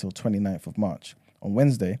custody until 29th of March. On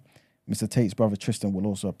Wednesday, Mr. Tate's brother Tristan will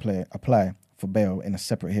also apply for bail in a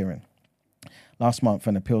separate hearing. Last month,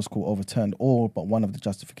 an appeals court overturned all but one of the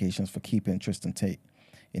justifications for keeping Tristan Tate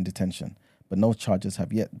in detention, but no charges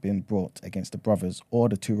have yet been brought against the brothers or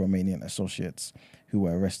the two Romanian associates who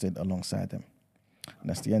were arrested alongside them. And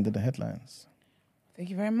that's the end of the headlines. Thank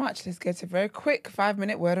you very much. Let's get a very quick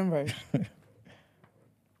 5-minute word on road.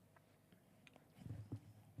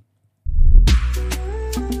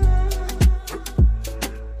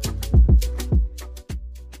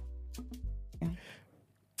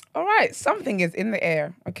 All right, something is in the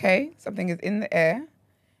air, okay? Something is in the air.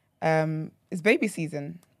 It's baby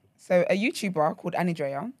season. So a YouTuber called Annie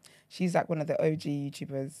Drea, she's like one of the OG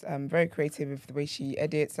YouTubers, very creative with the way she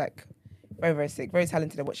edits, like very, very sick, very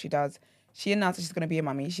talented at what she does. She announced that she's going to be a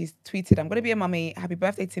mummy. She's tweeted, "I'm going to be a mummy, happy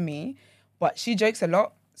birthday to me." But she jokes a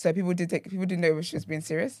lot, so people didn't know if she was being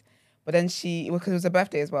serious. But then because it was her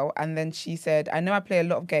birthday as well, and then she said, "I know I play a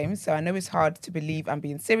lot of games, so I know it's hard to believe I'm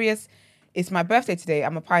being serious. It's my birthday today.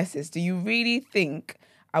 I'm a Pisces. Do you really think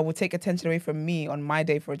I will take attention away from me on my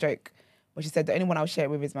day for a joke?" But she said the only one I'll share it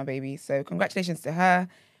with is my baby. So congratulations to her.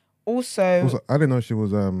 Also, I didn't know she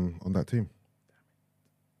was on that team.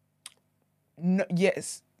 No,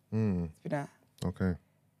 yes. Okay.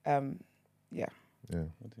 Yeah. Yeah.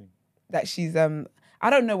 That she's I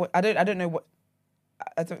don't know what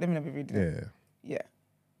let me not be reading it. Yeah.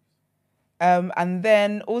 And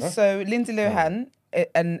then also Lindsay Lohan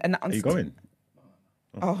announced. Are you going?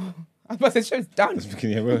 Oh, I was about to say show's done.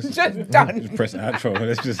 Show's done. Just press outro.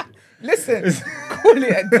 Let's just listen. Call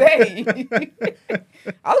it a day.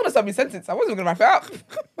 I was gonna start my sentence. I wasn't gonna wrap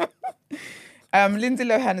it up. Lindsay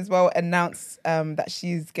Lohan as well announced that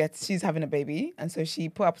she's having a baby, and so she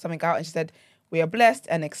put up something out and she said, "We are blessed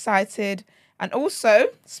and excited." And also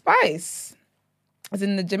Spice, as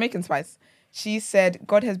in the Jamaican Spice, she said,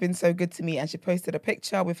 "God has been so good to me," and she posted a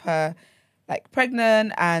picture with her like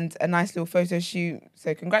pregnant and a nice little photo shoot.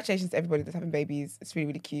 So congratulations to everybody that's having babies. It's really,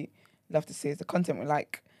 really cute. Love to see it. It's the content we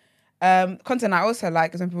like. Content I also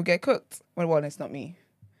like is when people get cooked. Well, it's not me.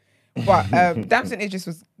 But Damson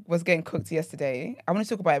Idris was getting cooked yesterday. I want to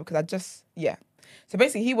talk about it because So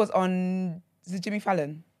basically he was on, is it Jimmy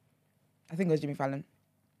Fallon? I think it was Jimmy Fallon.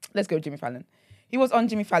 Let's go with Jimmy Fallon. He was on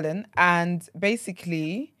Jimmy Fallon and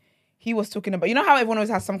basically he was talking about, you know how everyone always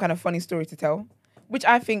has some kind of funny story to tell? Which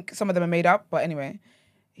I think some of them are made up, but anyway.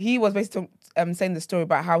 He was basically saying the story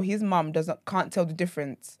about how his mum can't tell the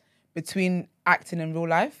difference between acting and real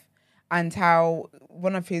life, and how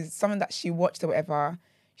something that she watched or whatever,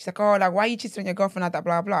 she's like, "Oh, like, why are you cheating on your girlfriend like that,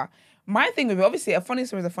 blah, blah." My thing with it, obviously, a funny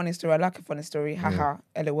story is a funny story. I like a funny story, haha,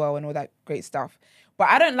 LOL, and all that great stuff. But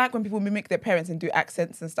I don't like when people mimic their parents and do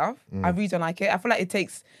accents and stuff. I really don't like it. I feel like it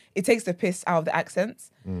takes the piss out of the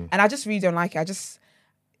accents. And I just really don't like it.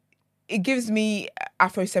 It gives me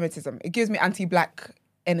Afro-Semitism. It gives me anti-black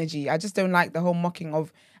energy. I just don't like the whole mocking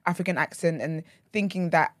of African accent and thinking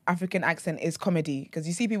that African accent is comedy. Because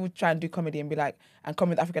you see people try and do comedy and be like, and come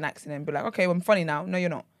with African accent and be like, "Okay, well, I'm funny now." No, you're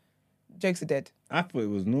not. Jokes are dead. I thought it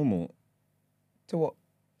was normal. To what?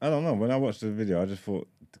 I don't know. When I watched the video, I just thought,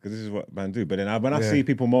 because this is what man do. But then when I see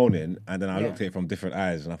people moaning, and then I looked at it from different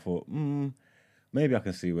eyes, and I thought, maybe I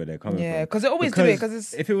can see where they're coming from. Yeah, because they always do it.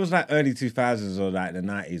 Because if it was like early 2000s or like the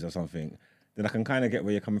 90s or something, then I can kind of get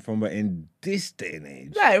where you're coming from. But in this day and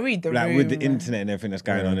age, read the room, with the internet and everything that's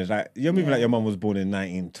going on, it's like you're moving like your mum was born in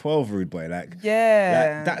 1912, rude boy. Like, like,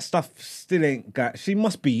 that stuff still ain't got. She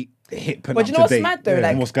must be hip and but up you know to what's date. mad though?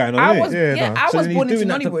 Like, what's going on? I was born into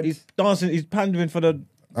Nollywood. He's dancing. He's pandering for the.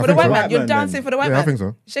 For the white man, you're dancing for the white man. I think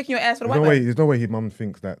so. Shaking your ass for the white man. There's no way his mum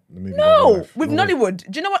thinks that the movie. No, with Nollywood.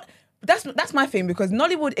 Do you know what? That's my thing, because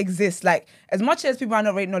Nollywood exists. Like, as much as people are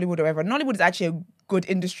not rating Nollywood or whatever, Nollywood is actually a good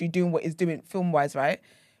industry doing what it's doing film wise, right?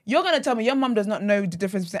 You're gonna tell me your mum does not know the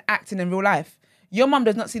difference between acting and real life. Your mum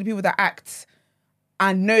does not see the people that act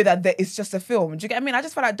and know that it's just a film. Do you get what I mean? I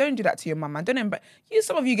just feel like, don't do that to your mum, man.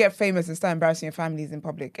 Some of you get famous and start embarrassing your families in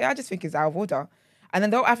public. I just think it's out of order. And then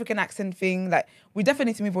the whole African accent thing, like, we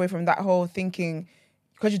definitely need to move away from that whole thinking,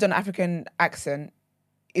 because you've done an African accent,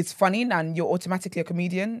 it's funny and you're automatically a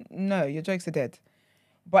comedian. No, your jokes are dead.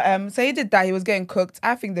 But so he did that. He was getting cooked.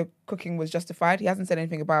 I think the cooking was justified. He hasn't said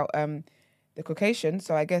anything about the Caucasian,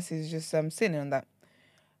 so I guess he's just sitting on that.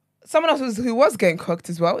 Someone else who was getting cooked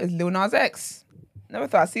as well is Lil Nas X. Never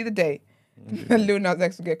thought I'd see the day Lil Nas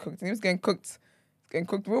X would get cooked. And he was getting cooked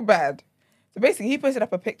real bad. So basically, he posted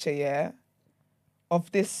up a picture, of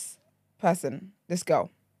this person, this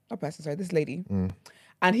lady.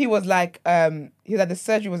 And he was like, the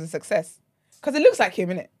surgery was a success. Because it looks like him,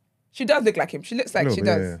 innit? She does look like him. She looks like she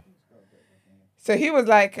does. Yeah. So he was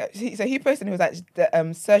like, he posted and he was like,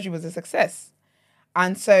 the surgery was a success.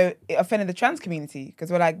 And so it offended the trans community, because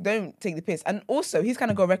we're like, don't take the piss. And also, he's kind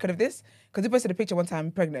of got a record of this, because he posted a picture one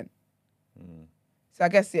time pregnant. So I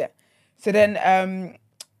guess, yeah. So then,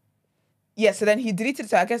 so then he deleted,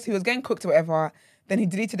 so I guess he was getting cooked or whatever. Then he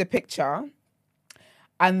deleted the picture.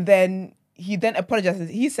 And then he then apologized.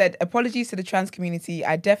 He said, apologies to the trans community.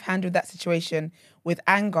 I handled that situation with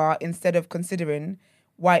anger instead of considering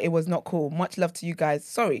why it was not cool. Much love to you guys.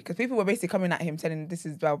 Sorry, because people were basically coming at him telling this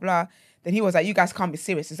is blah, blah. Then he was like, you guys can't be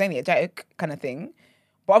serious. It's only a joke kind of thing.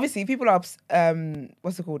 But obviously, people are,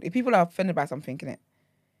 what's it called? If people are offended by something, innit?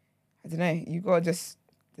 I don't know. You got to just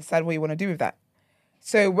decide what you want to do with that.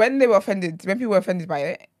 So when people were offended by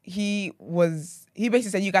it, he basically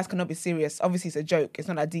said, you guys cannot be serious. Obviously, it's a joke. It's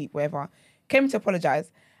not that deep, whatever. Came to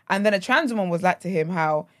apologize. And then a trans woman was like to him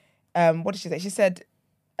how, what did she say? She said,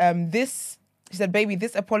 baby,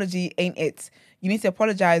 this apology ain't it. You need to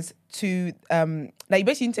apologize to, you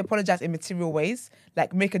basically need to apologize in material ways,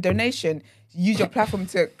 like make a donation, use your platform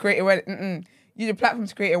to create awareness, use your platform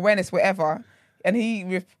to create awareness, whatever. And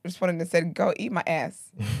he responded and said, go eat my ass.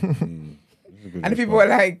 And the people were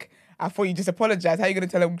like, I thought you just apologized. How are you going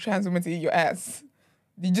to tell a trans woman to eat your ass?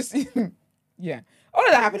 You just, yeah. All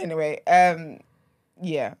of that happened anyway.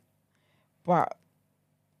 Yeah. But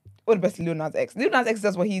all the best to Lil Nas X. Lil Nas X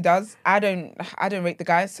does what he does. I don't rate the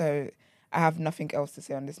guy, so I have nothing else to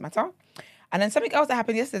say on this matter. And then something else that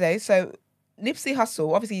happened yesterday. So Nipsey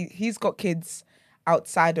Hussle, obviously he's got kids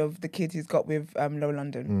outside of the kids he's got with Low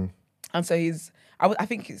London. And so I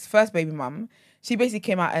think his first baby mum, she basically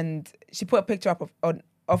came out and she put a picture up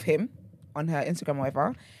of him on her Instagram or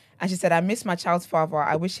whatever. And she said, I miss my child's father.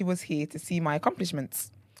 I wish he was here to see my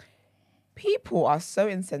accomplishments. People are so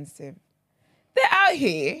insensitive. They're out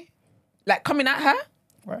here, like, coming at her.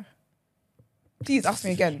 Where? Please ask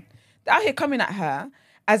me again. They're out here coming at her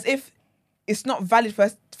as if it's not valid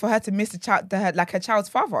for her to miss her child's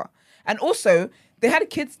father. And also, they had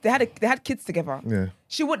kids. They had kids together. Yeah.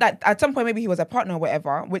 She would, like, at some point maybe he was a partner or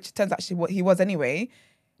whatever, which turns out he was anyway.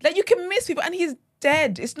 Like, you can miss people, and he's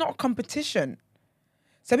dead. It's not a competition.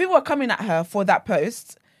 So people are coming at her for that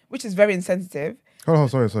post, which is very insensitive. Oh,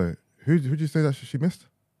 sorry. Who did you say that she missed?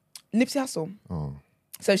 Nipsey Hussle. Oh.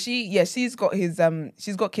 So she's got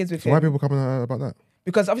kids with him. Why are people coming at her about that?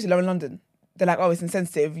 Because obviously Lauren London, they're like, oh, it's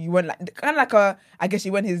insensitive. You weren't like, kind of like I guess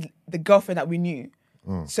you weren't the girlfriend that we knew.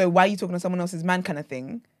 Oh. So why are you talking to someone else's man kind of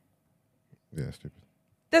thing? Yeah, stupid.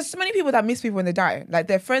 There's so many people that miss people when they die. Like,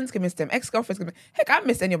 their friends can miss them, ex-girlfriends can miss. Heck, I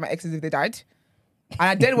missed any of my exes if they died. And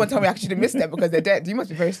I didn't want to tell me I should have missed them because they're dead. You must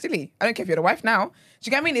be very silly. I don't care if you're the wife now. Do you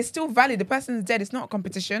get what I mean? It's still valid. The person's dead. It's not a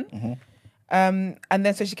competition. Mm-hmm. And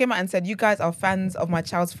then so she came out and said, you guys are fans of my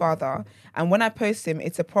child's father. And when I post him,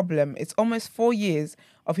 it's a problem. It's almost 4 years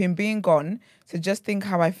of him being gone. So just think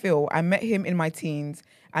how I feel. I met him in my teens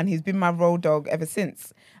and he's been my road dog ever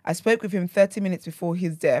since. I spoke with him 30 minutes before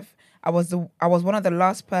his death. I was one of the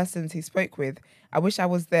last persons he spoke with. I wish I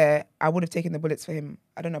was there. I would have taken the bullets for him.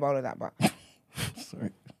 I don't know about all of that, but...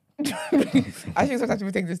 Sorry. I think sometimes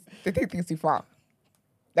people they take things too far.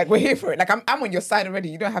 Like, we're here for it. Like, I'm on your side already.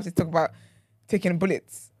 You don't have to talk about taking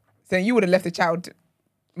bullets. Saying you would have left the child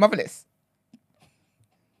motherless.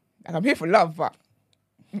 Like, I'm here for love, but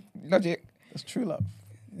logic. It's true love.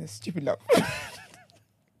 It's stupid love.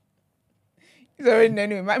 He's already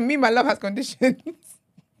know. My love has conditions.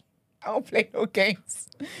 I don't play no games.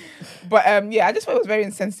 But yeah, I just thought it was very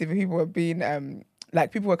insensitive if people were being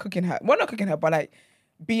like, people were cooking her. Well, not cooking her, but like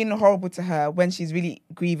being horrible to her when she's really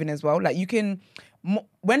grieving as well. Like, you can,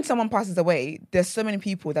 when someone passes away, there's so many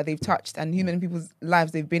people that they've touched and many people's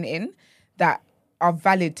lives they've been in that are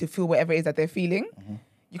valid to feel whatever it is that they're feeling. Mm-hmm.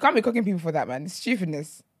 You can't be cooking people for that, man. It's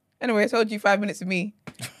stupidness. Anyway, I told you 5 minutes with me.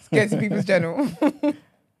 Let's get to People's Journal.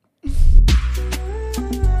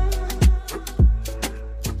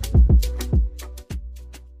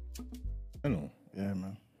 I know. Yeah,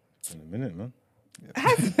 man. In a minute, man.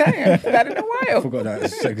 That in a while. I forgot that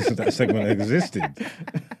segment existed.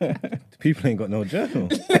 People ain't got no journal.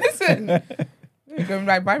 Listen, you're going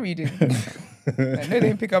right by reading. I know they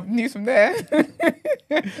didn't pick up news from there.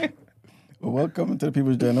 Well, welcome to the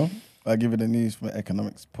People's Journal. I'll give you the news from an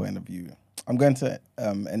economics point of view. I'm going to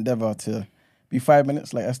endeavour to be 5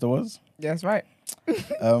 minutes like Esther was. Yeah, that's right.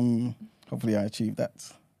 Hopefully I achieve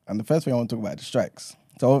that. And the first thing I want to talk about is the strikes.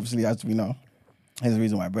 So obviously, as we know, here's the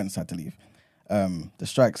reason why Brent's had to leave. The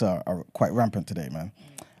strikes are quite rampant today, man.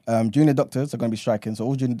 Junior doctors are going to be striking. So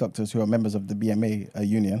all junior doctors who are members of the BMA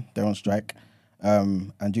union, they're on strike.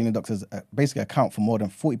 And junior doctors basically account for more than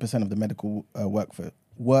 40% of the medical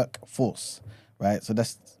workforce, right? So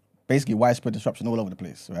that's basically widespread disruption all over the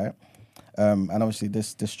place, right? And obviously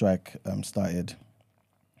this strike started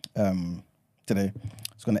today.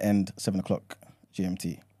 It's going to end 7 o'clock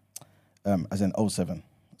GMT, as in 07,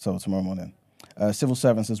 so tomorrow morning. Civil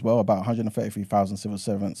servants as well, about 133,000 civil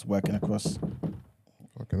servants working across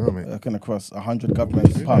 100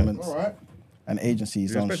 government departments and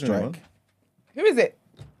agencies on strike. Who is it?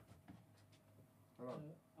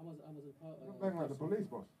 Bang like the police,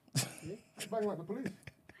 boss. Bang like the police.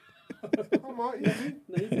 Come on, easy.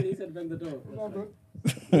 No, he said bang the door. It's all good.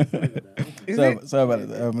 Sorry about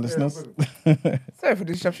it, listeners. Sorry for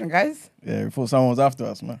the disruption, guys. Yeah, we thought someone was after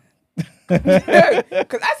us, man. No,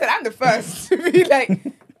 because I said I'm the first to be like,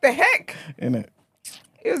 the heck? Innit?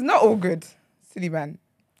 It was not all good. Silly man.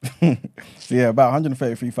 So yeah, about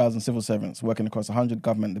 133,000 civil servants working across 100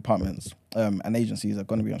 government departments and agencies are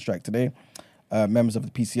going to be on strike today. Members of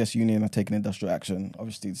the PCS union are taking industrial action.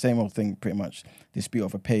 Obviously, the same old thing, pretty much. Dispute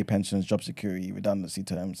over pay, pensions, job security, redundancy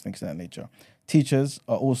terms, things of that nature. Teachers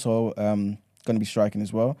are also going to be striking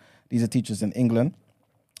as well. These are teachers in England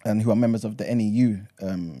and who are members of the NEU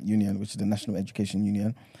union, which is the National Education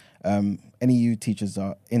Union. NEU teachers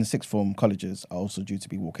are in sixth form colleges are also due to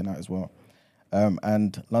be walking out as well.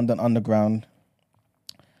 And London Underground,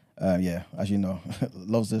 as you know,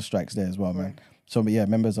 loads of strikes there as well, man. So, but yeah,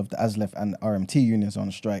 members of the ASLEF and RMT unions are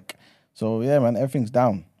on strike. So, yeah, man, everything's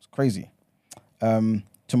down. It's crazy.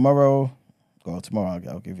 Tomorrow, I'll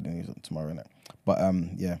give you the news tomorrow, innit? But,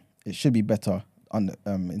 yeah, it should be better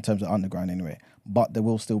in terms of underground anyway. But there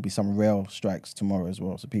will still be some rail strikes tomorrow as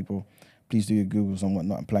well. So, people, please do your Googles and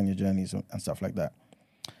whatnot and plan your journeys and stuff like that.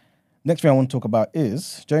 Next thing I want to talk about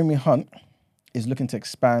is Jeremy Hunt is looking to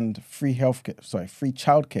expand free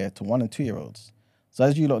childcare to 1 and 2 year olds. So,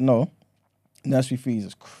 as you lot know, nursery fees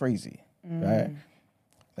is crazy, right?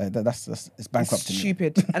 That's it's bankrupt. It's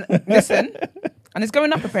stupid. And listen, and it's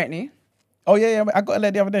going up apparently. Oh yeah. I got a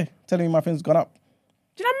letter the other day telling me my thing's gone up.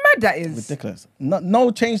 Do you know how mad that is? Ridiculous.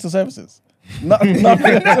 No change to services. Nothing.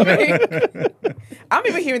 I'm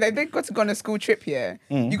even hearing that they've got to go on a school trip here.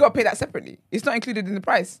 You got to pay that separately. It's not included in the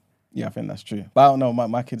price. Yeah, I think that's true. But I don't know.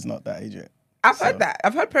 My kid's not that age yet. I've heard that.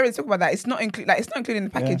 I've heard parents talk about that. It's not included in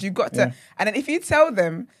the package. You've got to, and then if you tell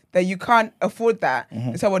them that you can't afford that,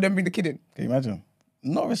 they say, well, then bring the kid in. Can you imagine?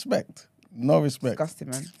 No respect.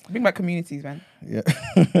 Disgusting, man. Bring back communities, man. Yeah.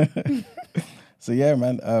 So yeah,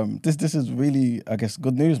 man. This is really, I guess,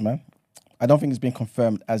 good news, man. I don't think it's been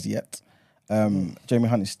confirmed as yet. Jeremy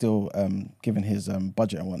Hunt is still giving his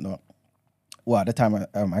budget and whatnot. Well, at the time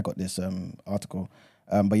I got this article.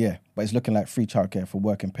 But it's looking like free childcare for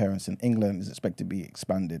working parents in England is expected to be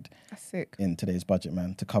expanded. That's sick. In today's budget,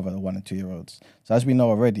 man, to cover the 1 and 2 year olds. So as we know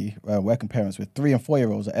already, working parents with 3 and 4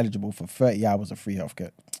 year olds are eligible for 30 hours of free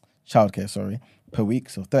childcare, per week.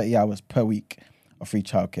 So 30 hours per week of free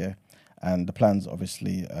childcare. And the plans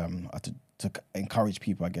obviously are to encourage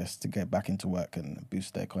people, I guess, to get back into work and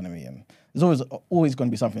boost the economy. And there's always going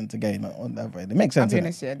to be something to gain on that way. It makes sense. I'll be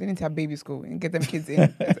honest, they need to have baby school and get them kids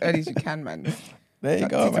in as early as you can, man. There you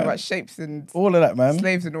go, man. About shapes and all of that, man.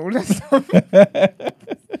 Slaves and all that stuff.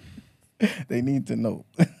 They need to know.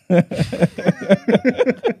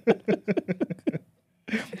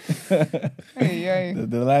 Hey.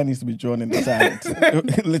 The line needs to be drawn in the sand,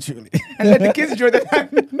 literally. And let the kids draw the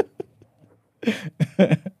line.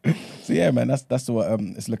 So yeah, man, that's what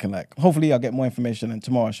it's looking like. Hopefully, I'll get more information, and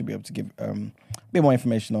tomorrow I should be able to give a bit more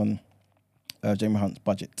information on Jamie Hunt's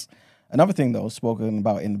budget. Another thing that was spoken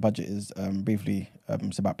about in the budget is briefly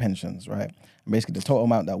it's about pensions, right? And basically, the total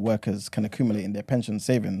amount that workers can accumulate in their pension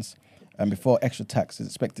savings before extra tax is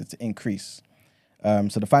expected to increase.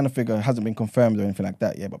 So the final figure hasn't been confirmed or anything like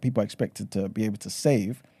that yet, but people are expected to be able to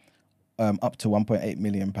save up to £1.8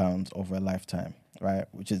 million over a lifetime, right?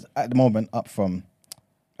 Which is at the moment it's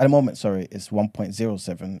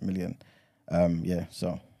 1.07 million.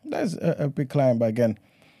 So that's a big climb, but again,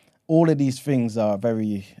 all of these things are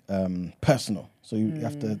very personal, so you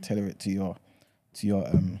have to tailor it to your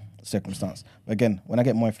circumstance. But again, when I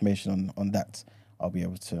get more information on that, I'll be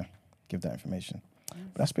able to give that information.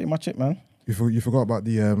 But that's pretty much it, man. You forgot about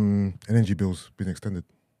the energy bills being extended.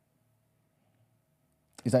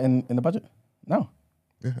 Is that in the budget? No.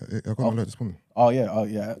 Yeah, I got an alert this morning. Oh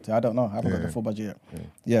yeah. I don't know. I haven't got the full budget yet.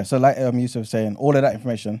 Yeah. So like Yusuf was saying, all of that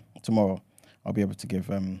information tomorrow, I'll be able to give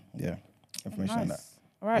information on that.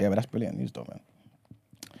 All right. Yeah, but that's brilliant news, though, man.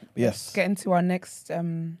 But yes. Let's get into our next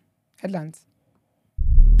headlines.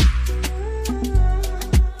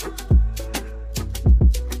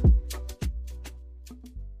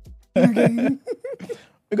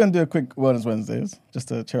 We're going to do a quick Wellness Wednesdays, just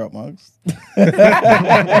to cheer up Marks. Your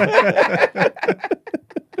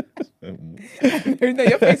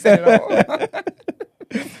face said it all.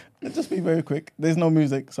 It'll just be very quick. There's no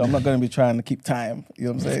music, so I'm not going to be trying to keep time.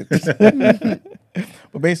 You know what I'm saying?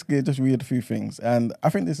 But basically, just read a few things. And I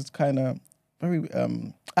think this is kind of very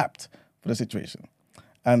apt for the situation.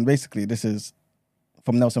 And basically, this is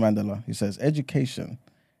from Nelson Mandela, who says, education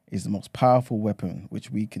is the most powerful weapon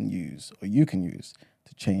which we can use, or you can use,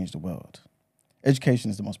 to change the world.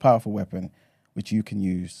 Education is the most powerful weapon which you can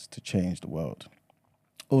use to change the world.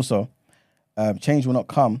 Also, change will not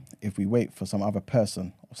come if we wait for some other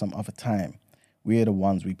person or some other time. We are the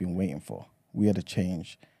ones we've been waiting for. We are the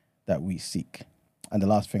change that we seek. And the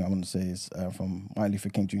last thing I want to say is from Martin Luther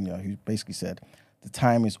King Jr., who basically said, the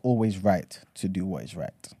time is always right to do what is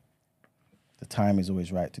right. The time is always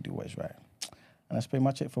right to do what is right. And that's pretty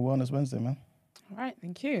much it for Wellness Wednesday, man. All right,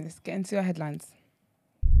 thank you. Let's get into our headlines.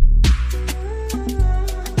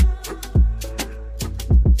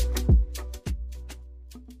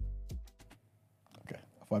 Okay,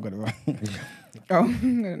 I thought I got it wrong. Oh,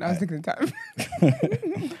 no, I was thinking of time.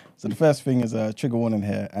 So the first thing is a trigger warning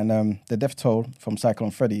here. And the death toll from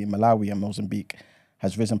Cyclone Freddy in Malawi and Mozambique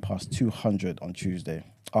has risen past 200 on Tuesday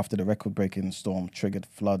after the record-breaking storm triggered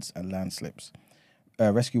floods and landslips.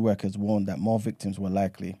 Rescue workers warned that more victims were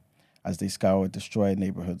likely as they scoured destroyed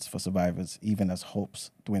neighborhoods for survivors, even as hopes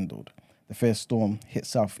dwindled. The fierce storm hit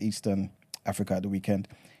southeastern Africa at the weekend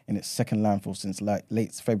in its second landfall since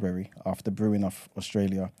late February after brewing off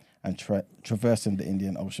Australia and traversing the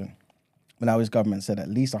Indian Ocean. Malawi's government said at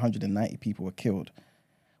least 190 people were killed,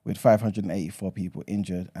 with 584 people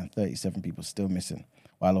injured and 37 people still missing,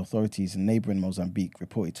 while authorities in neighboring Mozambique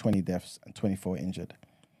reported 20 deaths and 24 injured.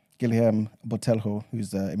 Guilherme Botelho,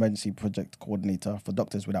 who's the emergency project coordinator for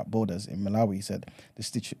Doctors Without Borders in Malawi, said the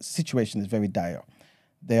situation is very dire.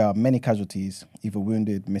 There are many casualties, either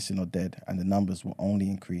wounded, missing or dead, and the numbers will only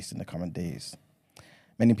increase in the coming days.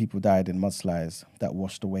 Many people died in mudslides that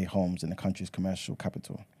washed away homes in the country's commercial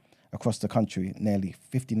capital. Across the country, nearly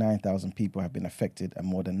 59,000 people have been affected and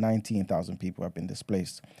more than 19,000 people have been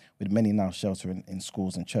displaced, with many now sheltering in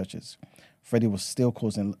schools and churches. I don't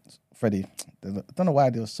know why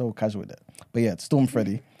they were so casual with it. But yeah, Storm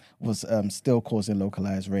Freddy was still causing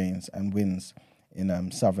localized rains and winds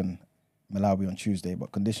in southern Malawi on Tuesday,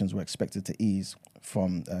 but conditions were expected to ease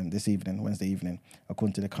from Wednesday evening,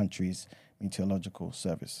 according to the country's meteorological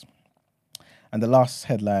service. And the last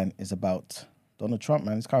headline is about Donald Trump,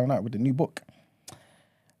 man. He's coming out with a new book.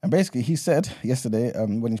 And basically, he said yesterday,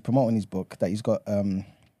 when he's promoting his book, that he's got, well,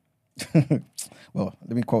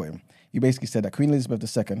 let me quote him. He basically said that Queen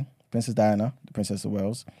Elizabeth II, Princess Diana, the Princess of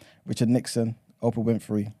Wales, Richard Nixon, Oprah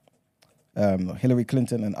Winfrey, Hillary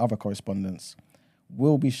Clinton, and other correspondents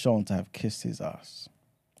will be shown to have kissed his ass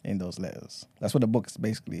in those letters. That's what the book's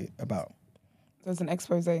basically about. So it's an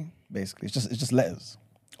expose. Basically, it's just letters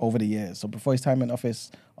over the years. So before his time in office,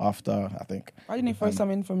 after, I think. Why didn't he throw some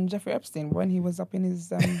in from Jeffrey Epstein when he was up in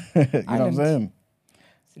his you know what I'm saying?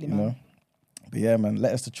 Silly man. Know? But yeah, man,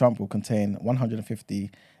 letters to Trump will contain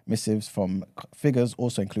 150 missives from figures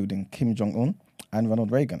also including Kim Jong-un and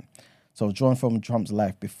Ronald Reagan. So drawn from Trump's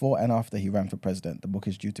life before and after he ran for president, the book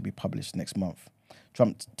is due to be published next month.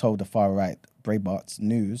 Trump told the far-right Breitbart's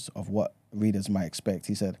news of what readers might expect.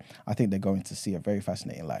 He said, "I think they're going to see a very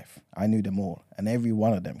fascinating life. I knew them all, and every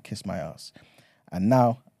one of them kissed my ass. And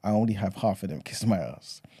now I only have half of them kissing my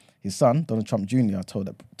ass." His son, Donald Trump Jr., told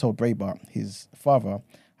Breitbart his father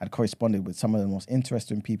had corresponded with some of the most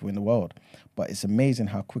interesting people in the world, but it's amazing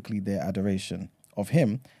how quickly their adoration of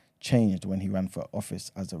him changed when he ran for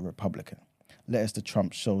office as a Republican. Letters to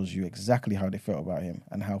Trump shows you exactly how they felt about him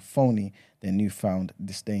and how phony their newfound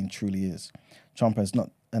disdain truly is. Trump has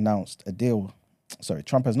not announced a deal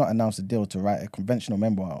to write a conventional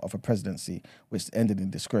memoir of a presidency which ended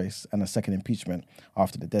in disgrace and a second impeachment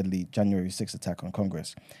after the deadly January 6th attack on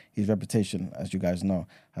Congress. His reputation, as you guys know,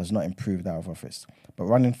 has not improved out of office. But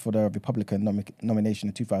running for the Republican nomination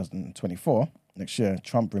in 2024, next year,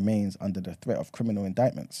 Trump remains under the threat of criminal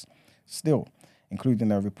indictments. Still,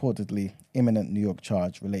 including a reportedly imminent New York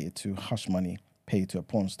charge related to hush money paid to a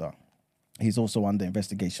porn star. He's also under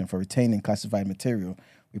investigation for retaining classified material,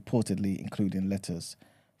 reportedly including letters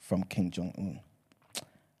from Kim Jong-un.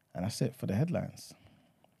 And that's it for the headlines.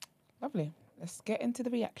 Lovely. Let's get into the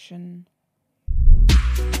reaction.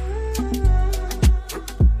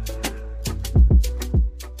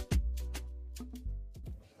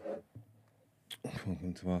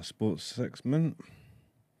 Welcome to our sports segment.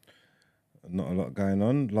 Not a lot going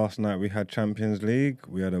on. Last night we had Champions League.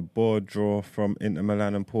 We had a board draw from Inter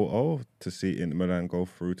Milan and Porto to see Inter Milan go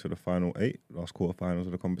through to the final 8, last quarterfinals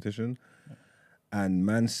of the competition. And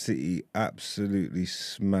Man City absolutely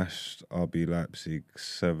smashed RB Leipzig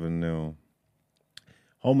 7-0.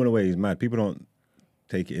 Home and away is mad. People don't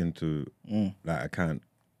take it into account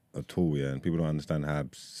at all, yeah. And people don't understand how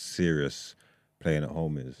serious playing at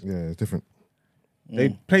home is. Yeah, it's different. They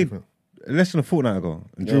played less than a fortnight ago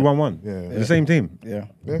and drew 1-1. Yeah. The same team. Yeah.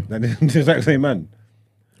 The exact same man.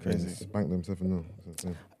 Crazy. Spanked them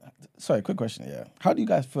 7-0. Sorry, quick question, yeah. How do you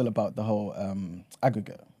guys feel about the whole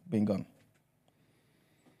aggregate being gone?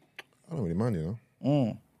 I don't really mind, you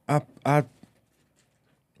know. I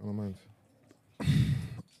don't mind.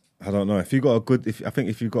 I don't know. If you got a good,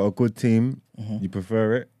 if you've got a good team, you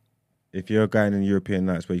prefer it. If you're a guy in European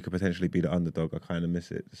nights where you could potentially be the underdog, I kind of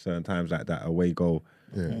miss it. Certain times like that away goal,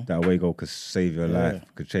 that away goal could save your life,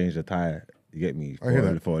 could change the tire. You get me?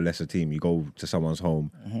 For a lesser team, you go to someone's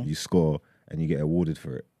home, you score, and you get awarded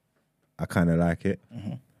for it. I kind of like it,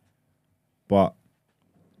 but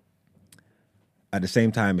at the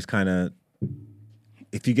same time, it's kind of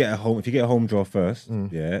if you get a home draw first,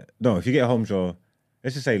 if you get a home draw.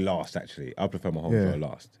 Let's just say last, actually. I prefer my home draw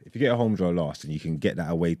last. If you get a home draw last and you can get that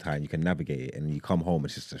away tie and you can navigate it and you come home,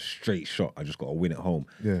 it's just a straight shot. I just got to win at home.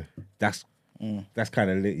 Yeah. That's kind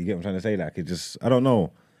of lit. You get what I'm trying to say? Like, it just, I don't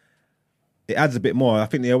know. It adds a bit more. I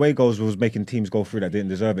think the away goals was making teams go through that didn't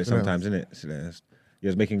deserve it sometimes, innit? It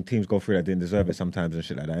was making teams go through that didn't deserve it sometimes and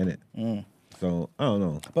shit like that, innit? So, I don't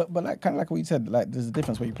know. But like kind of like what you said, like there's a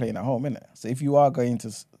difference when you're playing at home, innit? So if you are going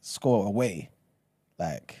to score away,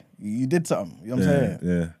 like, you did something. You know what I'm saying?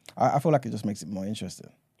 Yeah. I feel like it just makes it more interesting.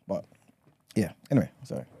 But, yeah. Anyway,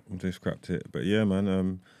 sorry. I just scrapped it. But, yeah,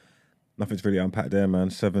 man, nothing's really unpacked there, man.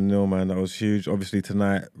 7-0, man. That was huge. Obviously,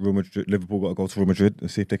 tonight, Liverpool got to go to Real Madrid and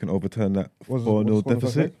see if they can overturn that 4-0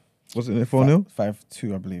 deficit. Wasn't it 4-0?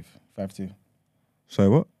 5-2, I believe. 5-2. Sorry,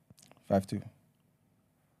 what? 5-2.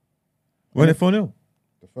 Wasn't it 4-0?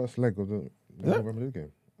 The first leg of the Real Madrid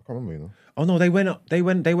game. I can't remember, you know. Oh no, they went up. They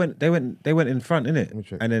went in front,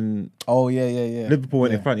 innit? And then Liverpool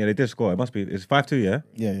went in front. Yeah, they did score. It must be. It's 5-2, yeah.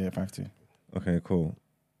 Yeah, 5-2. Okay, cool.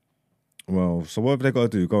 Well, so what have they got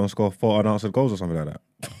to do? Go and score 4 unanswered goals or something like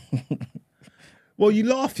that? Well, you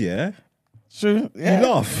laugh, yeah. True. Yeah. You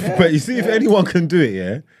laugh, but you see, if anyone can do it,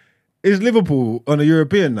 yeah, it's Liverpool on a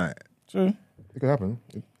European night. True. It could happen.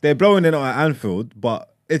 They're blowing it out at Anfield,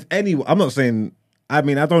 but if anyone, I'm not saying. I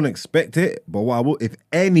mean, I don't expect it, but if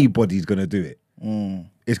anybody's going to do it,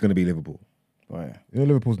 it's going to be Liverpool. Right. You know,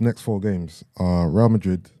 Liverpool's next 4 games are Real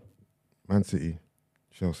Madrid, Man City,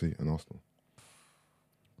 Chelsea, and Arsenal.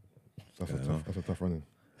 That's a tough running.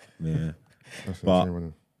 Yeah. That's but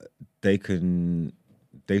running. They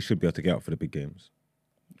should be able to get out for the big games.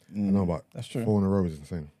 I know, but that's true. 4 in a row is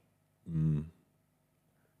insane.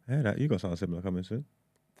 Yeah, you got something similar coming soon.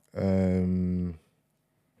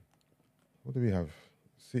 What do we have?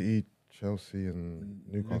 City, Chelsea, and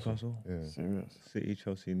Newcastle. Yeah. Serious. City,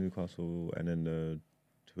 Chelsea, Newcastle, and then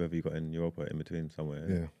whoever you got in Europa in between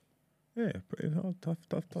somewhere. Yeah, pretty hard. Tough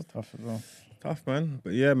as well. Tough, man.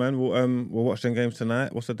 But yeah, man, we'll watch them games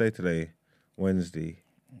tonight. What's the day today? Wednesday.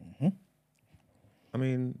 I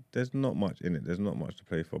mean, there's not much in it. There's not much to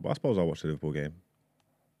play for. But I suppose I'll watch the Liverpool game.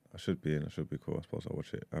 I should be in. I should be cool. I suppose I'll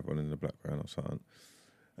watch it. Have one in the background or something.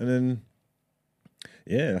 And then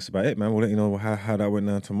Yeah, that's about it, man. We'll let you know how that went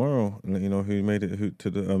down tomorrow, and let you know who made it to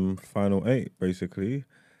the final 8. Basically,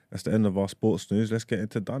 that's the end of our sports news. Let's get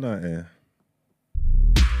into Done Out Here.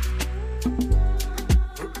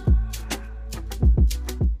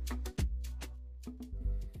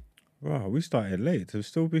 Wow, we started late to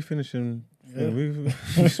still be finishing. Yeah. We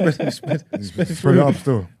sped it up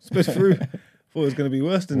still. Sped through. Thought it was going to be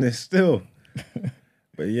worse than this still.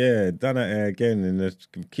 But yeah, Done Out Here again. And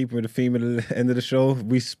keeping with the theme of the end of the show,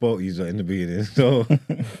 we spoke you in the beginning. So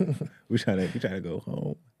we trying to go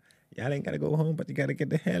home. Y'all ain't got to go home, but you got to get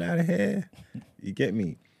the hell out of here. You get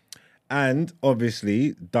me? And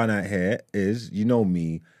obviously, Done Out Here is, you know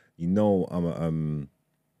me, you know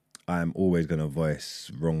I'm always going to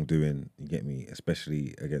voice wrongdoing, you get me?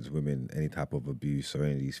 Especially against women, any type of abuse or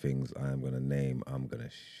any of these things I am going to name, I'm going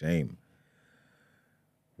to shame.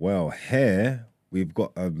 Well, here we've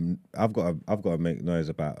got, I've got to make noise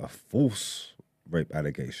about a false rape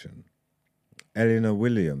allegation. Eleanor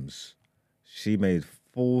Williams, she made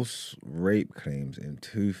false rape claims in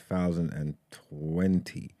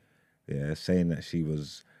 2020. Yeah, saying that she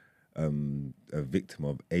was a victim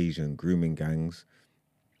of Asian grooming gangs,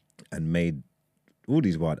 and made all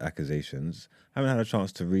these wild accusations. Haven't had a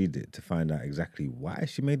chance to read it to find out exactly why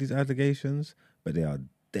she made these allegations, but they are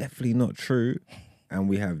definitely not true. And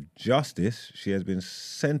we have justice. She has been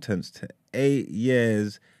sentenced to 8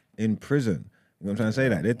 years in prison. You know what I'm trying to say?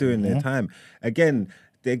 That they're doing their time. Again,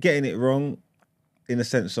 they're getting it wrong in the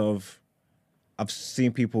sense of, I've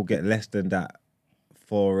seen people get less than that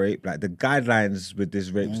for rape. Like the guidelines with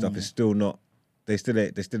this rape stuff is still not. They still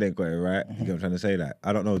ain't got it right. You know what I'm trying to say? That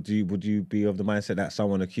I don't know. Would you be of the mindset that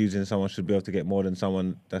someone accusing someone should be able to get more than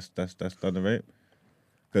someone that's done the rape?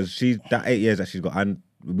 Because that 8 years that she's got, and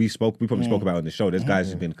we probably spoke about it on the show. There's guys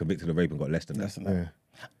who've been convicted of rape and got less than that.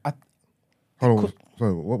 Yeah. Hold on.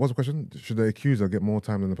 So what was the question? Should the accuser get more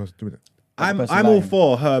time than the person doing it? I'm all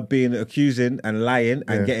for her being accusing and lying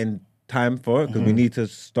and getting time for it, because we need to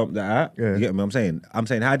stomp that out. You get what I'm saying? I'm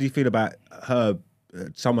saying, how do you feel about her?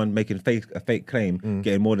 Someone making a fake claim,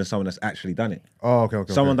 getting more than someone that's actually done it. Oh,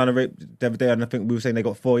 okay. Someone done a rape the other day, and I think we were saying they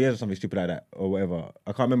got 4 years or something stupid like that, or whatever.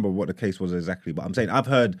 I can't remember what the case was exactly, but I'm saying I've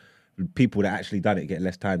heard people that actually done it get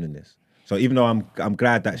less time than this. So even though I'm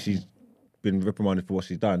glad that she's been reprimanded for what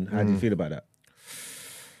she's done, how do you feel about that?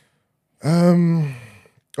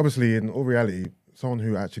 Obviously, in all reality, someone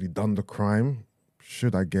who actually done the crime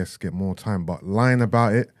should, I guess, get more time. But lying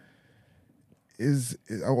about it,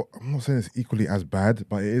 I'm not saying it's equally as bad,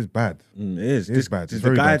 but it is bad. It is. It is bad. It's the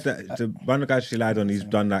very guy bad. One of the guys she lied on, he's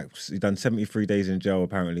done 73 days in jail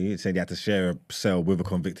apparently. He said he had to share a cell with a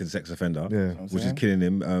convicted sex offender, which is killing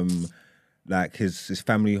him. Like his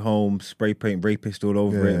family home, spray paint rapist all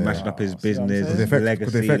over it, mashing up his business, his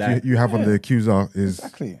legacy. The effect you have on the accuser is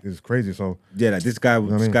crazy. So yeah, like this guy's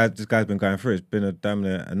been going through. It's been a damn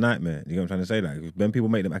near a nightmare. You know what I'm trying to say? Like when people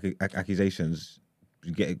make them accusations,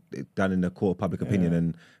 you get it done in the court of public opinion,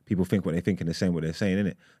 and people think what they think and they're saying what they're saying,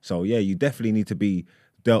 innit? So yeah, you definitely need to be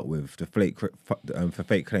dealt with for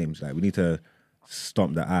fake claims. Like we need to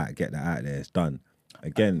stomp that out, get that out there. It's done.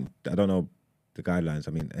 Again, I don't know the guidelines.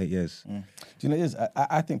 I mean, 8 years. Do you know what it is?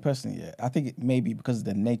 I think personally, I think it may be because of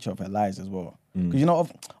the nature of her lies as well. Because you know,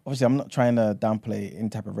 obviously, I'm not trying to downplay any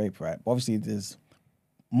type of rape, right? But obviously, there's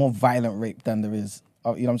more violent rape than there is.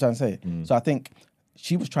 You know what I'm trying to say? So I think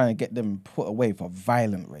she was trying to get them put away for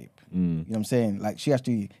violent rape. You know what I'm saying? Like she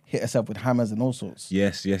actually hit herself with hammers and all sorts.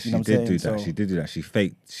 Yes, she did do that. She did do that. She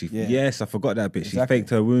faked. Yes, I forgot that bit. Exactly. She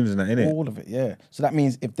faked her wounds and that, innit? All of it, yeah. So that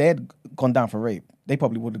means if they had gone down for rape, they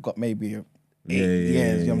probably would have got maybe 8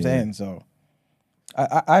 years. You know what I'm saying? So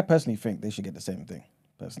I personally think they should get the same thing.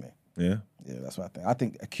 Personally, yeah, that's what I think. I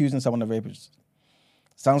think accusing someone of rape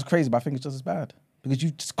sounds crazy, but I think it's just as bad because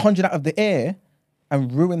you just conjured out of the air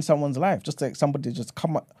and ruin someone's life. Just like somebody just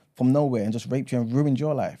come up from nowhere and just raped you and ruined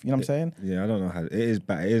your life. You know what I'm saying? Yeah, I don't know how it is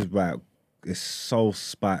bad. It is bad. It's so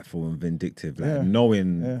spiteful and vindictive. Like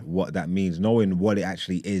knowing what that means, knowing what it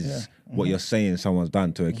actually is, what you're saying someone's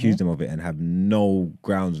done, to accuse them of it and have no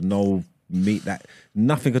grounds, no meat, that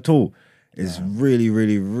nothing at all. It's really,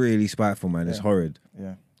 really, really spiteful, man. It's horrid.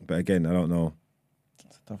 Yeah. But again, I don't know.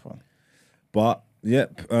 It's a tough one. But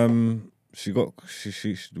yep, she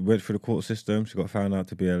went through the court system. She got found out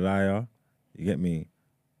to be a liar. You get me?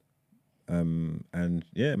 And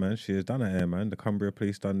yeah, man, she has done it here, man. The Cumbria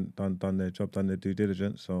police done their job, done their due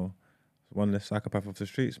diligence. So one less psychopath off the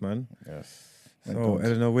streets, man. Yes. So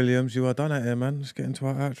Eleanor Williams, you are done it here, man. Let's get into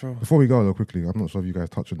our outro. Before we go though, quickly, I'm not sure if you guys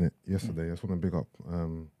touched on it yesterday. I just want to big up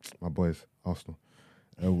my boys, Arsenal.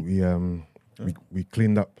 We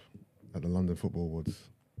cleaned up at the London Football Awards.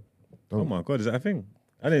 Oh my God, is that a thing?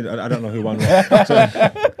 I don't know who won what. So,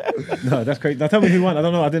 no, that's crazy. Now tell me who won. I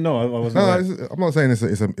don't know. I didn't know. I wasn't. No, I'm not saying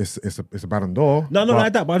it's a Ballon d'Or. No, not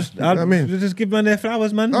like that. But I mean, just give man their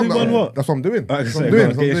flowers, man. Who won what? That's what I'm doing. Right, That's what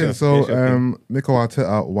I'm doing. So, Mikel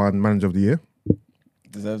Arteta won Manager of the Year.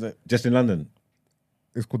 Deserves it. Just in London.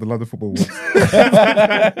 It's called the London Football Awards.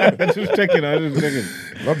 Just checking.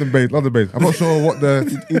 London based. I'm not sure what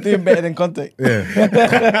the. You're doing better than Conte.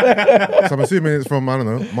 Yeah. So I'm assuming it's from, I don't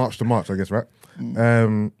know, March to March, I guess, right?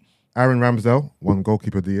 Aaron Ramsdale won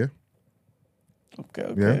Goalkeeper of the Year.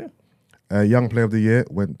 Okay. Yeah. Young Player of the Year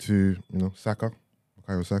went to, Saka,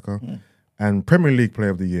 Bukayo Saka. And Premier League Player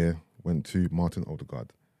of the Year went to Martin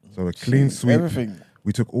Odegaard. So a clean sweep. Everything.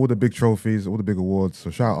 We took all the big trophies, all the big awards. So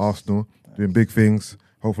shout out Arsenal, doing big things.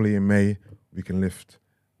 Hopefully in May, we can lift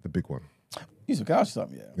the big one. Yusuf, can I ask you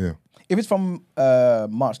something? Yeah. If it's from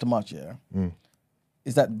March to March,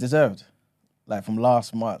 is that deserved? Like from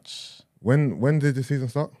last March? When did the season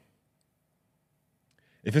start?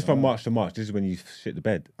 If it's from March to March, this is when you shit the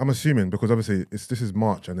bed. I'm assuming, because obviously this is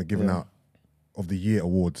March and they're giving out of the year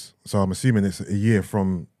awards. So I'm assuming it's a year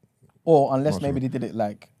from. Or unless March maybe they did it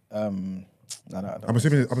like. I'm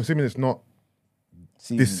assuming it's not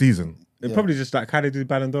this season. It's probably just like how they do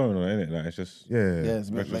Ballon d'Or, isn't it? Like it's just it's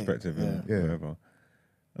a bit retrospective and whatever.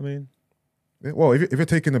 I mean, well, if you're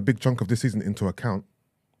taking a big chunk of this season into account,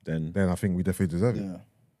 then I think we definitely deserve it.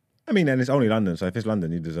 I mean, and it's only London, so if it's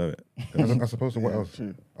London, you deserve it. I suppose. So what else?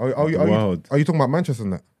 True. Are you talking about Manchester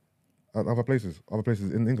and that? Other places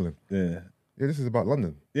in England? Yeah. Yeah, this is about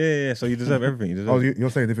London. Yeah. So you deserve everything. You deserve you're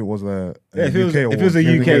saying if it was a if it was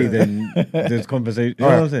a UK, then there's conversation. You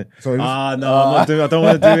know what I'm saying? So no, I'm not doing. I don't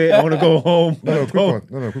want to do it. I want to go home.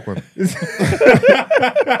 Quick one.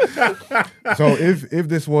 So if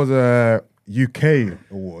this was a UK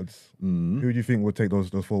awards, who do you think would take those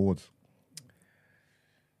 4 awards?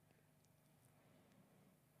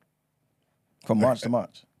 From March to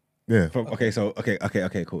March. Yeah. Okay,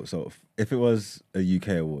 cool. So if it was a UK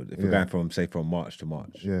award, if we're going from March to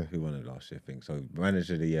March, who won it last year? I think so.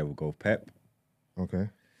 Manager of the Year will go Pep. Okay.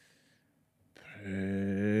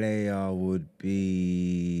 Player would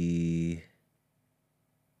be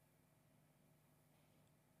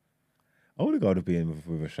Odegaard would be in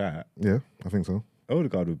with a shot. Yeah, I think so.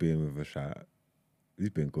 Odegaard would be in with a shot. He's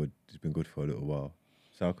been good. He's been good for a little while.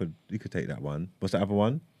 So you could take that one. What's the other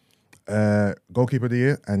one? Goalkeeper of the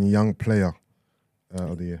Year and Young Player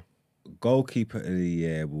of the Year. Goalkeeper of the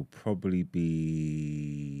Year will probably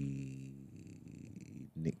be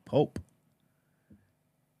Nick Pope.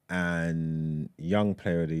 And Young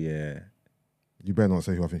Player of the Year. You better not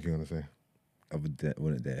say who I think you're going to say. I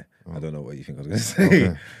wouldn't dare. I don't know what you think I was going to say.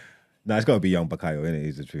 Okay. No, it's got to be Young Bukayo, innit?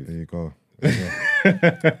 He's the truth. There you go.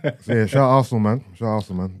 So yeah, shout out Arsenal, man.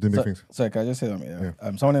 Doing big things. Sorry, can I just say something? Yeah.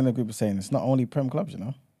 Someone in the group was saying it's not only Prem clubs, you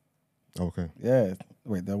know? Okay. Yeah.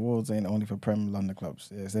 Wait, the awards ain't only for Prem London clubs.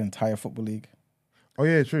 Yeah, it's the entire Football League. Oh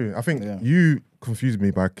yeah, true. I think you confused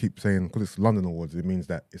me by keep saying, because it's London awards, it means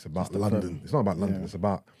that it's about London. It's not about London. It's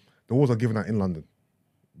about the awards are given out in London.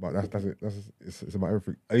 But that's it. It's about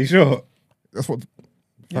everything. Are you sure? That's what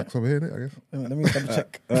facts over here, innit, I guess. Let me double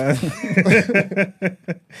check.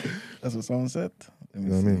 That's what someone said. You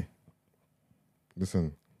know what I mean?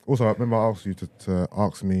 Listen. Also, I remember I asked you to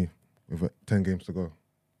ask me with 10 games to go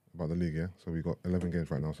about the league, yeah? So we got 11 games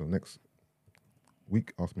right now. So next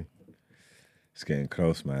week, ask me. It's getting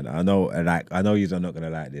close, man. I know you're not gonna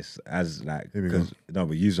like this, because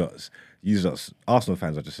Arsenal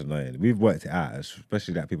fans are just annoying. We've worked it out,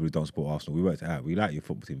 especially people who don't support Arsenal. We worked it out. We like your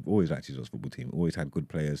football team. We've always liked your football team. Always had good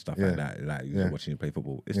players, stuff like that. Like watching you play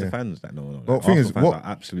football. It's the fans that know. Well, thing is, fans are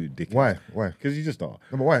absolute dickheads. Why? Because you just are.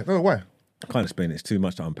 No, but why? I can't explain it. It's too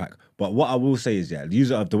much to unpack. But what I will say is,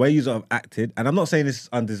 the way you have acted, and I'm not saying this is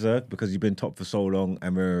undeserved because you've been top for so long,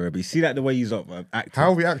 but you see that the way you have acted. How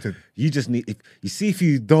have we acted? You just need. If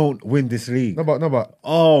you don't win this league. No, but.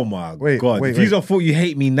 Oh my God! If you thought you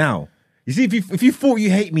hate me now, you see, if you thought you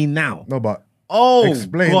hate me now. No, but.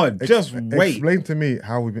 Explain. Wait. Explain to me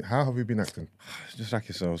how have we been acting? Just like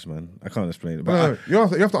yourselves, man. I can't explain it. But you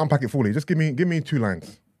have to unpack it fully. Just give me 2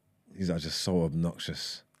 lines. These are just so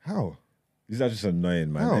obnoxious. How? These are just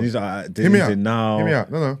annoying, man. How? And these are Hear me out. Now. Hear me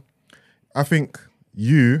out. No. I think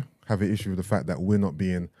you have an issue with the fact that we're not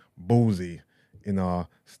being ballsy in our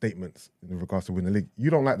statements in regards to winning the league. You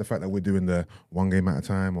don't like the fact that we're doing the 1 game at a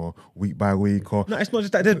time or week by week or... No, it's not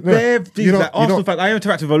just that. There's Arsenal fans. I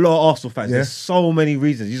interact with a lot of Arsenal fans. Yeah. There's so many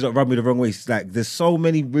reasons. You don't rub me the wrong way. It's like, there's so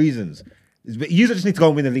many reasons. You just need to go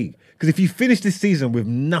and win the league. Because if you finish this season with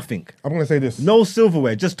nothing... I'm going to say this. No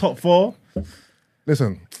silverware, just top 4.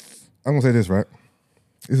 Listen, I'm going to say this, right?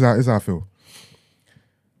 This is how I feel.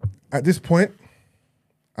 At this point,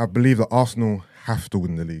 I believe that Arsenal have to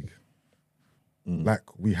win the league. Like,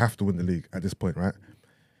 we have to win the league at this point, right?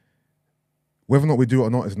 Whether or not we do it or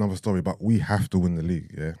not is another story, but we have to win the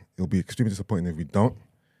league, yeah? It'll be extremely disappointing if we don't.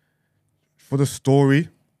 For the story,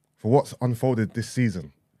 for what's unfolded this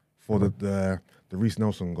season, for the Reece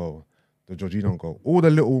Nelson goal, the Jorginho goal, all the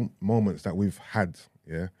little moments that we've had,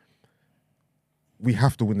 yeah? We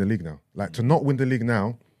have to win the league now. Like, to not win the league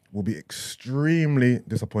now will be extremely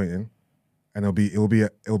disappointing, and it'll be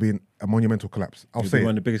a monumental collapse. I'll say one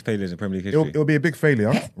of the biggest failures in Premier League history. It'll be a big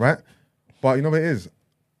failure, right? But you know what it is?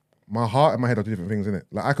 My heart and my head are two different things, innit?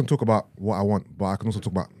 Like, I can talk about what I want, but I can also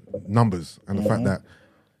talk about numbers and the fact that,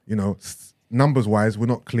 you know, numbers-wise, we're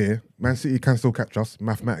not clear. Man City can still catch us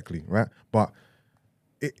mathematically, right? But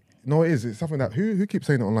it is. It's something that who keeps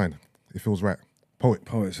saying it online? It feels right.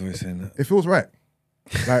 Poet's always saying that. It feels right.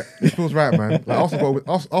 Like, it feels right, man. Like, Arsenal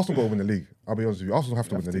got to win the league. I'll be honest with you. Arsenal have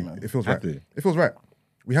to win the league. Man. It feels right. It feels right.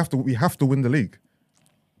 We have to win the league.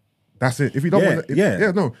 That's it. If we don't win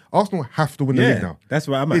no. Arsenal have to win the league now. That's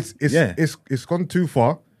where I'm at. It's gone too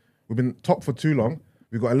far. We've been top for too long.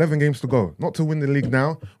 We've got 11 games to go. Not to win the league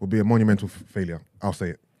now will be a monumental failure. I'll say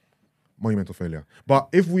it. Monumental failure. But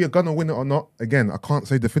if we are going to win it or not, again, I can't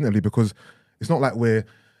say definitively because it's not like we're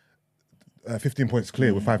 15 points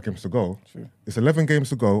clear with 5 games to go. True. It's 11 games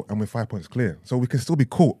to go and we're 5 points clear. So we can still be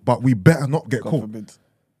caught, but we better not get caught. Forbid.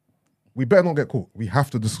 We better not get caught. We have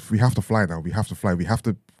to fly now. We have to fly. We have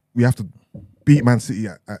to beat Man City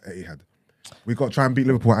at Etihad. We got to try and beat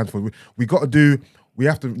Liverpool at Anfield. We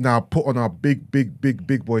have to now put on our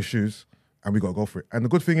big boy shoes and we got to go for it. And the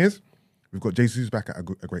good thing is, we've got Jesus back at a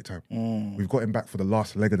great time. We've got him back for the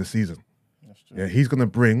last leg of the season. That's true. Yeah, he's going to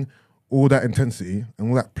bring all that intensity and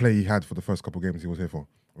all that play he had for the first couple of games he was here for,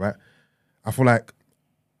 right? I feel like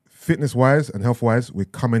fitness-wise and health-wise, we're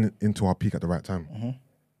coming into our peak at the right time,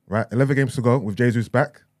 right? 11 games to go with Jesus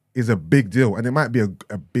back is a big deal, and it might be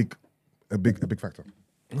a big factor.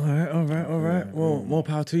 All right. Well, more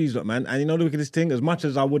power to you, man. And you know the wickedest thing, as much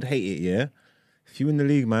as I would hate it, yeah, if you win the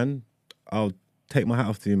league, man, I'll take my hat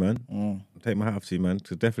off to you, man. Take my hat off to you, man.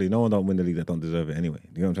 Because definitely no one don't win the league that don't deserve it anyway.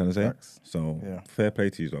 You know what I'm trying to say? Facts. So fair play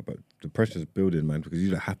to you, but the pressure's building, man, because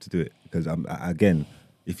you have to do it. Because again,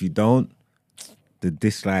 if you don't, the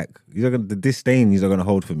disdain you're gonna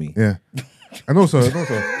hold for me. Yeah. And also, you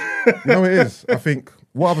know what it is? I think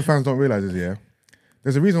what other fans don't realise is,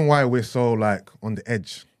 there's a reason why we're so like on the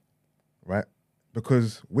edge, right?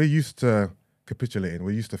 Because we're used to capitulating,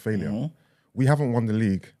 we're used to failure. We haven't won the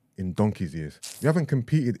league in donkey's years. We haven't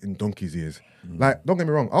competed in donkey's years. Like, don't get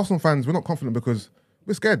me wrong, Arsenal fans, we're not confident because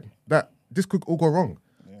we're scared that this could all go wrong.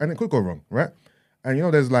 And it could go wrong, right? And you know,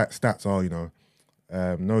 there's like stats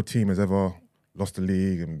no team has ever lost the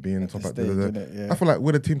league and being top at I feel like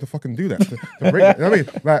we're the team to fucking do that. to break it. You know what I mean?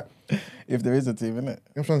 Like, if there is a team, innit? You know what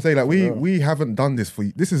I'm trying to say? Like, we haven't done this for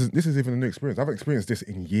this is even a new experience. I've experienced this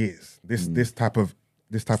in years. This type of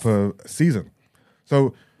season.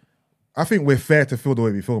 So I think we're fair to feel the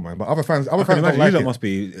way we feel, man. But other fans don't like it. Must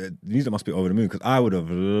be over the moon because I would have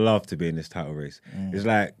loved to be in this title race. It's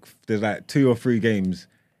like there's like two or three games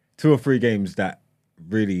that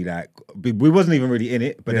really like we wasn't even really in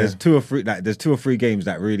it, but there's two or three games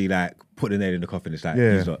that really like put the nail in the coffin. It's like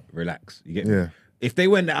relax, you get me? If they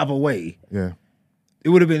went the other way, it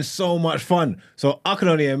would have been so much fun. So I can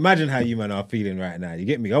only imagine how you man are feeling right now. You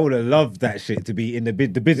get me? I would have loved that shit to be in the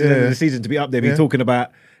business end of the season, to be up there, be talking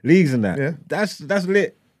about leagues and that. Yeah. That's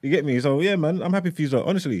lit. You get me? So yeah, man, I'm happy for you, so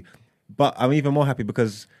honestly. But I'm even more happy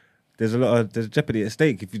because there's jeopardy at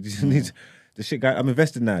stake. If you just need the shit, guy, I'm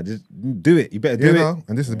invested now. Just do it. You better do it.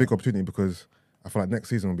 And this is a big opportunity because I feel like next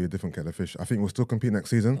season will be a different kettle of fish. I think we'll still compete next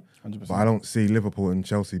season, 100%. But I don't see Liverpool and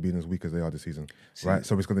Chelsea being as weak as they are this season, right?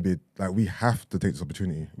 So it's going to be like we have to take this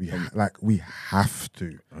opportunity. We have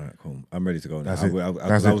to. All right, cool. I'm ready to go now. I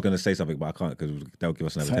was going to say something, but I can't because that'll give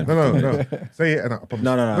us another 10. No. Say it, and I promise.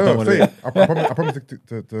 No. I don't want to say it. I promise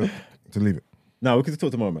to leave it. No, we can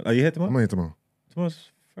talk tomorrow, man. Are you here tomorrow? I'm not here tomorrow.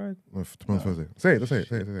 Tomorrow's Friday. No, tomorrow's Thursday. Say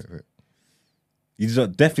it. You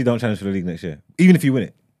definitely don't challenge for the league next year, even if you win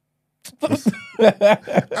it.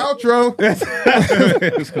 Outro.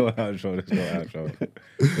 Let's go outro.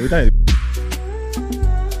 We're done.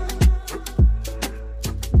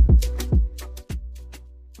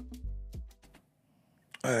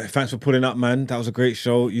 Thanks for pulling up, man. That was a great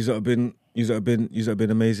show. You have been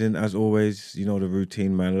amazing as always. You know the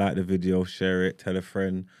routine, man. Like the video, share it, tell a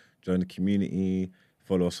friend, join the community,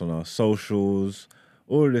 follow us on our socials.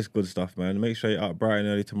 All of this good stuff, man. Make sure you're up bright and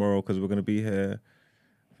early tomorrow because we're going to be here.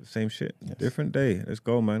 Same shit. Yes. Different day. Let's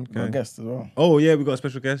go, man. Got a guest as well. Oh, yeah, we got a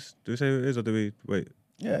special guest. Do we say who it is or do we wait?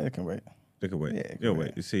 Yeah, they can wait. They can wait. Yeah, you'll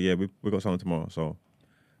wait. You see, yeah, we got someone tomorrow. So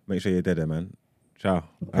Make sure you're dead there, man. Ciao.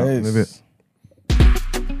 Peace. Out in a bit.